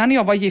exempel, innan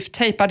jag var gift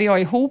tejpade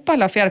jag ihop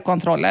alla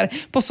fjärrkontroller.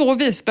 På så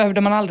vis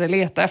behövde man aldrig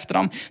leta efter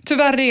dem.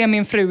 Tyvärr är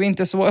min fru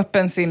inte så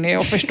öppensinnig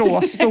och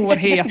förstår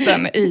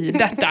storheten i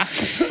detta.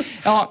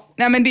 Ja,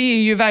 nej men det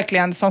är ju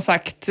verkligen som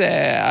sagt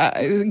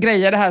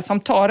grejer det här som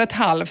tar ett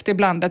halvt,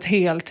 ibland ett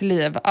helt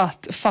liv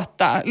att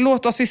fatta.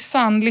 Låt oss i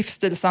sann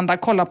livsstilsanda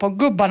kolla på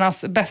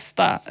gubbarnas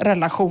bästa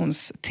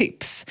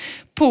relationstips.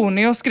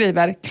 Ponyo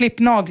skriver, klipp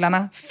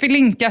naglarna,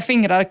 flinka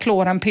fingrar,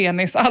 klåren,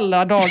 penis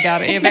alla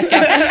dagar i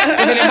veckan.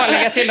 Då vill jag bara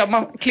lägga till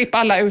dem, klipp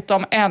alla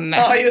utom en.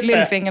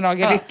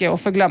 Lillfingernagel, Ricke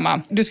och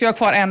förglömma. Du ska ha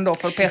kvar en då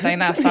för att peta i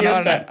näsan.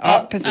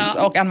 Precis,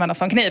 och använda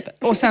som kniv.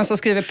 Och sen så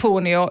skriver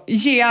Ponyo,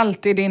 ge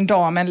alltid din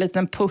dam en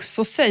liten puss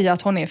och säg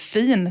att hon är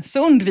fin.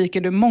 Så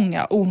undviker du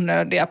många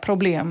onödiga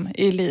problem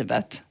i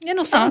livet. Det är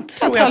nog sant.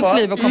 Ja, ett halvt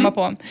liv att komma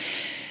på.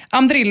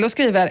 Amdrillo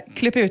skriver,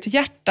 klipp ut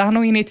hjärtan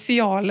och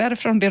initialer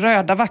från det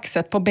röda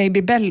vaxet på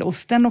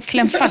babybellosten och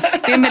kläm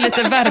fast det med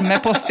lite värme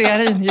på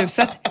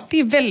stearinljuset. Det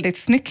är väldigt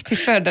snyggt till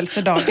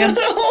födelsedagen.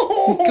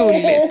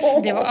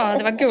 Gulligt. Det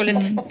var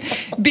gulligt.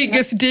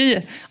 Biggest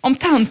D. Om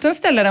tanten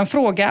ställer en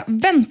fråga,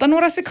 vänta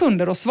några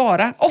sekunder och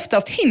svara.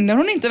 Oftast hinner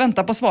hon inte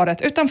vänta på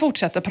svaret utan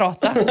fortsätter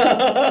prata.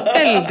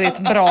 Väldigt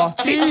bra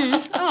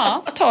tips.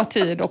 Ja. Ta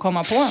tid att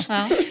komma på.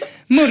 Ja.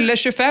 Muller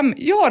 25.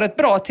 Jag har ett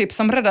bra tips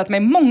som räddat mig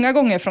många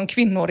gånger från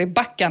kvinnor i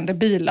backande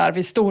bilar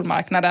vid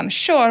stormarknaden.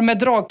 Kör med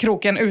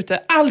dragkroken ute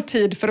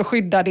alltid för att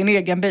skydda din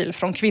egen bil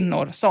från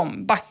kvinnor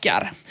som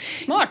backar.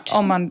 Smart.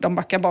 Om de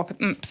backar bakåt.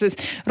 Precis.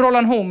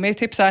 Roland Homi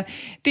tipsar.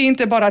 Det är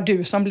inte bara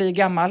du som blir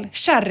gammal.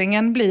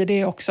 Kärringen blir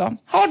det också.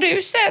 Har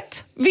du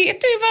sett?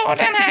 Vet du vad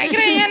den här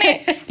grejen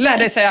är? Lär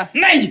dig säga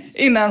nej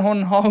innan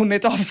hon har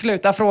hunnit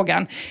avsluta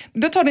frågan.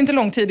 Då tar det inte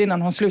lång tid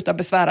innan hon slutar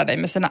besvära dig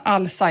med sina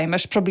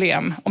Alzheimers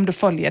problem om du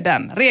följer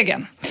den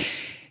regeln.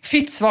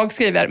 Fittsvag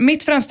skriver,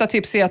 mitt främsta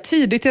tips är att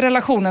tidigt i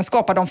relationen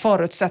skapa de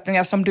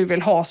förutsättningar som du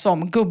vill ha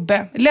som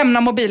gubbe.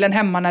 Lämna mobilen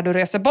hemma när du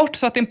reser bort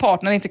så att din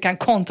partner inte kan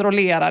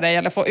kontrollera dig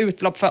eller få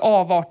utlopp för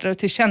avarter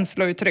till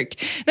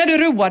känslouttryck. När du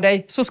roar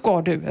dig så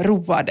ska du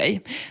roa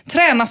dig.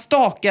 Träna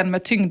staken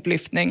med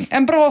tyngdlyftning.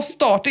 En bra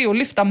start är att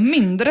lyfta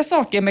mindre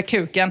saker med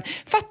kuken.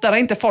 Fattar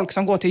inte folk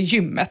som går till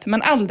gymmet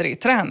men aldrig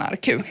tränar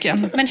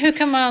kuken. Men hur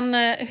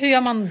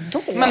gör man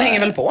då? Man hänger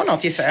väl på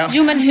något, gissar jag.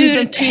 Jo, men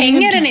hur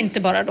hänger den inte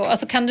bara då?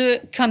 Alltså kan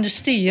du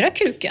styra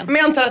kuken? Men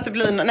jag antar att det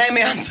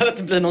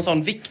blir någon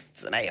sån vikt.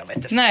 Nej, jag vet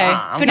inte. Nej,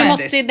 fan,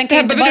 för den kan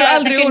inte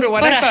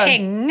bara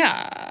hänga.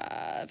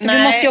 För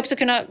du måste ju också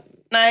kunna...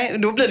 Nej,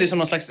 då blir det som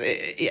någon slags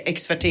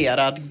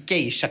exverterad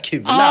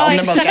geisha-kula om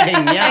den bara ska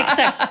hänga.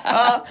 Exakt.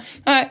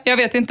 Nej, jag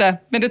vet inte.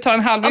 Men det tar en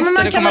halv men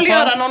man kan väl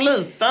göra någon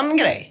liten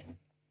grej.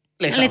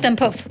 Liksom. En liten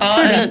puff.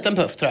 Ja, en liten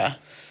puff tror jag.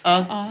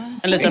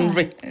 En liten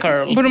rip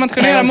curl. Borde man inte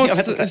kunna göra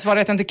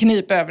motsvarigheten till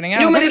knipövningar?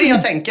 Jo, men det är det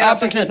jag tänker.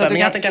 Alltså precis,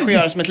 knipövningar. Att det kanske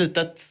görs som ett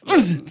litet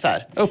så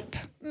här. Upp.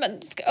 Men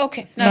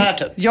okej. Så här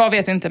typ. Jag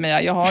vet inte,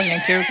 Mia. Jag har ingen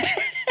kuk.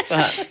 Så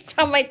här.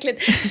 Fan vad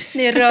äckligt.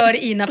 Ni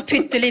rör Ina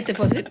pyttelite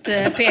på sitt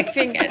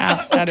pekfinger.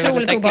 Ja,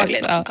 otroligt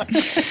obehagligt. Ja.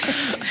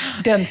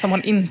 Den som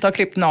hon inte har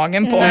klippt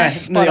nageln på.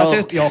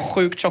 Jag har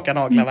sjukt tjocka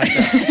naglar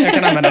verkligen. Jag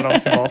kan använda dem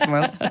till vad som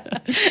helst.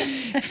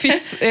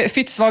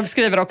 Fittsvag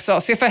skriver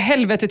också, se för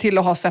helvete till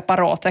att ha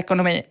separat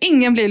ekonomi.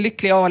 Ingen blir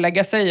lycklig av att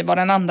lägga sig i vad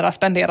den andra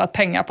spenderat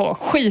pengar på.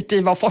 Skit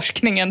i vad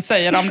forskningen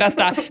säger om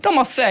detta. De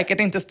har säkert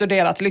inte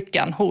studerat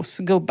lyckan hos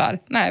gubbar.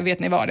 Nej, vet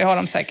ni vad? Det har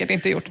de säkert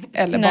inte gjort.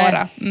 Eller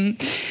bara.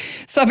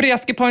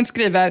 Sabriaski Point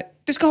skriver,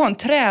 du ska ha en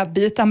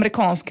träbit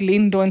amerikansk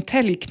lind och en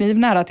täljkniv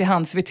nära till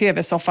hands vid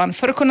tv-soffan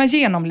för att kunna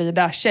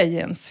genomlida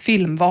tjejens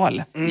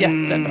filmval.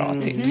 Jättebra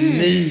tips.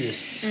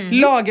 Mys.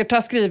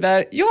 Lagerta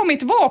skriver, jag har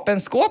mitt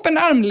vapenskåp en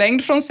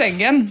armlängd från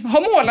sängen.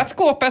 Har målat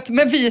skåpet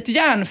med vit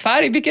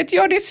järnfärg, vilket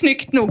gör det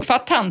snyggt nog för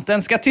att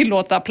tanten ska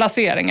tillåta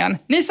placeringen.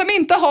 Ni som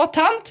inte har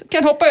tant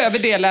kan hoppa över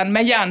delen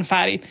med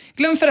järnfärg.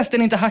 Glöm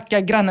förresten inte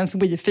hacka grannens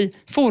wifi.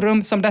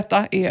 Forum som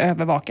detta är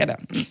övervakade.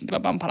 Det var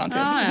bara en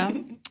parentes.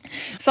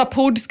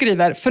 Sapod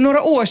skriver, för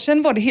några år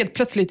sedan var det helt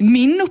plötsligt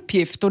min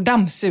uppgift att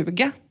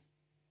dammsuga.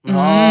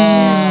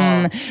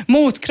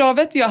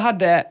 Motkravet jag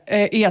hade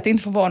är att det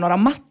inte får vara några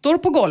mattor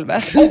på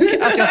golvet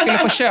och att jag skulle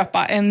få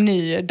köpa en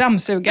ny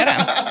dammsugare.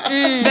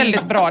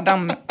 Väldigt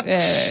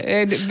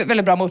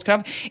bra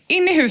motkrav.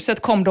 In i huset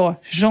kom då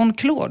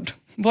Jean-Claude,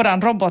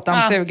 våran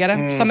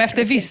robotdammsugare, som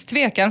efter viss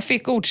tvekan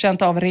fick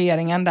godkänt av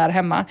regeringen där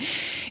hemma.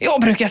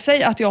 Jag brukar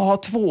säga att jag har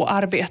 2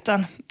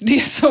 arbeten. Det är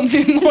som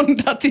i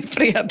måndag till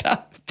fredag.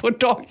 På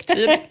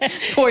dagtid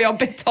får jag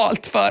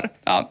betalt för.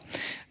 Ja,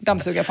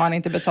 dammsuga får han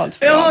inte betalt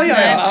för. Ja,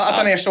 att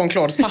han är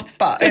Jean-Claudes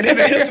pappa. Är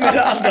det som är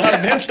det andra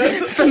arbetet?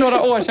 För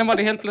några år sedan var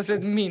det helt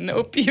plötsligt min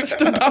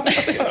uppgift att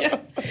dammsuga.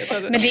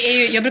 Men det är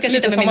ju, jag brukar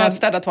sitta med mina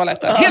städa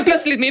toaletter. Helt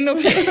plötsligt min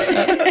uppgift.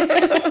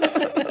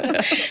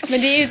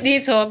 Men det är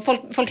så,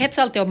 folk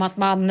hetsar alltid om att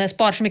man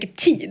sparar så mycket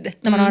tid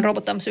när man har en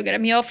robotdammsugare.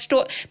 Men jag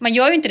förstår, man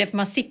gör ju inte det för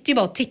man sitter ju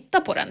bara och tittar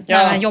på den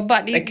när man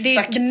jobbar. Det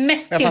är det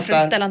mest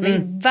tillfredsställande i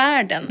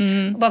världen.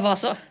 Och bara vara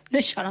så,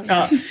 nu kör han.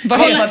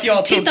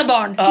 Titta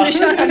barn, nu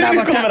kör han där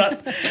borta.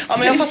 Ja,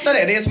 men jag fattar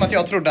det. Det är som att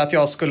jag trodde att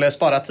jag skulle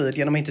spara tid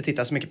genom att inte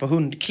titta så mycket på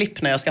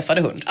hundklipp när jag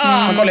skaffade hund.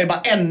 Man kollar ju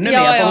bara ännu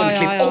mer på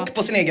hundklipp och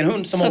på sin egen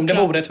hund som om det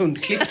vore ett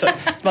hundklipp typ.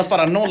 Man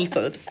sparar 0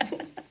 tid.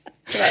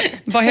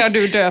 Vad har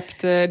du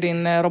döpt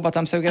din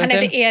robotdammsugare till?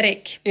 Han heter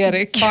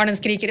Erik. Barnen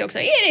skriker det också.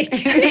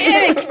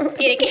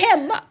 Erik är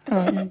hemma.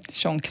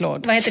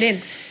 Jean-Claude. Vad heter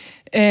din?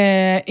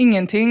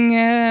 Ingenting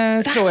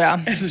tror jag.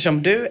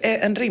 Eftersom du är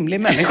en rimlig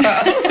människa.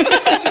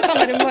 Fan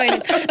vad det är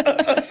möjligt.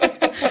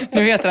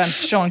 Nu heter den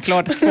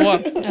Jean-Claude 2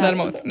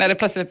 däremot. När det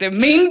plötsligt blev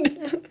min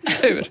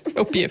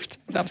uppgift.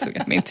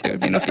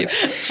 Min uppgift.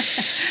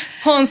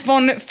 Hans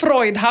von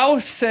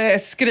Freudhaus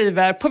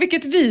skriver, på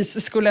vilket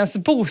vis skulle ens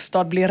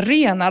bostad bli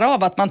renare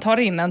av att man tar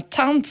in en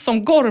tant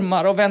som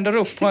gormar och vänder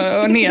upp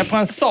och ner på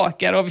en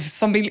saker och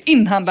som vill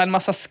inhandla en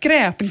massa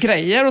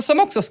skräpgrejer och som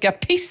också ska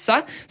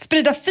pissa,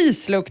 sprida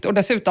fislukt och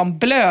dessutom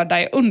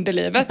blöda i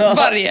underlivet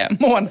varje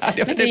månad.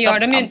 Jag vet det gör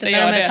de ju inte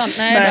när de är tant.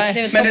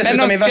 Nej, men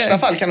dessutom i värsta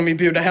fall kan de ju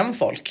bjuda hem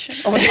folk.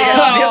 Och det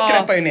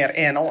skräpar ju ner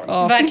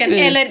enormt. Verkligen.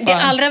 Eller det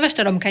allra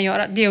värsta de kan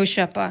göra, det är att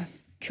köpa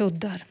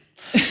kuddar.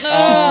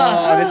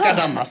 Ja, det ska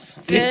dammas.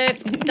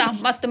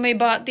 Dammas, det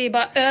är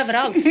bara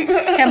överallt.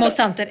 Hemma hos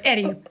tanter är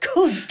det ju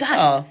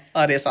kuddar.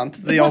 Ja, det är sant.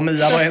 Jag och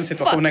Mia var i en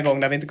situation en gång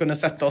när vi inte kunde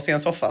sätta oss i en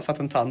soffa för att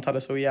en tant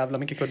hade så jävla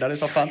mycket kuddar i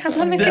soffan.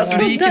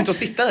 Det gick inte att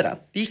sitta i den.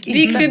 Vi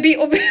gick förbi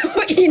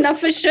och Ina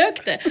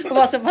försökte. Och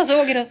man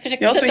såg det och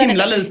försökte jag var så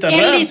himla liten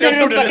röv så jag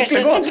trodde det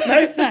skulle gå.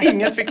 Nej,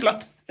 inget fick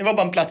plats. Det var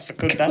bara en plats för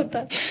kuddar.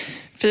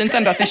 Fint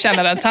ändå att ni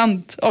känner en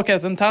tant och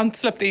att en tant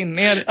släppte in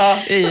er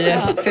i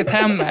sitt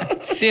hem.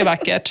 Det är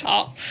vackert.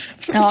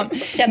 Ja,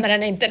 känner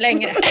den inte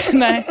längre.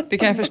 Nej, det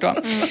kan jag förstå.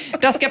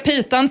 Daska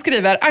Pitan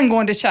skriver,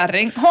 angående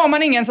kärring. Har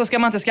man ingen så ska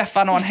man inte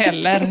skaffa någon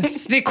heller.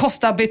 Det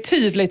kostar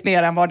betydligt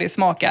mer än vad det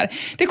smakar.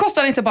 Det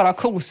kostar inte bara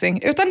kosing,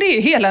 utan det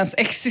är hela ens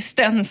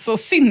existens och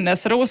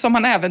sinnesro som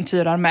man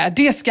äventyrar med.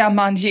 Det ska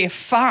man ge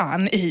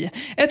fan i.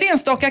 Ett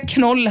enstaka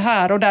knoll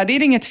här och där, det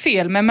är inget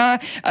fel. Men man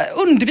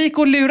undvik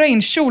att lura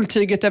in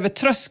kjoltyget över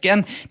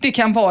tröskeln. Det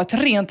kan vara ett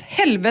rent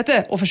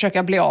helvete att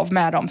försöka bli av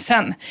med dem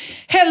sen.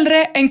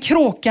 Hellre en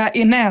kråka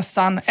i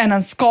näsan än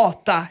en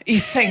skata i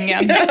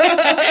sängen.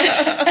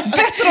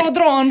 Bättre att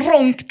dra en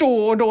ronk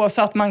då och då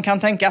så att man kan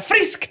tänka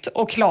friskt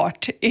och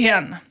klart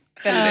igen.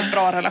 Väldigt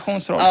bra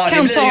relationsråd. Ja,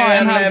 kan det ta blir ju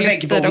en en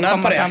väggbonad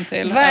väggbonad på det. Fram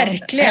till.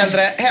 Verkligen.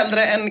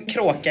 Hellre en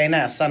kråka i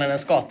näsan än en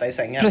skata i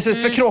sängen.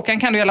 Precis, för kråkan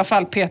kan du i alla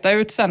fall peta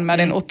ut sen med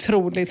din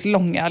otroligt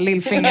långa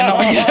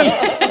lillfingernagel.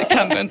 Det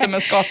kan du inte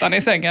med skatan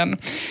i sängen.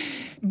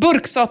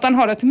 Burksatan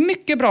har ett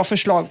mycket bra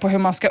förslag på hur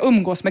man ska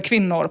umgås med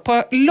kvinnor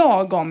på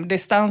lagom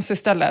distans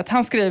istället.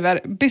 Han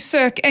skriver,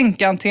 besök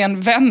änkan till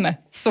en vän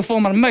så får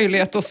man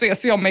möjlighet att se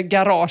sig om i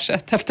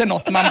garaget efter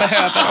något man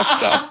behöver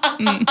också.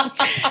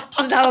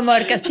 Det här var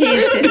mörkast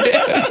hittills.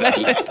 Det är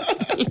väldigt,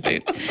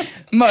 väldigt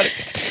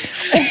mörkt.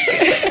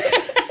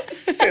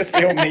 Se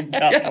sig om i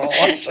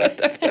garaget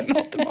efter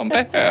något man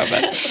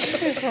behöver.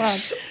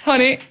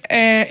 Hörrni,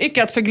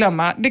 icke att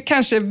förglömma, det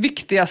kanske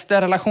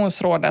viktigaste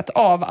relationsrådet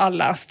av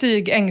alla.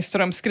 Stig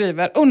Engström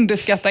skriver,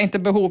 underskatta inte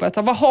behovet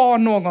av att ha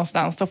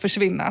någonstans att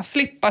försvinna.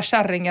 Slippa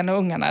kärringen och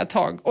ungarna ett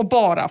tag och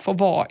bara få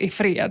vara i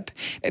fred.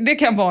 Det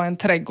kan vara en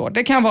trädgård,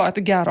 det kan vara ett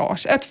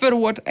garage, ett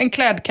förråd, en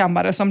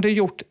klädkammare som du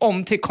gjort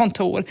om till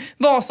kontor.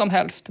 Vad som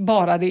helst,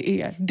 bara det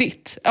är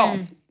ditt. Ja.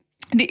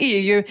 Det är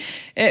ju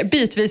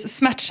bitvis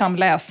smärtsam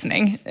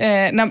läsning.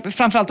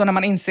 Framförallt då när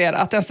man inser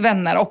att ens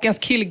vänner och ens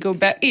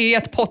killgubbe är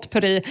ett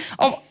potpurri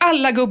av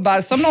alla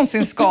gubbar som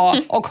någonsin ska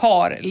och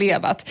har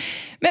levat.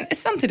 Men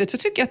samtidigt så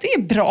tycker jag att det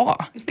är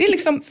bra. Det är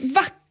liksom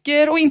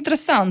vacker och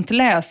intressant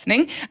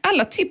läsning.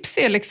 Alla tips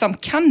är liksom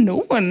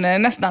kanon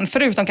nästan.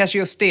 Förutom kanske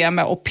just det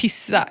med att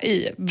pissa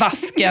i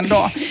vasken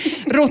då.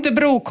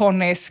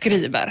 Rotebro-Conny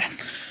skriver...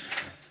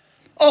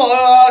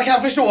 Jag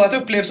kan förstå att det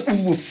upplevs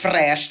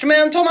ofräscht,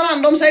 men tar man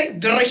hand om sig,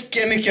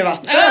 dricker mycket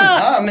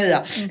vatten. Mia.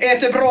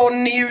 Äter bra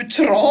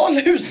neutral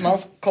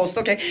husmanskost,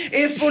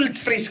 är fullt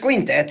frisk och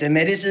inte äter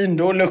medicin,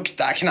 då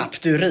luktar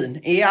knappt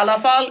urin. I alla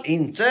fall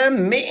inte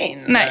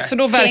min. Nej, så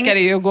då verkar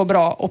det ju gå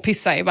bra att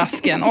pissa i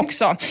vasken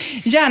också.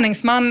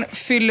 Gärningsman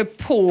fyller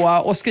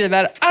på och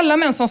skriver, alla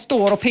män som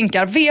står och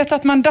pinkar vet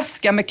att man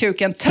daskar med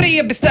kuken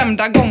 3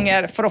 bestämda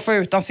gånger för att få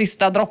ut de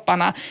sista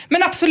dropparna.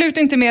 Men absolut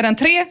inte mer än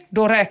 3,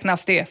 då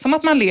räknas det som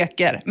att man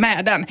leker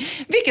med den.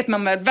 Vilket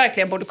man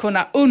verkligen borde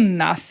kunna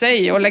unna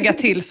sig och lägga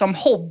till som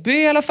hobby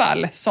i alla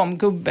fall. Som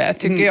gubbe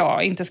tycker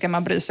jag. Inte ska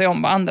man bry sig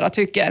om vad andra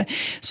tycker.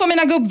 Så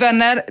mina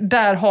gubbvänner,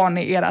 där har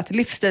ni ert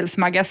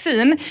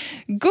livsstilsmagasin.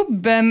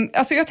 Gubben,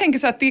 alltså jag tänker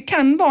så att det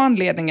kan vara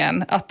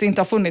anledningen att det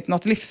inte har funnits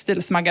något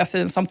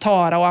livsstilsmagasin som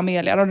Tara och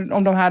Amelia,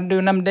 om de här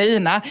du nämnde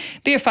Ina.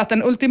 Det är för att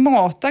den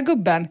ultimata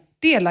gubben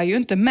delar ju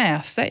inte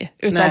med sig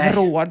utav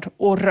råd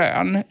och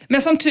rön.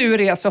 Men som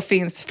tur är så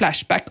finns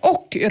Flashback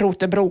och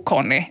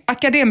Rotebro-Conny.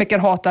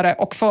 Akademikerhatare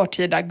och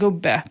förtida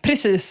gubbe.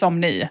 Precis som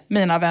ni,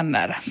 mina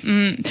vänner.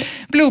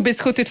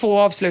 Bluebees 72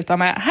 avslutar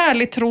med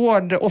härligt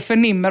råd och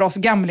förnimmer oss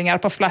gamlingar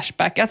på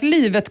Flashback att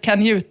livet kan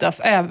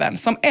njutas även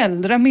som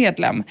äldre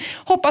medlem.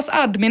 Hoppas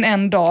admin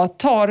en dag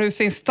tar ur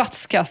sin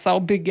statskassa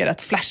och bygger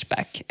ett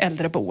Flashback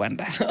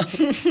äldreboende.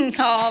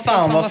 Ja,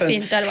 fan vad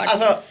fint det hade varit.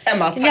 Alltså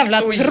Emma, tack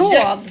så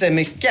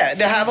jättemycket.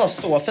 Det här var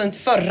så fint.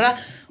 Förra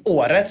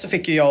året så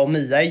fick ju jag och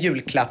Mia i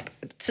julklapp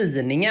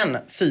tidningen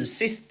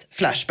fysiskt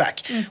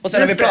Flashback. Och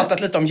sen har vi pratat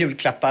lite om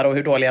julklappar och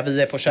hur dåliga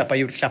vi är på att köpa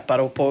julklappar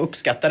och på att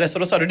uppskatta det. Så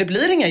då sa du, det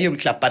blir inga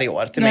julklappar i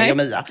år till mig och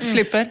Mia.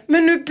 Slipper.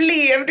 Men nu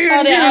blev det ju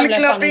en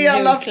julklapp i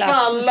alla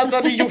fall. Att du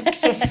hade gjort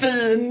så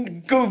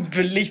fin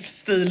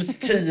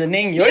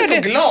gubblivsstilstidning. Jag är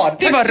så glad.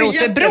 Det var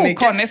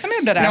Rotebro-Conny som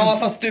gjorde den. Ja,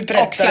 fast du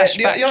berättade.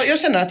 Jag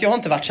känner att jag har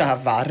inte varit så här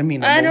varm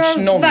inombords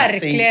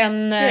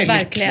någonsin.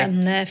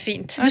 Verkligen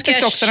fint. Nu ska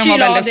jag också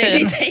kyla av dig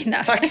lite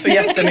innan. Tack så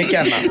jättemycket,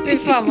 Emma. Det är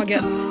fan vad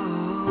gött.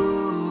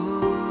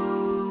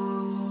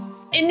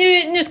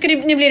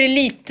 nu blir det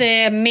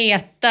lite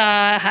meta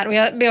här och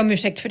jag ber om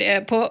ursäkt för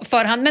det på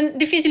förhand. Men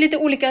det finns ju lite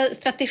olika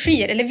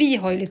strategier, eller vi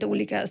har ju lite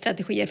olika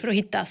strategier för att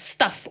hitta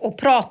stuff och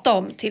prata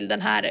om till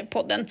den här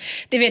podden.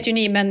 Det vet ju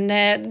ni, men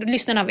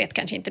lyssnarna vet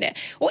kanske inte det.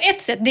 Och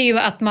ett sätt det är ju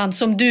att man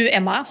som du,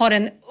 Emma, har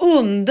en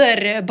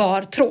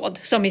underbar tråd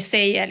som i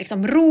sig är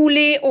liksom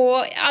rolig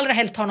och allra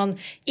helst har någon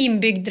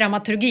inbyggd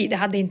dramaturgi. Det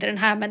hade inte den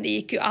här, men det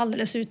gick ju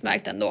alldeles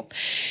utmärkt ändå.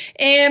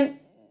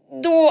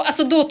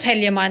 Då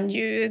täljer man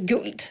ju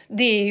guld.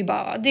 Det är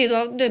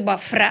ju bara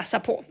fräsa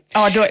på.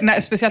 Ja,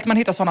 speciellt man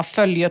hittar sådana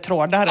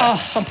följetrådar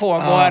som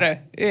pågår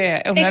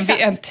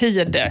under en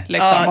tid.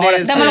 Liksom, har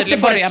en där man också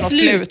får ett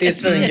slut.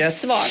 Ett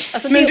svar.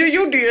 Alltså, men du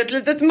gjorde ju ett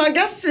litet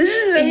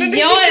magasin.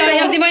 Ja,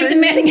 det var inte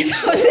meningen.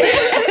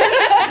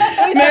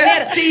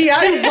 Med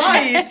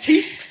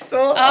DIY-tips.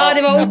 Ja,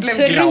 det var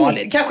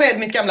otroligt. Kanske är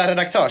mitt gamla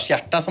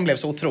redaktörshjärta som blev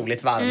så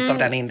otroligt varmt av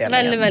den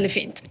indelningen. Väldigt, väldigt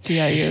fint. Det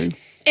är ju...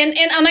 En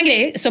annan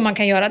grej som man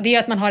kan göra, det är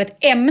att man har ett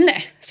ämne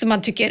som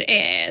man tycker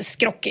är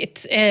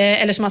skrockigt.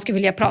 Eller som man skulle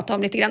vilja prata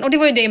om lite grann. Och det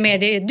var ju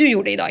det du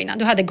gjorde idag innan.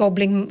 Du hade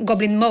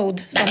Goblin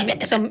Mode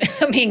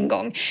som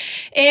ingång.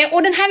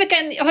 Och den här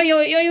veckan har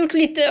jag gjort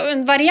lite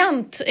en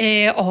variant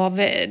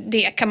av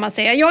det, kan man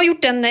säga. Jag har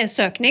gjort en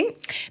sökning,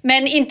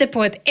 men inte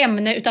på ett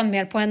ämne utan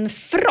mer på en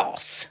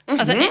fras.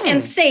 Alltså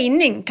en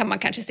sägning kan man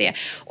kanske se.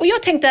 Och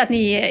jag tänkte att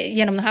ni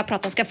genom den här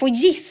pratan ska få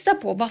gissa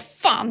på vad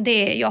fan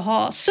det är jag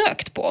har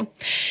sökt på.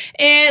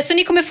 Så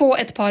ni kommer få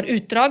ett par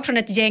utdrag från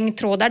ett gäng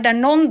trådar där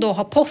någon då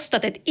har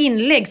postat ett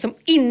inlägg som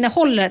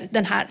innehåller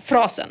den här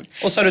frasen.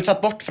 Och så har du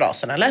tagit bort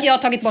frasen, eller? Jag har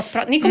tagit bort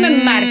frasen. Ni kommer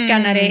märka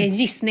när det är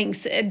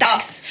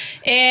gissningsdags.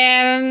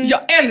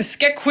 Jag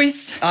älskar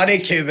quiz. Ja, det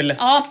är kul.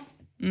 Ja.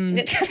 Det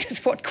är ett ganska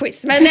svårt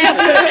quiz, men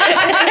absolut.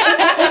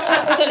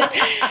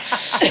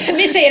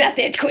 Vi säger att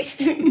det är ett quiz.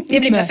 Det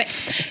blir perfekt.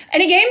 Är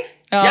ni game?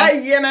 Ja.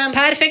 Jajamän.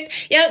 Perfekt.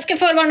 Jag ska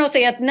förvarna och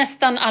säga att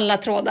nästan alla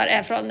trådar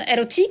är från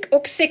erotik-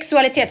 och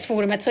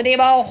sexualitetsforumet, så det är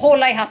bara att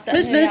hålla i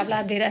hatten. Nu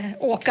jävlar blir det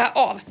åka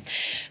av.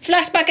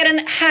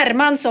 Flashbackaren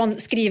Hermansson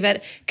skriver: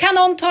 kan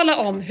någon tala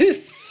om hur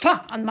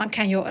fan man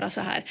kan göra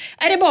så här?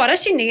 Är det bara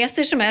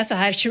kineser som är så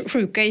här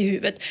sjuka i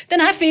huvudet?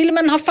 Den här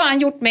filmen har fan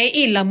gjort mig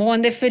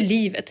illamående för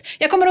livet.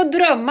 Jag kommer att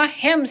drömma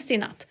hemskt i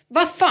natt.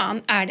 Vad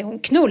fan är det hon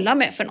knullar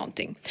med för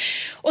någonting?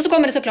 Och så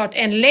kommer det såklart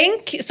en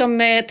länk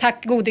som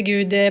tack gode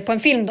gud på en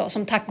film då,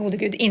 som tack gode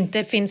gud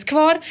inte finns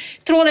kvar.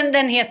 Tråden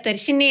den heter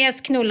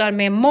Kines knullar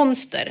med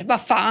monster.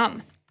 Vad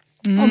fan?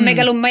 Och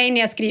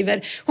Megalomania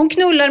skriver: hon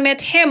knullar med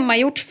ett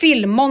hemmagjort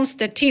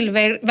filmmonster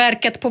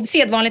tillverkat på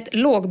sedvanligt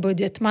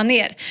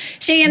lågbudgetmaner.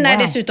 Tjejen är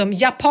dessutom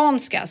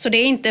japanska, så det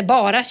är inte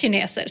bara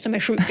kineser som är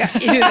sjuka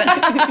i huvudet.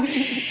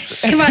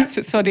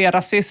 Så det är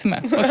rasism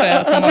att säga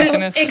att de var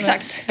kineser.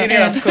 Exakt. Det är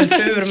deras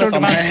kultur med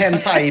sån här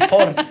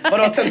hentai-porr.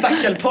 Vadå,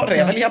 tentakelporr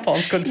är väl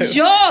japansk kultur?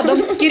 Ja,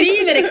 de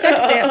skriver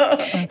exakt det.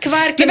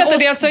 Men vänta,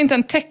 det är alltså inte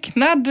en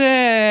tecknad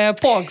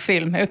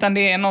pågfilm, utan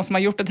det är någon som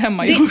har gjort ett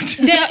hemmagjort.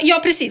 Ja,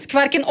 precis.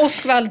 Kvarken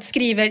Oskvald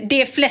skriver: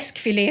 det är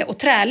fläskfilé och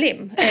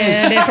trälim.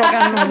 Det är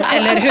frågan om,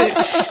 eller hur?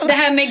 Det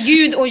här med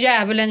Gud och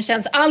djävulen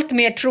känns allt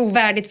mer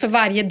trovärdigt för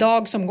varje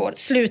dag som går.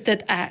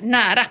 Slutet är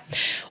nära.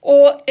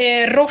 Och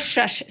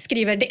Rochars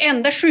skriver: det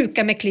enda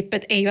sjuka med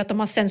klippet är ju att de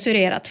har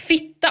censurerat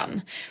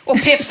fittan.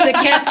 Och Peps the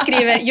Cat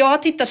skriver: jag har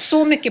tittat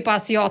så mycket på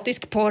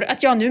asiatisk porr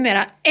att jag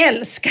numera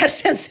älskar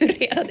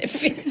censurerade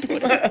fittor.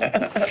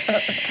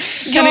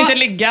 Kan inte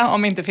ligga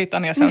om inte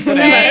fittan är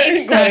censurerad. Nej,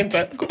 exakt.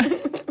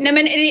 Nej,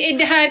 men i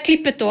det här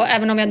klippet då,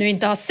 även om jag nu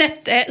inte har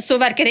sett det, så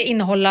verkar det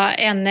innehålla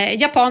en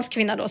japansk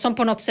kvinna då, som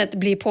på något sätt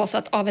blir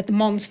påsatt av ett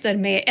monster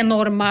med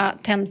enorma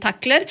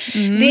tentakler.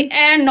 Det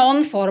är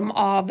någon form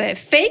av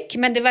fake,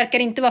 men det verkar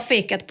inte vara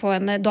fejkat på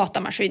en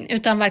datamaskin,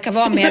 utan verkar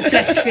vara mer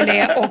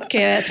fläskfilé och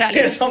träling. Det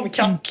är som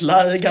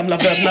Katla i gamla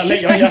Bröderna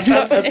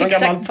Lejonhjärtat, en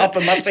gammal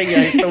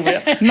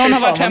pappermaché-historia. Någon har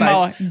varit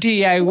hemma och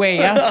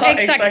DIY-at.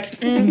 Exakt.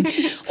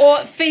 Och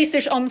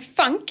Facers on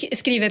Funk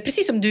skriver,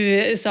 precis som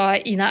du sa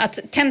Ina, att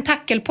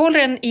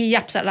tentakelpollen i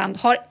Japsaland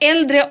har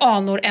äldre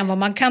anor än vad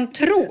man kan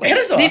tro. Är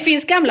det så? Det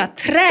finns gamla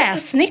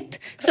träsnitt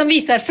som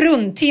visar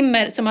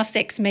fruntimmer som har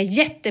sex med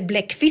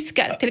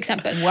jättebläckfiskar till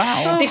exempel.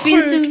 Wow. Det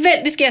finns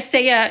det ska jag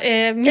säga.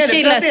 Är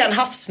det för att det är en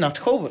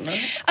havsnation?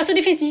 Alltså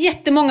det finns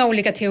jättemånga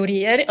olika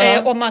teorier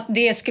om att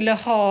det skulle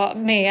ha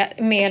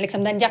med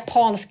liksom den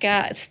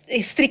japanska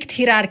strikt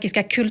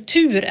hierarkiska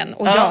kulturen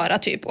att göra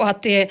typ. Och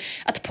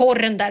att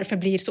porren därför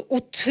blir så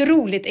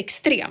otroligt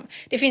extrem.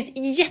 Det finns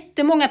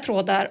jättemånga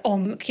trådar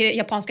om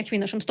japanska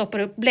kvinnor som stoppar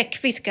upp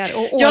bläckfiskar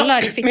och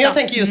ålar i fickan. Men jag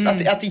tänker just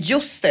att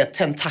just det är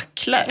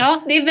tentakler.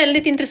 Ja, det är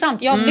väldigt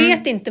intressant. Jag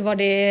vet inte vad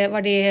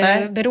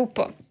det beror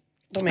på.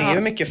 De är ju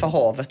mycket för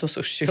havet och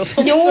sushi och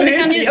sånt. Jo, så det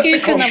kan ju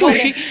kunna vara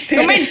det.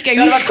 De älskar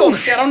ju det var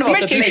konstigare om det var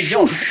ett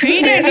lejon.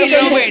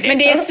 Men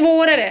det är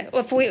svårare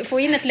att få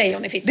in ett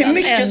lejon i fickan. Det är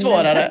mycket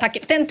svårare.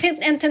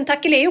 En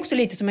tentakel är ju också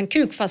lite som en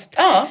kuk, fast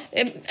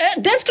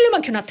den skulle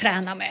man kunna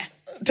träna med.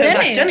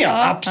 Tentakeln,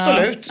 ja.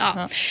 Absolut.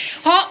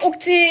 Ja, och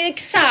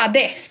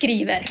Xade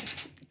skriver: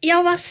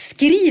 Ja, vad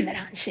skriver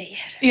han,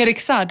 tjejer? Erik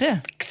Saade.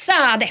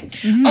 Saade.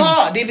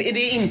 Det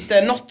är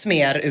inte något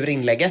mer ur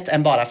inlägget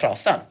än bara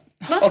frasen.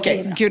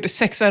 Okej. Gud,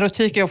 sex och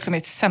erotik är också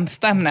mitt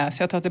sämsta ämne,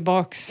 så jag tar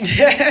tillbaks.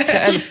 Jag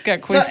älskar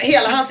quiz. Så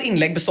hela hans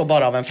inlägg består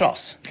bara av en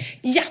fras?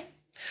 Ja,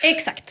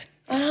 exakt.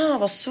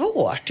 Vad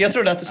svårt. Jag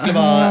trodde att det skulle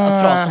vara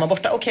att frasen var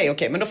borta.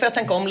 Okej, men då får jag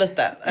tänka om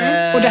lite.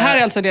 Och det här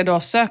är alltså det du har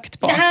sökt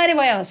på? Det här är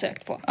vad jag har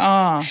sökt på.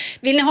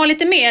 Vill ni ha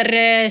lite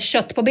mer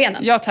kött på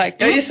benen? Ja, tack.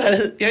 Jag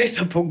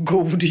gissar på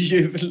god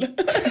jul.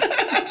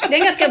 Det är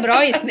en ganska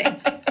bra gissning.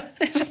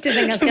 Det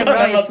är en ganska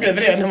bra gissning. Man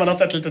skriver det när man har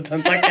sett lite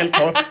tentakel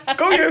på.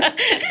 God jul!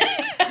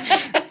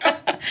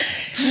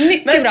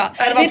 Mycket bra.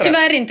 Det är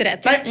tyvärr inte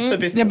rätt. Nej,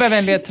 typiskt. Jag behöver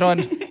en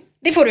ledtråd.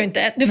 Det får du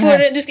inte.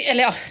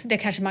 Det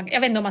kanske man, jag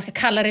vet inte om man ska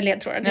kalla det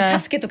ledtrådar. Det är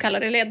taskigt att kalla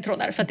det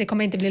ledtrådar för att det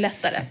kommer inte bli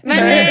lättare.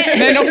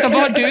 Men också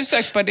vad har du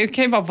sökt på? Det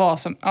kan ju bara vara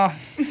som...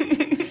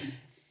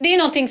 Det är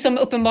någonting som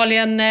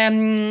uppenbarligen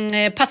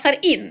passar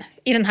in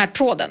i den här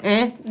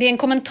tråden. Det är en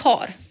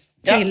kommentar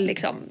till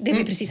liksom, det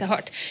vi precis har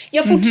hört.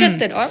 Jag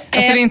fortsätter då. Alltså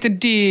det är inte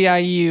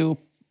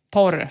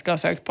DIU-porr du har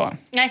sökt på?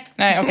 Nej,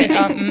 okay.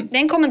 Precis. Det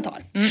är en kommentar.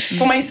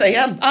 Får man gissa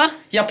igen? Ja.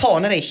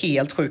 Japaner är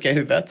helt sjuka i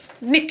huvudet.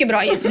 Mycket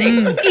bra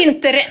gissning.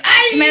 Inte rätt.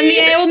 Men vi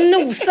är och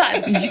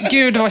nosar.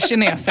 Gud vad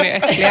kineser är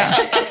äckliga.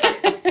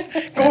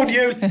 God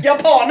jul.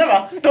 Japaner,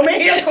 va? De är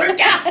helt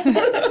sjuka.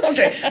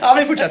 Okej,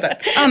 vi fortsätter.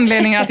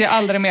 Anledningen att jag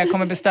aldrig mer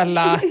kommer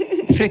beställa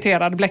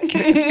friterad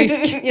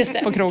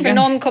bläckfisk på krogen. För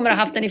någon kommer ha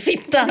haft den i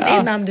fittan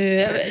innan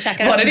du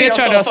käkar. Var det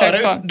jag sa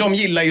förut? De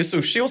gillar ju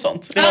sushi och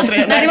sånt. Det var inte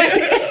det. Nej, det var...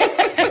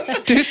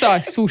 Du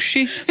sa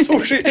sushi.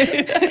 Sushi.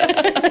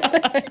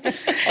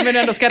 Om vi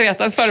ändå ska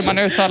retas för man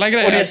uttalar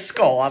grejer. Och det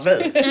ska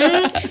vi.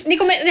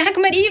 Det här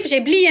kommer i och för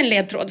sig bli en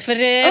ledtråd. För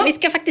vi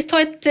ska faktiskt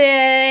ta ett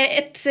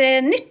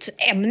nytt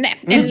ämne.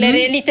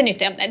 Eller lite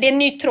nytt ämne. Det är en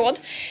ny tråd.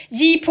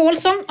 J.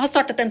 Paulsson har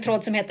startat en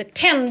tråd som heter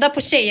Tända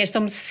på tjejer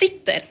som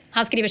sitter.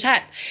 Han skriver så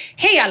här.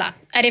 Hej alla!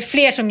 Är det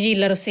fler som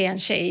gillar att se en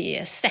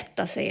tjej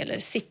sätta sig eller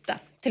sitta?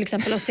 Till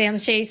exempel att se en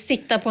tjej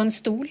sitta på en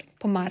stol,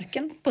 på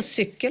marken, på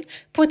cykel,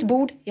 på ett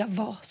bord, ja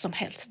vad som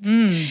helst.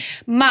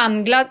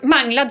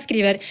 Manglad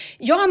skriver,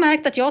 jag har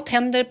märkt att jag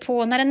tänder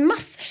på när en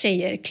massa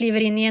tjejer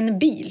kliver in i en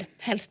bil,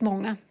 helst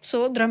många.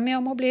 Så drömmer jag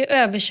om att bli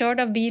överkörd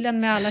av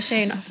bilen med alla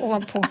tjejerna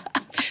ovanpå.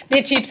 Det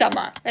är typ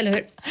samma, eller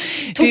hur?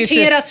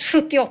 Torteras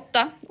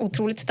 78,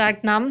 otroligt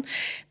starkt namn.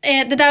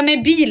 Det där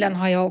med bilen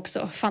har jag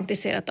också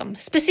fantiserat om.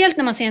 Speciellt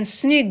när man ser en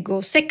snygg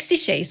och sexig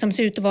tjej som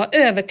ser ut att vara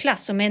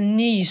överklass och med en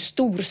ny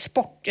stor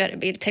sportare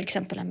bil, till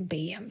exempel en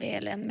BMW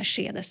eller en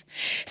Mercedes.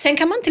 Sen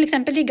kan man till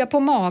exempel ligga på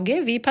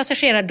mage vid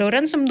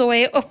passagerardörren som då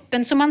är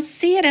öppen så man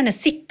ser henne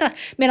sitta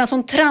medan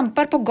hon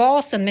trampar på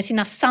gasen med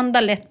sina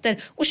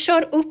sandaletter och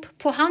kör upp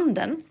på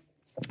handen.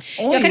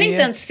 Oj. Jag kan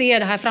inte ens se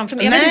det här framför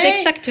mig. Jag vet inte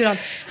exakt hur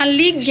han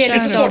ligger. Det är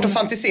så svårt att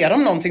fantisera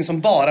om någonting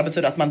som bara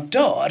betyder att man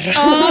dör.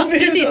 Ja,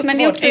 precis. Men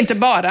det är också inte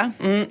bara.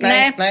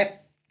 Nej.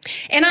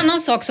 En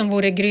annan sak som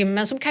vore grym,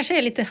 men som kanske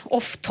är lite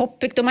off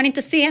topic då man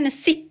inte ser henne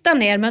sitta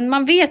ner, men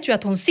man vet ju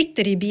att hon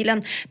sitter i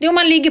bilen. Det är om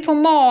man ligger på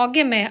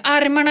mage med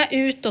armarna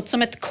utåt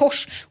som ett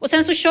kors och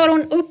sen så kör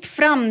hon upp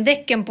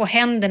framdäcken på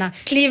händerna,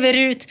 kliver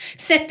ut,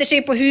 sätter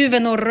sig på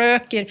huven och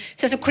röker.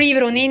 Sen så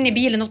kliver hon in i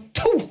bilen och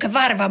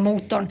tokvarvar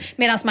motorn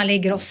medan man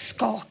ligger och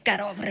skakar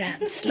av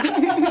rädsla.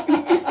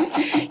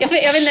 Jag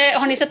vet inte,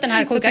 har ni sett den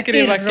här sjuka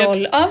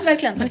Yrrol? Ja,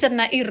 verkligen. Har ni sett den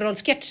här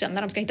Yrrol-sketchen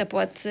när de ska hitta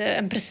på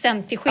en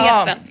present till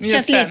chefen?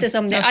 Känns lite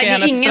som det. Det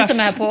är ingen som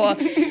är på...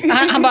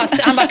 Han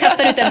bara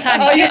kastar ut en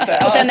tanke.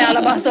 Och sen är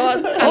alla bara så...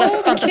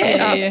 Allas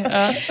fantasi.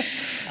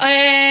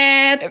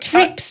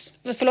 Trips...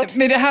 Förlåt.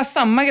 Men det här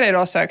samma grej du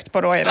har sökt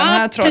på då i den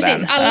här tråden?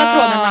 Precis. Alla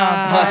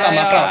trådarna har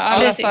samma fras.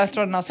 Alla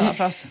trådarna har samma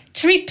fras.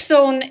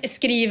 Tripzone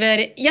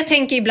skriver, jag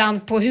tänker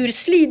ibland på hur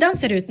slidan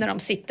ser ut när de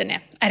sitter ner.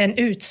 Är den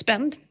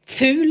utspänd,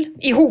 ful,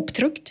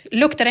 ihoptryckt,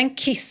 luktar en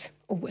kiss,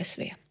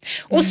 OSV.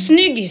 Och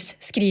Snyggis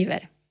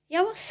skriver,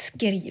 ja vad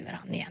skriver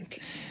han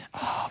egentligen?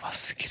 Vad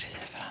skriver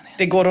han egentligen?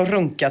 Det går att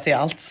runka till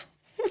allt.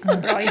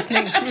 Bra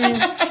gissning.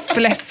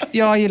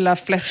 Jag gillar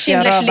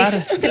fläskiga rövar. Schindler's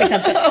list till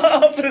exempel.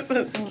 Ja,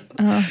 precis.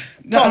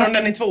 Tar hon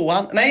den i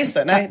tvåan? Nej, just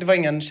det. Nej, det var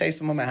ingen tjej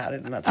som var med här i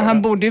den här tråden.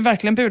 Han borde ju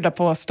verkligen buda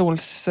på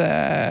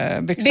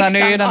stolsbyxan. Nu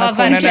är ju den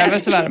nationen över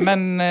tyvärr.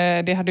 Men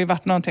det hade ju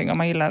varit någonting om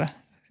man gillar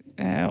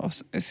och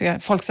se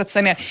folk sätta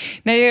sig ner.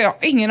 Nej, jag har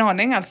ingen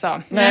aning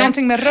alltså. Det är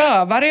någonting med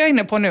rövar jag är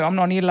inne på nu. Om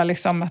någon gillar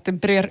liksom att det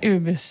brer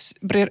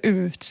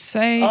ut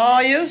sig.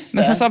 Ja, just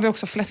det. Men så har vi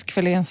också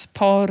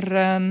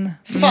fläskfilénsporren.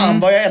 Fan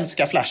vad jag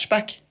älskar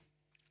Flashback.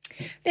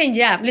 Det är en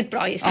jävligt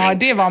bra gissning. Ja,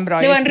 det var en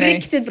bra gissning. Det var en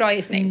riktigt bra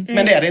gissning.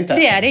 Men det är det inte.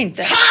 Det är det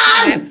inte.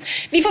 Fan!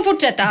 Vi får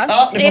fortsätta.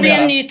 Ja, det blir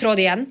en ny tråd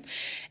igen.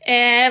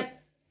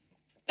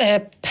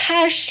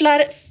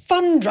 Perslar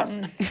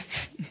Fundrun.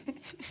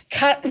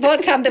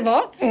 Vad kan det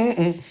vara?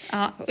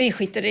 Ja, vi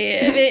skiter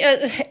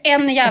i.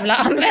 En jävla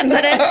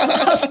användare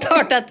har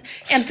startat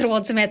en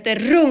tråd som heter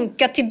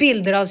Runka till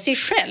bilder av sig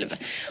själv.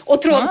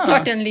 Och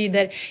trådstarten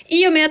lyder: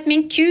 i och med att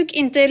min kuk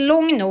inte är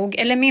lång nog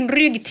eller min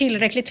rygg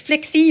tillräckligt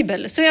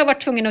flexibel så har jag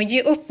varit tvungen att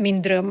ge upp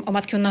min dröm om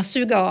att kunna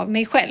suga av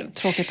mig själv.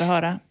 Tråkigt att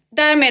höra.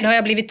 Därmed har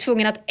jag blivit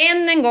tvungen att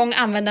än en gång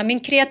använda min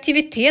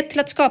kreativitet till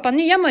att skapa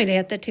nya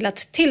möjligheter till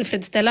att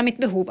tillfredsställa mitt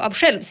behov av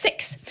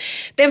självsex.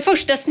 Den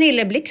första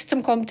snilleblixt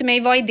som kom till mig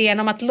var idén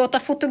om att låta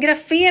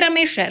fotografera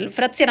mig själv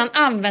för att sedan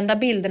använda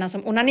bilderna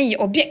som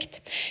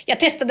onaniobjekt. Jag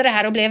testade det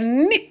här och blev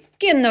mycket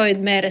nöjd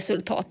med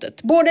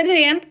resultatet. Både den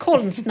rent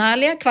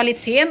konstnärliga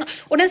kvaliteten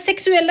och den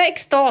sexuella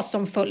extas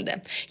som följde.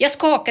 Jag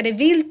skakade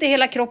vilt i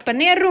hela kroppen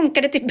när jag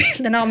runkade till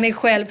bilderna av mig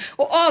själv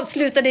och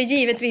avslutade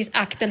givetvis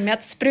akten med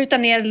att spruta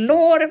ner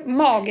lår,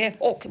 mage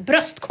och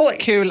bröstkorg.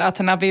 Kul att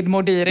Navid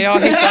Modiri har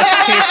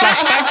hittat till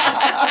Flashback.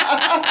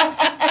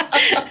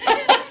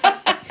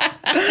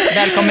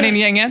 Välkommen in i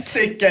gänget.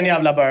 Sicken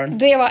jävla burn.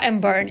 Det var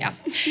en burn, ja.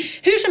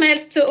 Hur som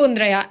helst så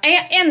undrar jag, är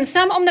jag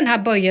ensam om den här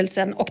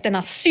böjelsen och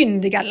denna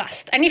syndiga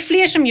last? Är ni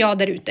fler som jag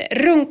där ute?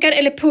 Runkar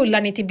eller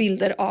pullar ni till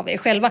bilder av er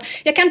själva?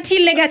 Jag kan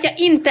tillägga att jag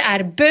inte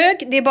är bög.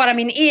 Det är bara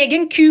min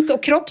egen kuk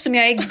och kropp som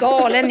jag är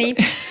galen i.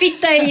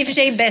 Fitta är i och för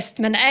sig bäst,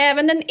 men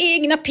även den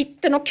egna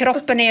pitten och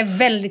kroppen är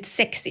väldigt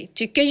sexy,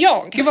 tycker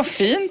jag. Gud, vad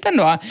fint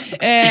ändå.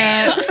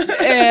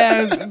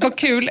 Vad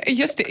kul.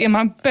 Just det, är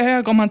man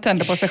bög om man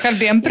tänder på sig själv?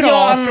 Det är en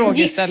bra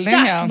frågeställning.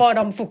 Gissa vad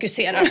de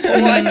fokuserar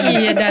på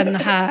i den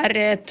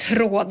här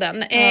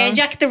tråden.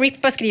 Jack the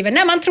Ripper skriver,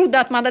 när man trodde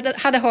att man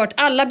hade hört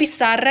alla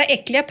bizarra,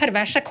 äckliga,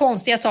 perversa,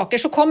 konstiga saker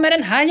så kommer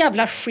den här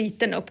jävla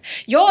skiten upp.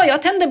 Ja,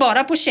 jag tänder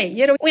bara på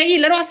tjejer och jag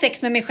gillar att ha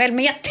sex med mig själv,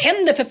 men jag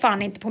tänder för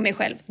fan inte på mig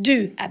själv.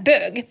 Du är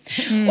bög.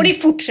 Och det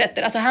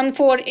fortsätter. Alltså han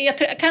får, jag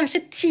tror, kanske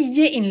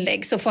 10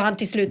 inlägg så får han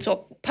till slut så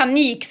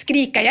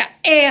panikskrika, jag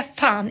är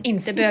fan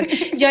inte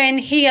bög. Jag är en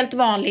helt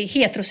vanlig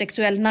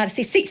heterosexuell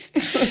narcissist.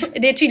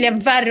 Det är tydligen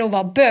värre att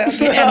vara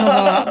bög än att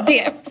vara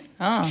det.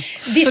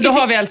 Så då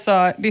har vi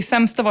alltså, det är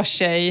sämst att vara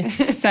tjej,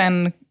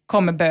 sen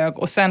kommer bög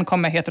och sen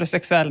kommer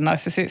heterosexuell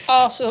narcissist.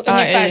 Ja, så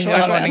ungefär så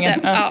tror jag inte.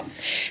 Ja.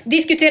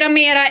 Diskutera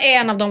mera är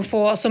en av de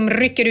få som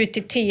rycker ut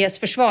till TS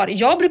försvar.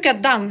 Jag brukar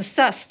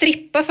dansa,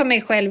 strippa för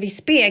mig själv i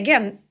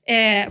spegeln.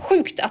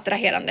 Sjukt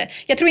attraherande.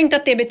 Jag tror inte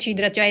att det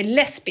betyder att jag är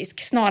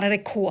lesbisk, snarare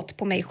kåt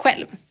på mig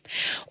själv.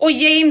 Och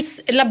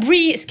James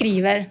Labrie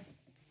skriver,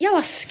 ja,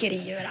 vad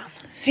skriver han?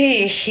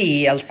 Det är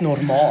helt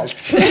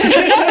normalt.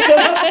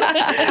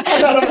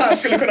 Alla de här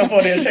skulle kunna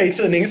få det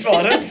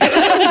tjejtidningssvaret.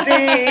 Det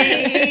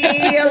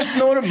är helt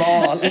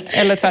normalt.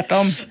 Eller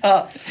tvärtom.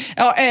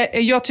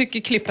 Jag tycker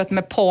klippet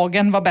med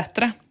pågen var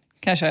bättre.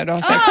 Kanske du har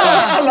sagt.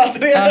 Alla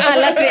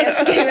tre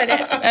skriver det.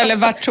 Eller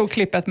vart tog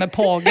klippet med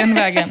pågen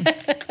vägen?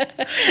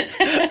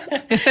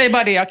 Jag säger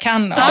bara det jag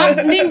kan. Det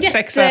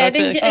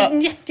är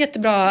en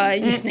jättebra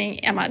gissning,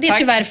 Emma. Det är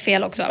tyvärr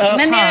fel också.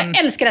 Men jag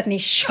älskar att ni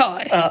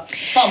kör.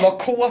 Fan vad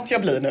kåt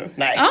jag blir nu.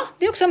 Nej. Ja,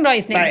 det är också en bra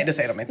gissning. Nej, det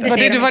säger de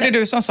inte. Var det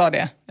du som sa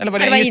det? Eller var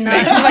det innan?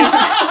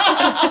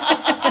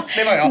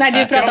 Det var jag. När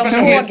du pratade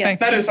om pågen.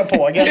 När du sa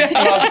pågen.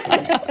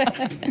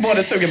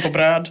 Både sugen på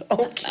bröd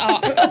och...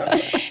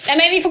 Nej,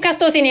 men vi får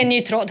kasta oss in i en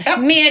ny tråd.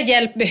 Mer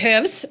hjälp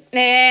behövs.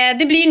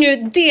 Det blir nu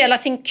dela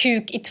sin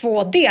kuk i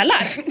 2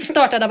 delar.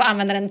 Startad av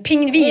användaren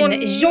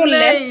Pingvin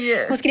Jolle.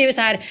 Hon skriver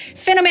så här: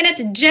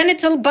 fenomenet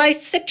genital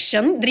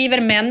bisection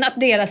driver män att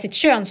dela sitt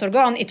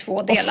könsorgan i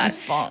 2 delar.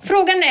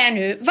 Frågan är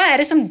nu, vad är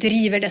det som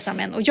driver dessa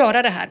män att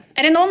göra det här?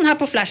 Är det någon här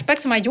på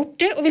Flashback som har gjort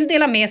det och vill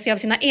dela med sig av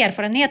sina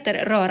erfarenheter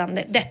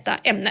rörande detta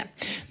ämne?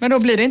 Men då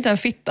blir det inte en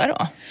fitta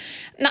då?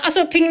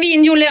 Alltså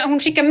Pingvin Julia, hon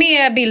skickar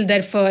med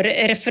bilder för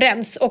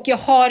referens och jag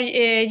har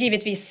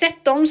givetvis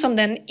sett dem som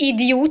den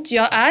idiot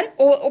jag är.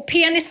 Och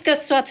penis ska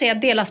så att säga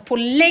delas på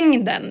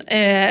längden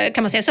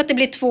kan man säga, så att det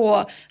blir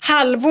 2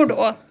 halvor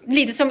då.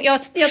 Lite som,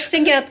 jag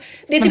tänker att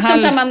det är typ som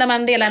samma när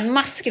man delar en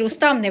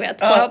maskrosdamm, ni vet,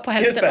 på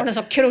hälften och den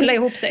så krullar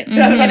ihop sig.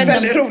 Det hade varit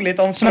väldigt roligt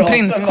om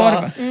frasen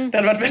var, det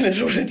hade varit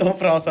väldigt roligt om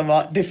frasen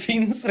var, det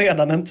finns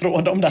redan en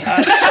tråd om det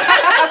här.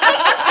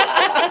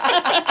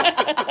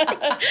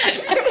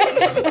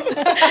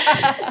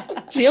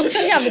 Det är också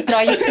en jävligt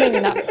bra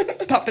gissning.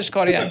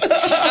 Papperskorgen.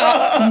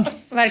 Ja,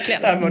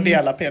 verkligen. Det här med att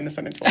dela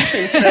penisen i 2.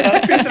 Finns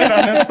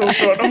redan en stor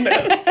tråd om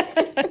det.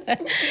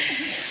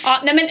 Ja,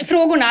 nej, men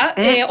frågorna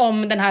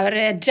om den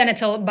här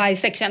genital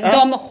bisection,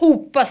 de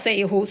hopar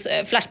sig hos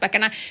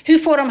Flashbackarna. Hur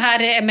får de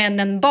här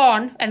männen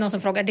barn? Är det någon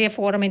som frågar? Det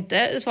får de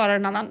inte, svarar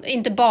en annan.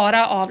 Inte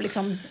bara av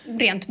liksom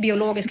rent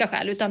biologiska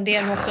skäl, utan det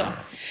är nog också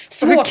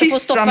svårt att få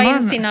stoppa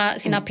in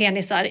sina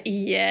penisar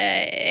i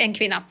en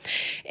kvinna.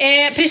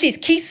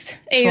 Precis, kiss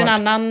är ju en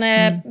annan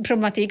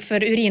problematik,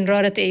 för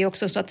urinröret är ju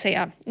också så att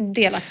säga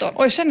delat då.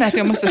 Och jag känner att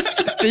jag måste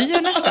spy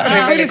nästan.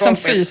 Det är liksom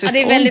fysiskt.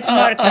 Det är väldigt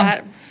mörkt det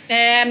här.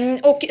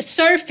 Och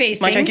surfacing.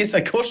 Man kan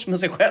kissa kors med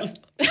sig själv.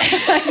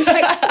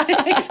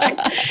 Exakt.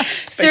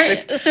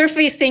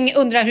 Surfacing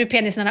undrar hur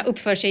penisarna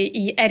uppför sig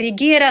i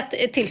erigerat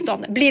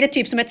tillstånd. Blir det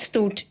typ som ett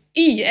stort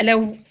Y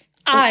eller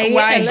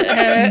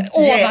eller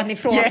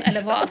ovanifrån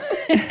eller vad?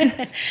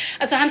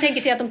 Alltså han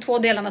tänker sig att de 2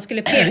 delarna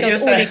skulle peka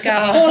åt olika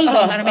håll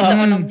då, när de inte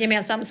har någon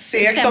gemensam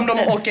segt om de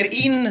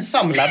åker in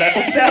samlade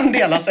och sen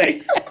delar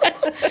sig.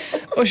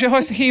 Och jag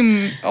har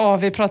så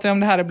vi pratar ju om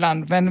det här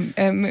ibland, men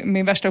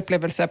min värsta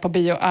upplevelse på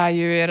bio är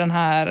ju i den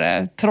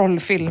här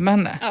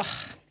trollfilmen.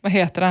 vad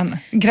heter den?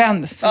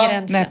 Gräns.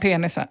 Nej,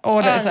 penisen. Det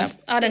är så här.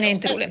 Ja, den är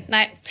inte rolig.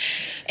 Nej.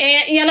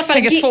 I alla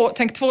fall...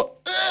 Tänk två.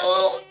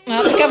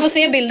 Ja, du ska få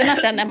se bilderna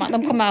sen, Emma.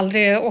 De kommer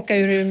aldrig åka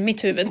ur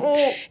mitt huvud.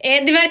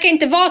 Det verkar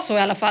inte vara så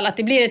i alla fall att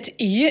det blir ett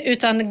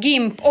utan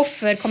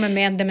GIMP-offer kommer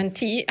med en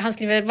dementi. Han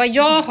skriver, vad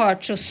jag har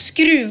hört så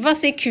skruvar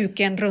sig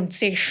kuken runt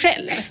sig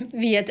själv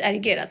vid ett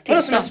erigerat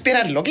tillstånd. Som en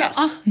spirelloglass?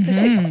 Ja,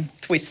 precis så.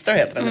 Twister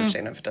heter den i och för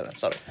sig nu för tiden.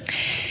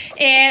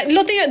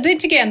 Det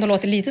tycker jag ändå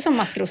låter lite som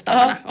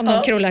maskrostabbarna om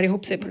de krullar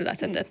ihop sig på det där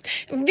sättet.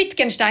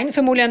 Wittgenstein,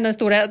 förmodligen den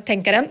stora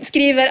tänkaren,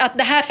 skriver att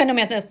det här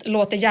fenomenet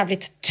låter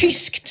jävligt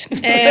tyskt.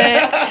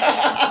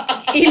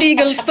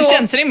 Illegal Thoughts. Det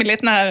känns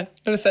rimligt när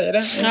du säger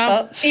det.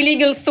 Ja.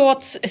 Illegal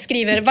Thoughts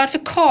skriver, varför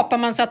kapar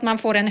man så att man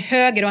får en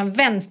höger och en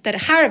vänster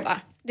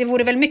härva? Det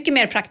vore väl mycket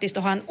mer praktiskt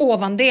att ha en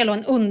ovandel och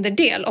en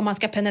underdel om man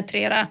ska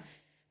penetrera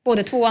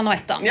både 2:an och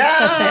 1:an.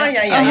 Så att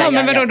säga.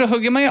 Men då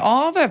hugger man ju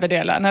av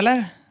överdelen,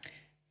 eller?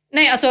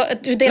 Nej, alltså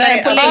du delar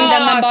den på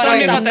längden men bara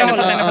i andra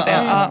hållet.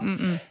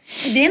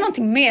 Det är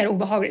någonting mer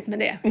obehagligt med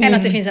det än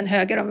att det finns en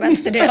höger och en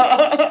vänsterdel.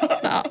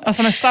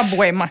 Alltså en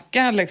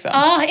Subway-macka liksom.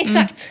 Ja,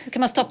 exakt. Kan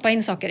man stoppa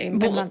in saker i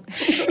bullen.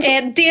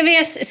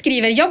 DVS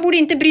skriver, jag borde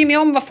inte bry mig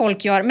om vad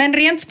folk gör, men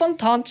rent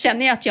spontant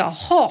känner jag att jag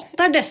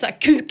hatar dessa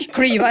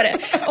kukklyvare.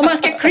 Om man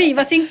ska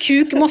klyva sin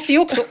kuk måste ju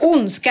också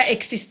ondska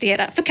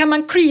existera. För kan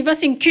man klyva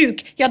sin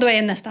kuk, ja då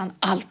är nästan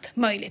allt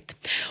möjligt.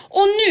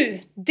 Och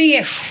nu,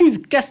 det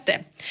sjukaste.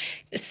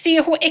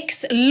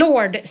 CHX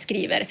Lord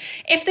skriver,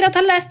 efter att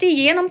ha läst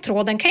igenom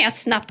tråden kan jag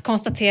snabbt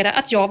konstatera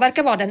att jag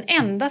verkar vara den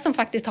enda som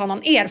faktiskt har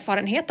någon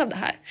erfarenhet av det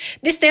här.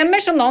 Det stämmer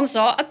som någon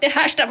sa att det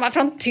här stammar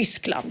från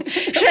Tyskland.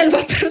 Själva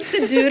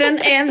proceduren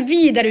är en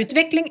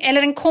vidareutveckling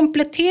eller en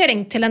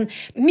komplettering till en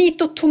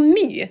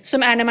mitotomy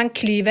som är när man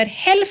klyver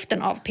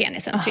hälften av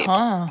penisen typ.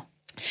 Aha.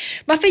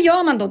 Varför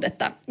gör man då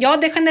detta? Ja,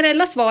 det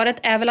generella svaret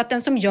är väl att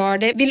den som gör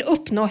det vill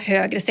uppnå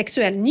högre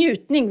sexuell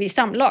njutning vid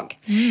samlag.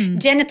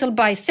 Genital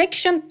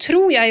bisection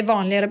tror jag är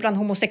vanligare bland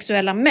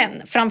homosexuella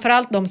män,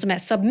 framförallt de som är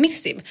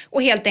submissive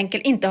och helt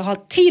enkelt inte har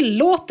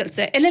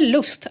tillåtelse eller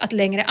lust att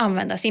längre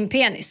använda sin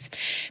penis.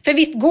 För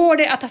visst går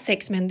det att ha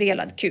sex med en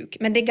delad kuk,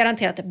 men det är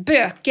garanterat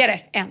bökigare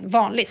än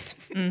vanligt.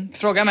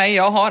 Fråga mig,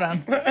 jag har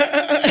den.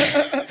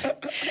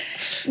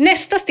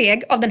 Nästa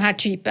steg av den här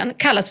typen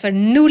kallas för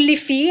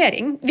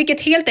nullifiering,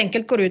 vilket helt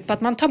enkelt går ut på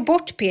att man tar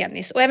bort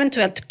penis och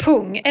eventuellt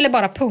pung eller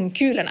bara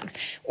pungkulorna.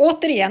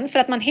 Återigen för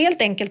att man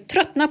helt enkelt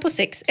tröttnar på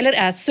sex eller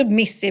är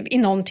submissive i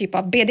någon typ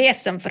av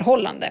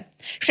BDSM-förhållande.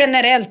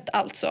 Generellt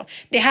alltså.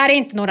 Det här är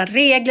inte några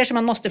regler som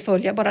man måste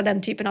följa, bara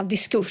den typen av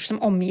diskurs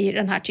som omger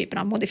den här typen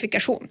av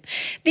modifikation.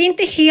 Det är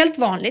inte helt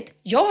vanligt.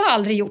 Jag har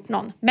aldrig gjort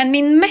någon, men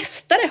min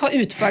mästare har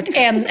utfört 1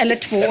 eller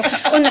 2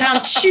 under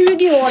hans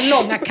 20 år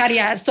långa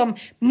karriär som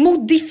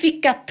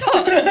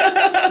modifikatör.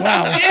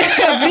 Wow.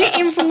 Övrig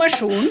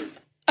information.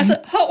 Alltså,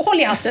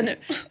 håll i hatten nu.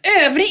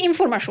 Övrig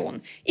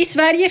information. I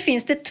Sverige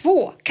finns det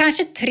 2,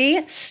 kanske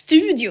 3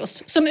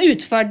 studios som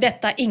utför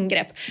detta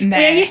ingrepp. Nej.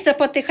 Och jag gissar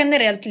på att det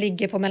generellt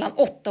ligger på mellan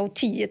 8 och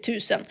 10 000.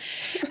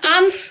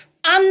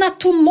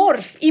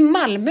 Anatomorf i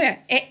Malmö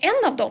är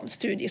en av de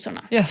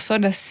studiosarna. Ja, så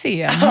det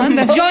ser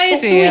man. Jag är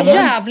så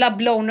jävla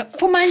blown.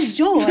 Får man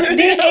göra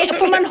det?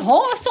 Får man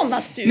ha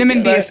sådana studier? Nej,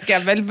 men det ska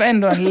väl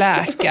ändå en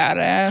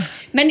läkare.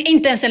 Men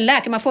inte ens en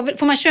läkare.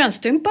 Får man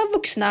könsstympa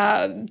vuxna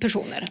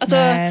personer? Alltså,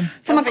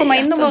 får man komma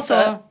in och vara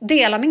så,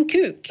 dela min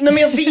kuk? Nej,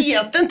 men jag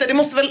vet inte. Det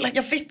måste väl,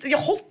 jag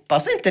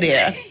hoppas inte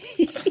det.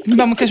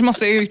 De kanske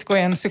måste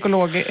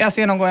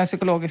genomgå en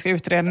psykologisk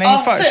utredning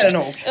först. Ja, så är det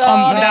nog.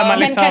 Där man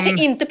men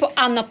kanske inte på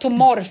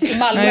Anatomorf i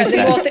Malmö.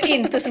 Det låter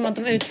inte som att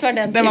de utför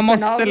den typen man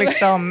måste av...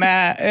 liksom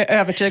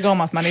övertyga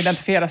om att man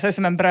identifierar sig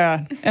som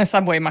en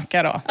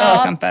Subway-macka då, till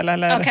exempel.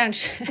 Eller... Ja,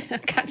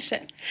 kanske.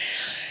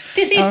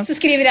 Till sist så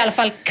skriver i alla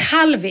fall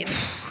Calvin.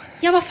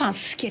 Ja, vad fan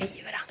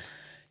skriver han?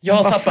 Jag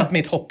har tappat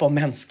mitt hopp om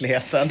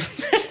mänskligheten.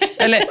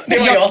 Eller, det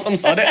var jag som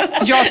sa det.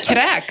 Jag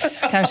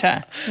kräks,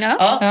 kanske.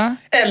 Ja.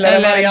 Eller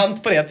en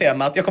variant på det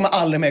temat. Jag kommer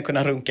aldrig mer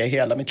kunna runka i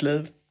hela mitt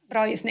liv.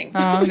 Bra gissning.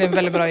 Ja, det är en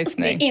väldigt bra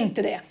gissning. Det är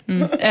inte det.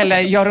 Eller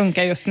jag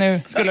runkar just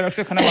nu, skulle det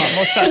också kunna vara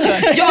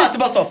motsatsen. Ja, att det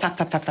bara så.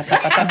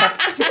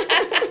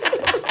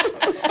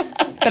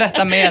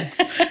 Berätta mer.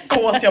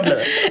 Kåt jag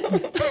blir.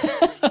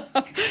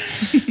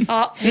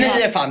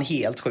 Ni är fan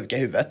helt sjuka i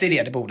huvudet. Det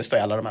är det borde stå i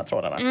alla de här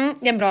trådarna.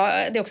 Det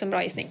är också en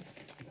bra gissning.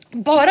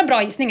 Bara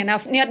bra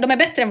gissningar. De är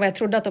bättre än vad jag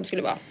trodde att de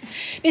skulle vara.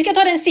 Vi ska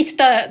ta den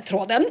sista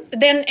tråden.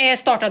 Den är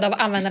startad av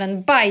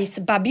användaren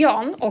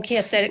Bajsbabian och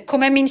heter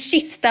Kommer min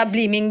kista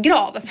bli min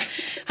grav?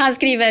 Han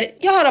skriver,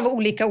 jag har av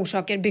olika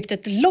orsaker byggt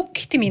ett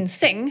lock till min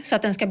säng så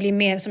att den ska bli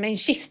mer som en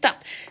kista.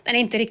 Den är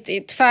inte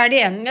riktigt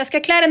färdig än. Jag ska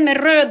klä den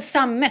med röd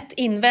sammet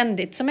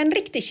invändigt som en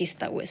riktig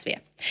kista OSV.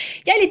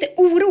 Jag är lite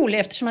orolig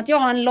eftersom att jag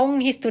har en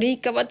lång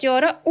historik av att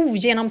göra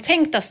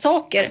ogenomtänkta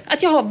saker.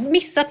 Att jag har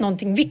missat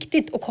någonting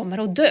viktigt och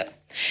kommer att dö.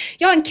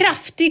 Jag har en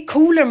kraftig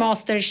Cooler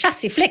Master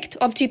chassifläkt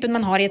av typen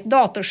man har i ett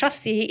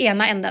datorchassi i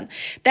ena änden.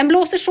 Den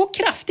blåser så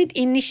kraftigt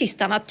in i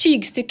kistan att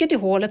tygstycket i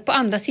hålet på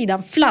andra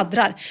sidan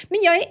fladdrar. Men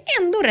jag är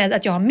ändå rädd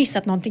att jag har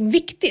missat någonting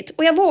viktigt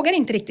och jag vågar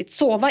inte riktigt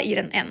sova i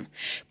den än.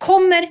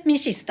 Kommer min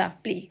kista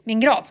bli min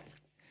grav?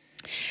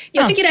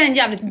 Jag tycker det är en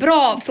jävligt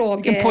bra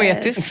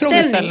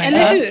frågeställning,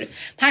 eller hur?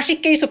 Han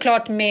skickar ju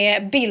såklart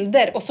med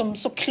bilder och som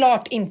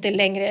såklart inte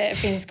längre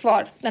finns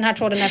kvar. Den här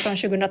tråden är från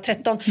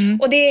 2013.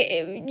 Och det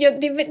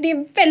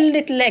är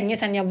väldigt länge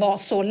sedan jag var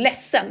så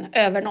ledsen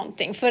över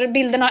någonting. För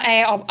bilderna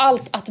är av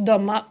allt att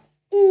döma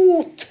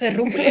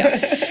otroliga.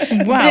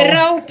 Wow.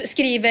 Draup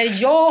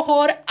skriver: jag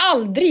har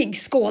aldrig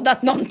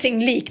skådat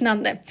någonting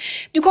liknande.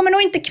 Du kommer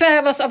nog inte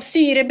kvävas av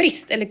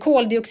syrebrist eller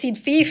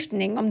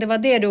koldioxidförgiftning om det var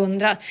det du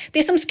undrar.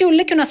 Det som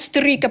skulle kunna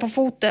stryka på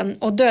foten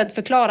och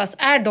dödförklaras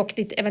är dock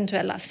ditt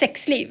eventuella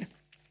sexliv.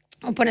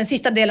 Och på den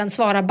sista delen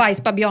svarar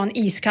bajsbabian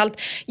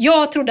iskallt: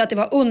 jag trodde att det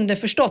var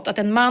underförstått att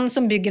en man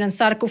som bygger en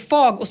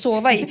sarkofag och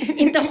sova i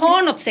inte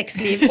har något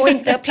sexliv och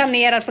inte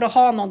planerar för att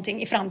ha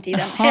någonting i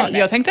framtiden heller.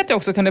 Jag tänkte att det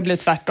också kunde bli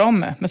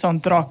tvärtom med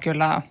sånt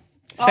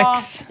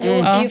Dracula-sex.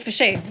 Ja, i och för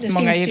sig. Det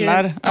många finns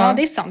gillar. Ju, ja,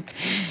 det är sant.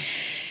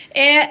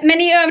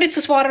 Men i övrigt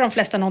så svarar de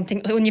flesta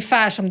någonting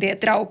ungefär som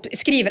det Draup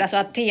skriver. Alltså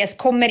att TS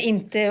kommer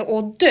inte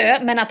att dö,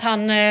 men att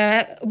han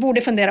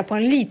borde fundera på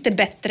en lite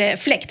bättre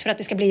fläkt för att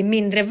det ska bli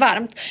mindre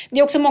varmt. Det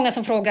är också många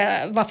som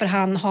frågar varför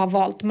han har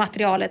valt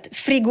materialet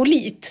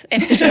frigolit,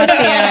 eftersom att det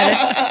är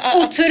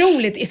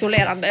otroligt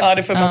isolerande. Ja,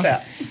 det får man säga.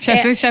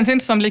 Känns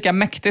inte som lika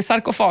mäktig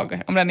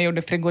sarkofag om den är gjord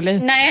i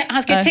frigolit. Nej,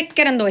 han ska ju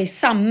täcka den då i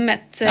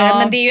sammet.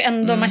 Men det är ju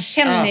ändå, man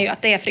känner ju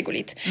att det är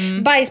frigolit.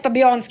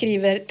 Bajsbabian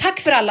skriver: tack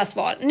för alla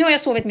svar. Nu har jag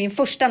sovit min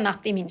första natt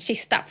i min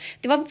kista.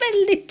 Det var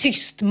väldigt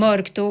tyst,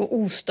 mörkt och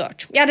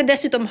ostört. Jag hade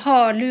dessutom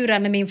hörlurar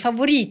med min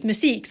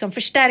favoritmusik som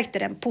förstärkte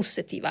den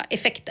positiva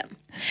effekten.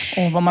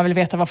 Vad man vill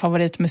veta vad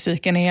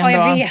favoritmusiken är ändå.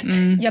 Ja,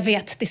 jag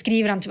vet. Det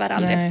skriver han tyvärr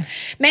aldrig.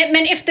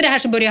 Men efter det här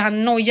så börjar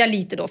han noja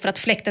lite då för att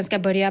fläkten ska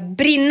börja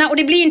brinna. Och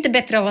det blir inte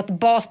bättre av att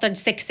Bastard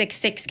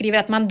 666 skriver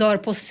att man dör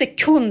på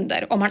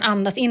sekunder om man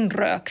andas in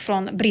rök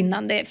från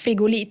brinnande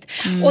frigolit.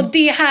 Och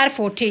det här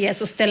får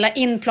TS att ställa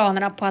in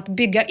planerna på att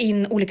bygga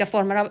in olika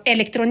former av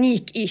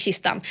elektronik i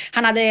kistan.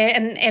 Han hade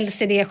en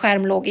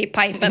LCD-skärm låg i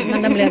pipen,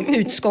 men den blev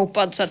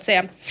utskopad så att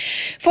säga.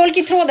 Folk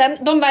i tråden,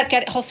 de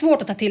verkar ha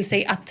svårt att ta till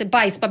sig att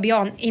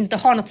bajsbabian inte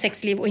har något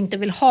sexliv och inte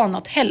vill ha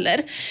något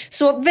heller.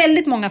 Så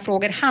väldigt många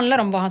frågor handlar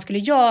om vad han skulle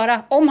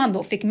göra om han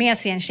då fick med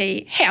sig en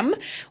tjej hem.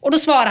 Och då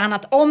svarar han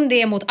att om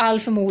det mot all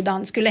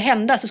förmodan skulle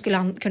hända så skulle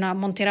han kunna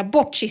montera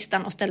bort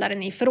kistan och ställa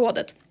den i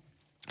förrådet.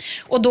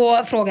 Och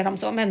då frågar de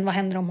så, men vad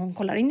händer om hon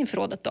kollar in i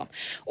förrådet då?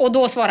 Och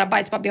då svarar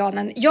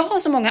bajsbabianen: jag har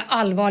så många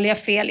allvarliga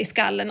fel i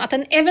skallen att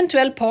en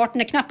eventuell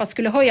partner knappast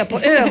skulle höja på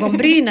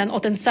ögonbrynen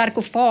åt en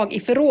sarkofag i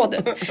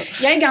förrådet.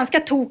 Jag är ganska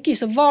tokig,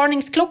 så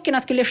varningsklockorna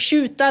skulle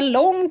skjuta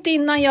långt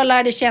innan jag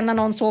lärde känna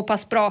någon så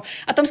pass bra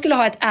att de skulle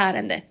ha ett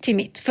ärende till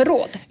mitt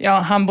förråd. Ja,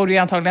 han borde ju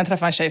antagligen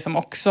träffa en tjej som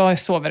också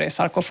sover i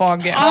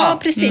sarkofag. Ja,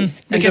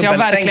 precis. Vilket jag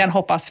verkligen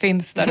hoppas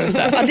finns där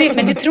ute. Ja,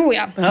 men det tror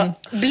jag.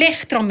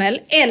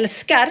 Blechtrommel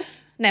älskar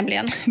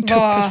nämligen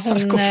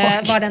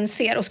vad den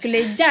ser och skulle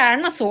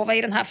gärna sova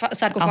i den här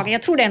sarkofagen.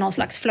 Jag tror det är någon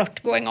slags flört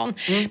going on.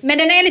 Men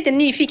den är lite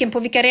nyfiken på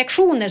vilka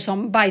reaktioner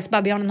som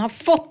bajsbabianen har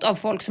fått av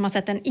folk som har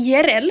sett den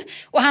IRL.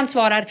 Och han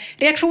svarar: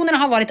 reaktionerna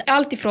har varit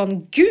allt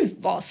ifrån gud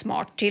vad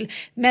smart till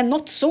men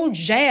något så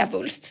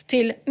jävulst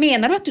till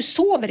menar du att du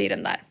sover i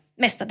den där?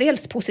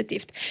 Mestadels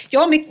positivt. Jag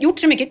har gjort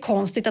så mycket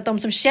konstigt att de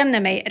som känner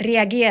mig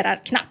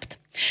reagerar knappt.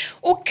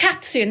 Och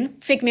Katsyn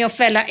fick mig att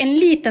fälla en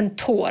liten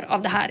tår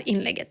av det här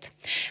inlägget.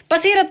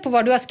 Baserat på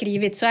vad du har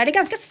skrivit så är det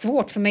ganska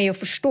svårt för mig att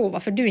förstå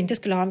varför du inte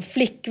skulle ha en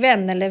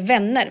flickvän eller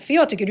vänner. För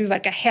jag tycker du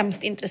verkar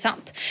hemskt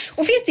intressant.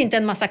 Och finns det inte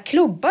en massa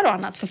klubbar och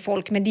annat för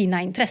folk med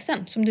dina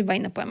intressen som du var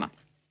inne på, Emma?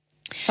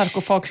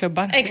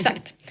 Sarkofagklubbar.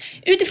 Exakt.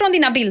 Utifrån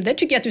dina bilder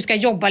tycker jag att du ska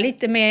jobba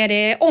lite med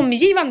det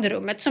omgivande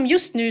rummet som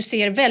just nu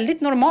ser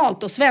väldigt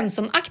normalt och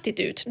svenssonaktigt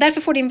ut.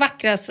 Därför får din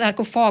vackra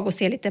sarkofag att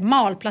se lite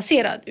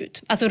malplacerad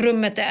ut. Alltså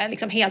rummet är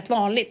liksom helt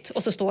vanligt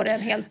och så står det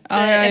en helt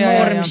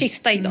enorm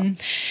kista i dem.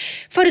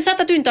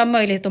 Förutsatt att du inte har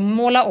möjlighet att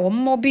måla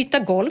om och byta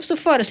golv så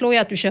föreslår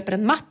jag att du köper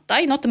en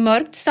matta i något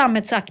mörkt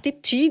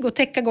sammetsaktigt tyg och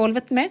täcka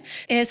golvet med.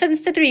 Sen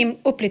sätter du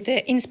upp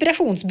lite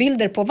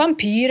inspirationsbilder på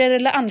vampyrer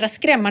eller andra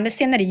skrämmande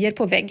scenerier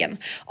på väggen.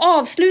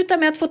 Avsluta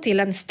med att få till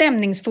en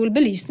stämningsfull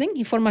belysning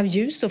i form av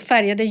ljus och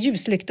färgade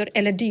ljuslyktor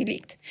eller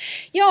dylikt.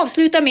 Jag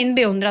avslutar min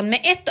beundran med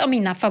ett av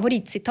mina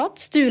favoritcitat,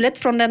 stulet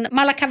från den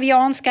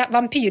malakavianska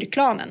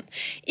vampyrklanen.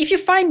 If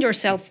you find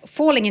yourself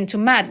falling into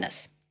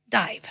madness,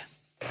 dive.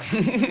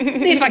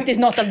 Det är faktiskt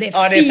något av det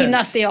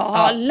finaste jag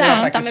har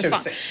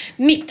läst.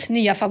 Mitt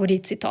nya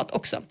favoritcitat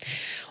också.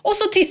 Och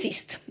så till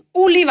sist,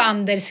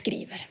 Olivander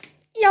skriver.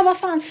 Ja, vad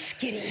fan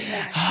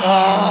skriver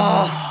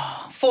han?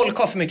 Folk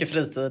har för mycket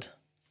fritid.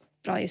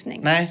 Bra gissning.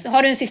 Nej. Så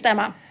har du en sista,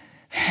 Emma?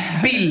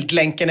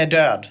 Bildlänken är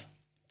död.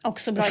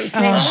 Också bra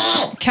gissning.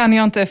 Kan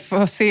jag inte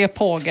få se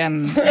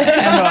pågen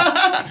ändå?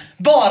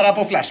 Bara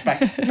på Flashback.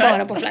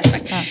 Bara på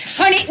Flashback.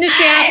 Hörni, nu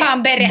ska jag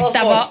fan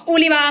berätta vad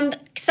Olivand,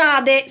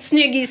 Xade,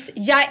 Snyggis,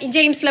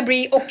 James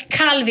Labrie och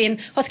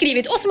Calvin har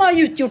skrivit och som har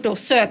utgjort då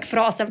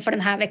sökfrasen för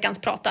den här veckans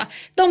prata.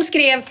 De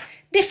skrev: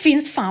 det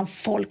finns fan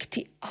folk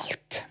till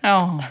allt.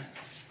 Ja.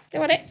 Det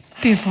var det.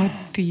 Det var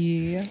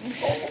det.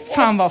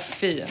 Fan vad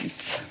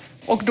fint.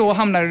 Och då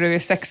hamnade du i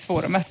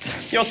sexforumet.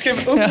 Jag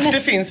skrev upp det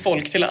finns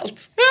folk till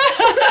allt.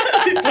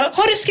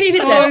 Har du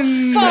skrivit det?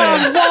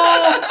 Fan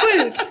vad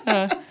sjukt.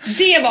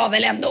 Det var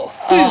väl ändå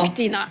sjukt,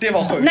 Tina? Det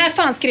var sjukt. När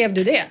fan skrev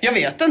du det? Jag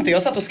vet inte,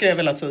 jag satt och skrev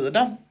hela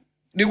tiden.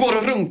 Det går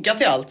att runka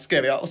till allt,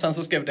 skrev jag. Och sen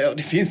så skrev det, och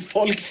det finns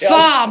folk till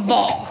allt. Fan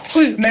vad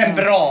sjukt. Men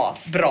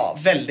bra,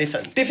 väldigt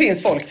fint. Det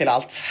finns folk till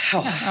allt.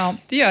 Ja,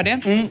 det gör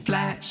det.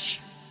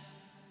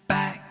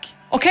 Flashback.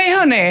 Okej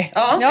hörni,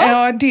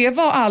 ja, det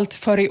var allt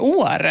för i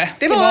år.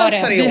 Det var allt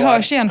för i år. Vi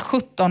hörs igen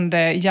 17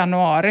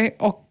 januari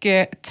och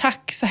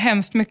tack så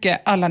hemskt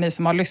mycket alla ni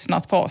som har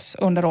lyssnat på oss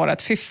under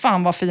året. Fy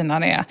fan vad fina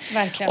ni är.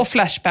 Verkligen. Och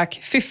Flashback,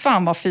 fy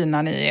fan vad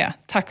fina ni är.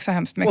 Tack så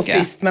hemskt mycket. Och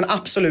sist men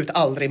absolut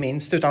aldrig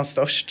minst utan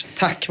störst.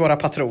 Tack våra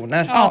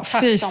patroner. Ja,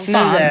 fy fan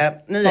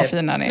vad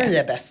fina ni är. Ni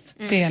är bäst.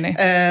 Det är ni.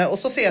 Och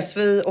så ses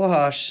vi och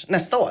hörs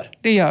nästa år.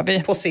 Det gör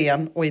vi. På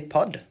scen och i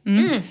podd.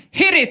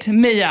 Hit it,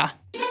 Mia!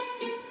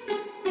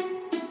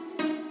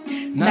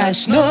 När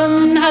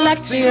snön har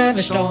lagt sig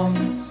över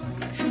stan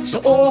så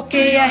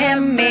åker jag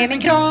hem med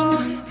min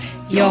kran.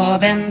 Jag har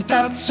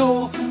väntat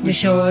så, nu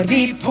kör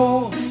vi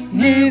på.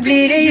 Nu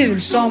blir det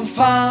jul som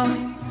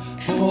fan.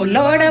 På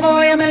lördag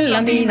var jag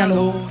mellan dina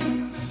lår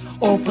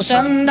och på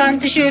söndagen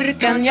till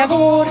kyrkan jag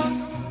går.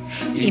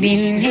 I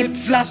min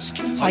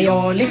hipflask har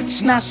jag lite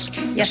snask.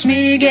 Jag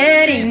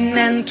smyger in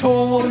en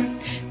tår.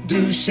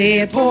 Du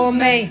ser på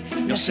mig,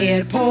 jag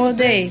ser på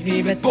dig.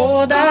 Vi vet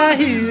båda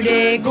hur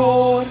det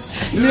går.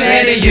 Nu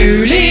är det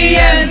jul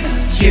igen,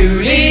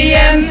 jul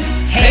igen.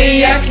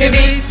 Hej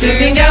Aklevitt, du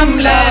min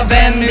gamla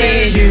vän.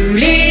 Det är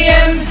jul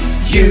igen,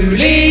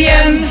 jul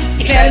igen.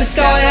 Ikväll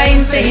ska jag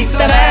inte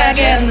hitta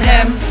vägen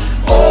hem.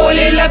 Åh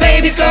lilla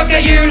baby, skaka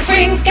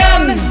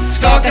julskinkan.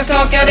 Skaka,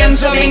 skaka den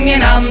som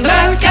ingen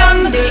andra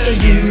kan. Det är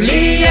jul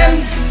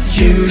igen,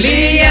 jul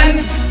igen.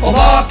 Och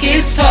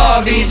bakis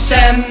tar vi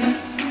sen.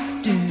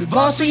 Du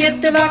var så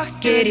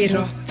jättevacker i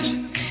rått.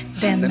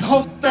 Den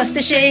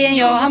hottaste tjejen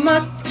jag har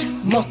mött.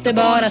 Måtte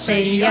bara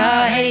säga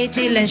hej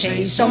till en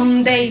tjej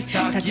som dig.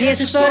 Tack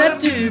Jesus för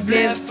att du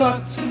blev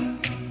född.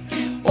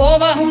 Och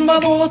vad hon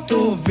var våt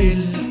och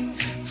vill.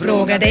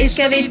 Fråga dig,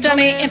 ska vi ta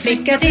med en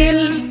flicka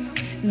till?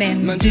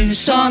 Men du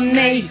sa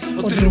nej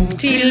och drog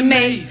till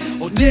mig.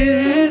 Och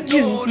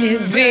du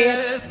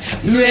vet.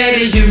 Nu är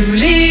det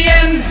jul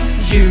igen,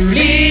 jul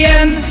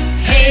igen.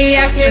 Hej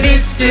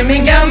Aklevitt, du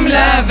min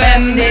gamla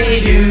vän. Det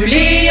är jul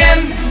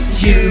igen,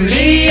 jul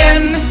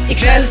igen.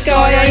 Ikväll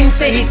ska jag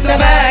inte hitta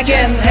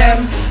vägen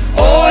hem.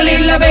 Åh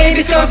lilla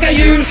baby, skaka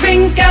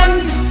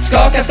julskinkan.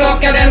 Skaka,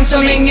 skaka den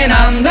som ingen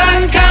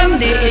annan kan.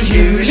 Det är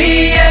jul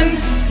igen,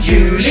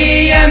 jul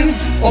igen.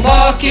 Och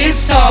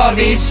bakis tar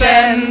vi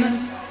sen.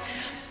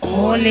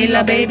 Åh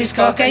lilla baby,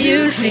 skaka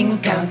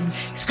julskinkan.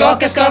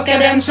 Skaka, skaka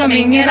den som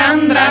ingen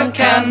annan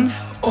kan.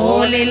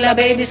 Åh lilla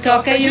baby,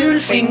 skaka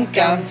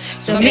julskinkan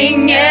som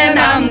ingen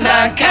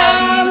andra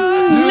kan.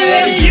 Nu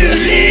är det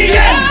jul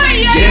igen,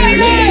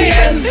 jul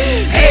igen.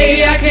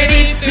 Hej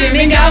Aklevitt, du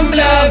min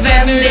gamla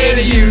vän. Det är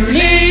jul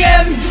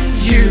igen,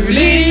 jul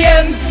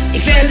igen.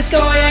 Ikväll ska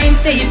jag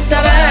inte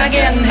hitta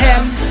vägen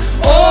hem.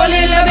 Åh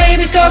lilla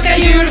baby, skaka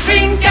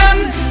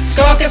julskinkan.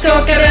 Skaka,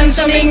 skaka den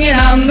som ingen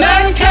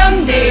annan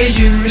kan. Det är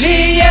jul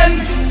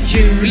igen,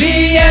 jul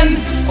igen.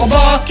 Och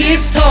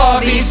bakis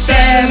tar vi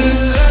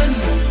sen.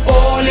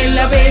 Åh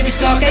lilla baby,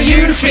 skaka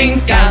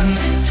julskinkan.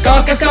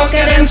 Skaka,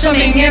 skaka den som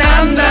ingen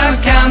annan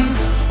kan.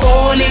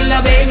 Åh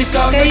lilla baby,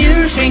 skaka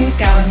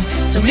julskinkan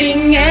som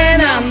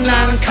ingen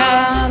annan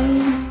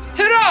kan.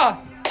 Hurra!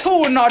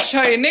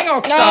 Tonartshöjning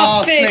också.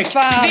 Ja, snyggt.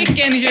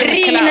 Vilken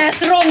julklapp.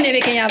 Ringnes Ronny,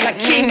 vilken jävla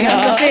king.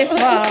 Alltså, fy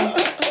fan.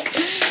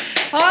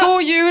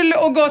 God jul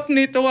och gott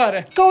nytt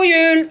år. God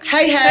jul.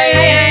 Hej hej.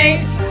 Hej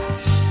hej.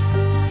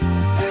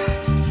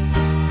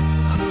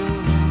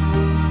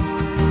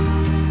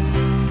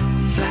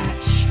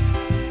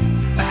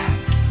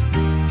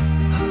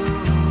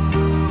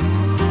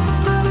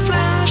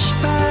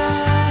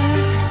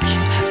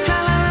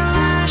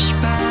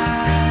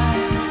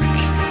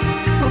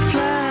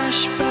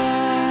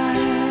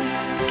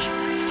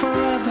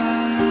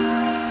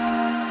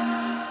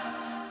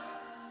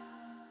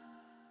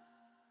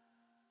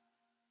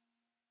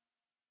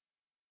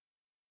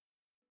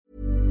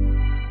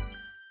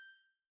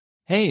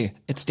 Hey,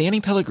 it's Danny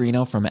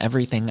Pellegrino from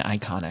Everything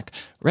Iconic.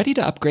 Ready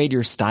to upgrade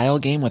your style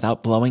game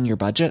without blowing your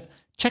budget?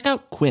 Check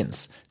out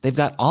Quince.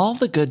 They've got all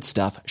the good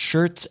stuff,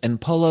 shirts and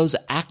polos,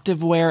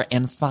 activewear,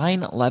 and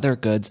fine leather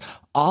goods,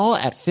 all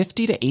at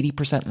 50 to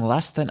 80%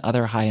 less than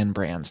other high-end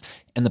brands.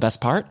 And the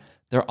best part?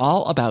 They're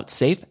all about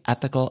safe,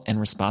 ethical, and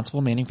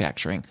responsible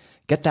manufacturing.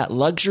 Get that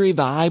luxury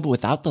vibe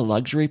without the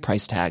luxury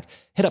price tag.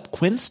 Hit up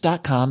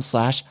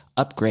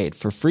quince.com/upgrade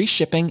for free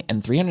shipping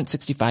and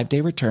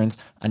 365-day returns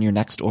on your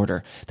next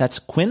order. That's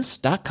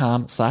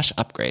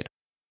quince.com/upgrade.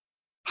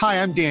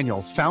 Hi, I'm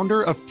Daniel,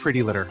 founder of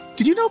Pretty Litter.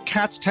 Did you know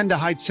cats tend to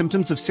hide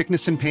symptoms of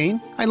sickness and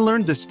pain? I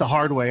learned this the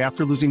hard way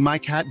after losing my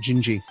cat,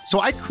 Gingy.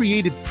 So I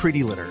created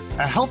Pretty Litter,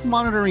 a health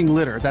monitoring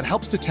litter that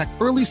helps detect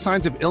early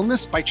signs of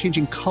illness by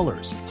changing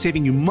colors,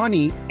 saving you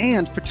money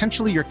and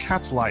potentially your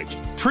cat's life.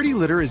 Pretty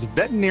Litter is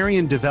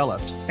veterinarian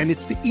developed, and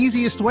it's the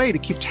easiest way to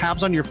keep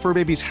tabs on your fur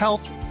baby's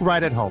health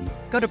right at home.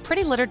 Go to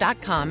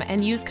prettylitter.com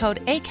and use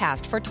code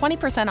ACAST for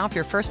 20% off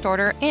your first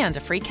order and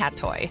a free cat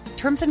toy.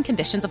 Terms and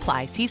conditions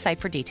apply. See site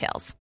for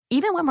details.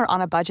 Even when we're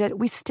on a budget,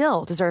 we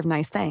still deserve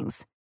nice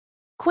things.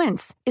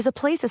 Quince is a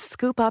place to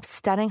scoop up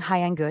stunning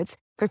high-end goods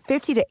for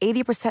 50 to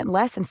 80%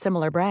 less than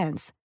similar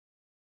brands.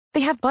 They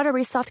have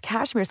buttery soft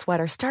cashmere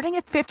sweaters starting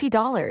at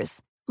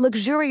 $50,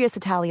 luxurious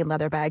Italian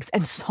leather bags,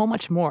 and so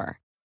much more.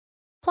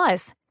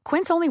 Plus,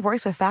 Quince only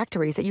works with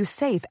factories that use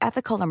safe,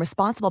 ethical, and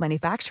responsible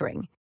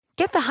manufacturing.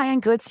 Get the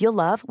high-end goods you'll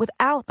love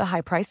without the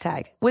high price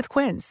tag with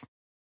Quince.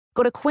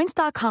 Go to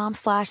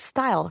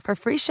quince.com/style for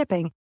free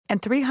shipping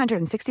and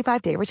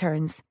 365-day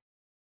returns.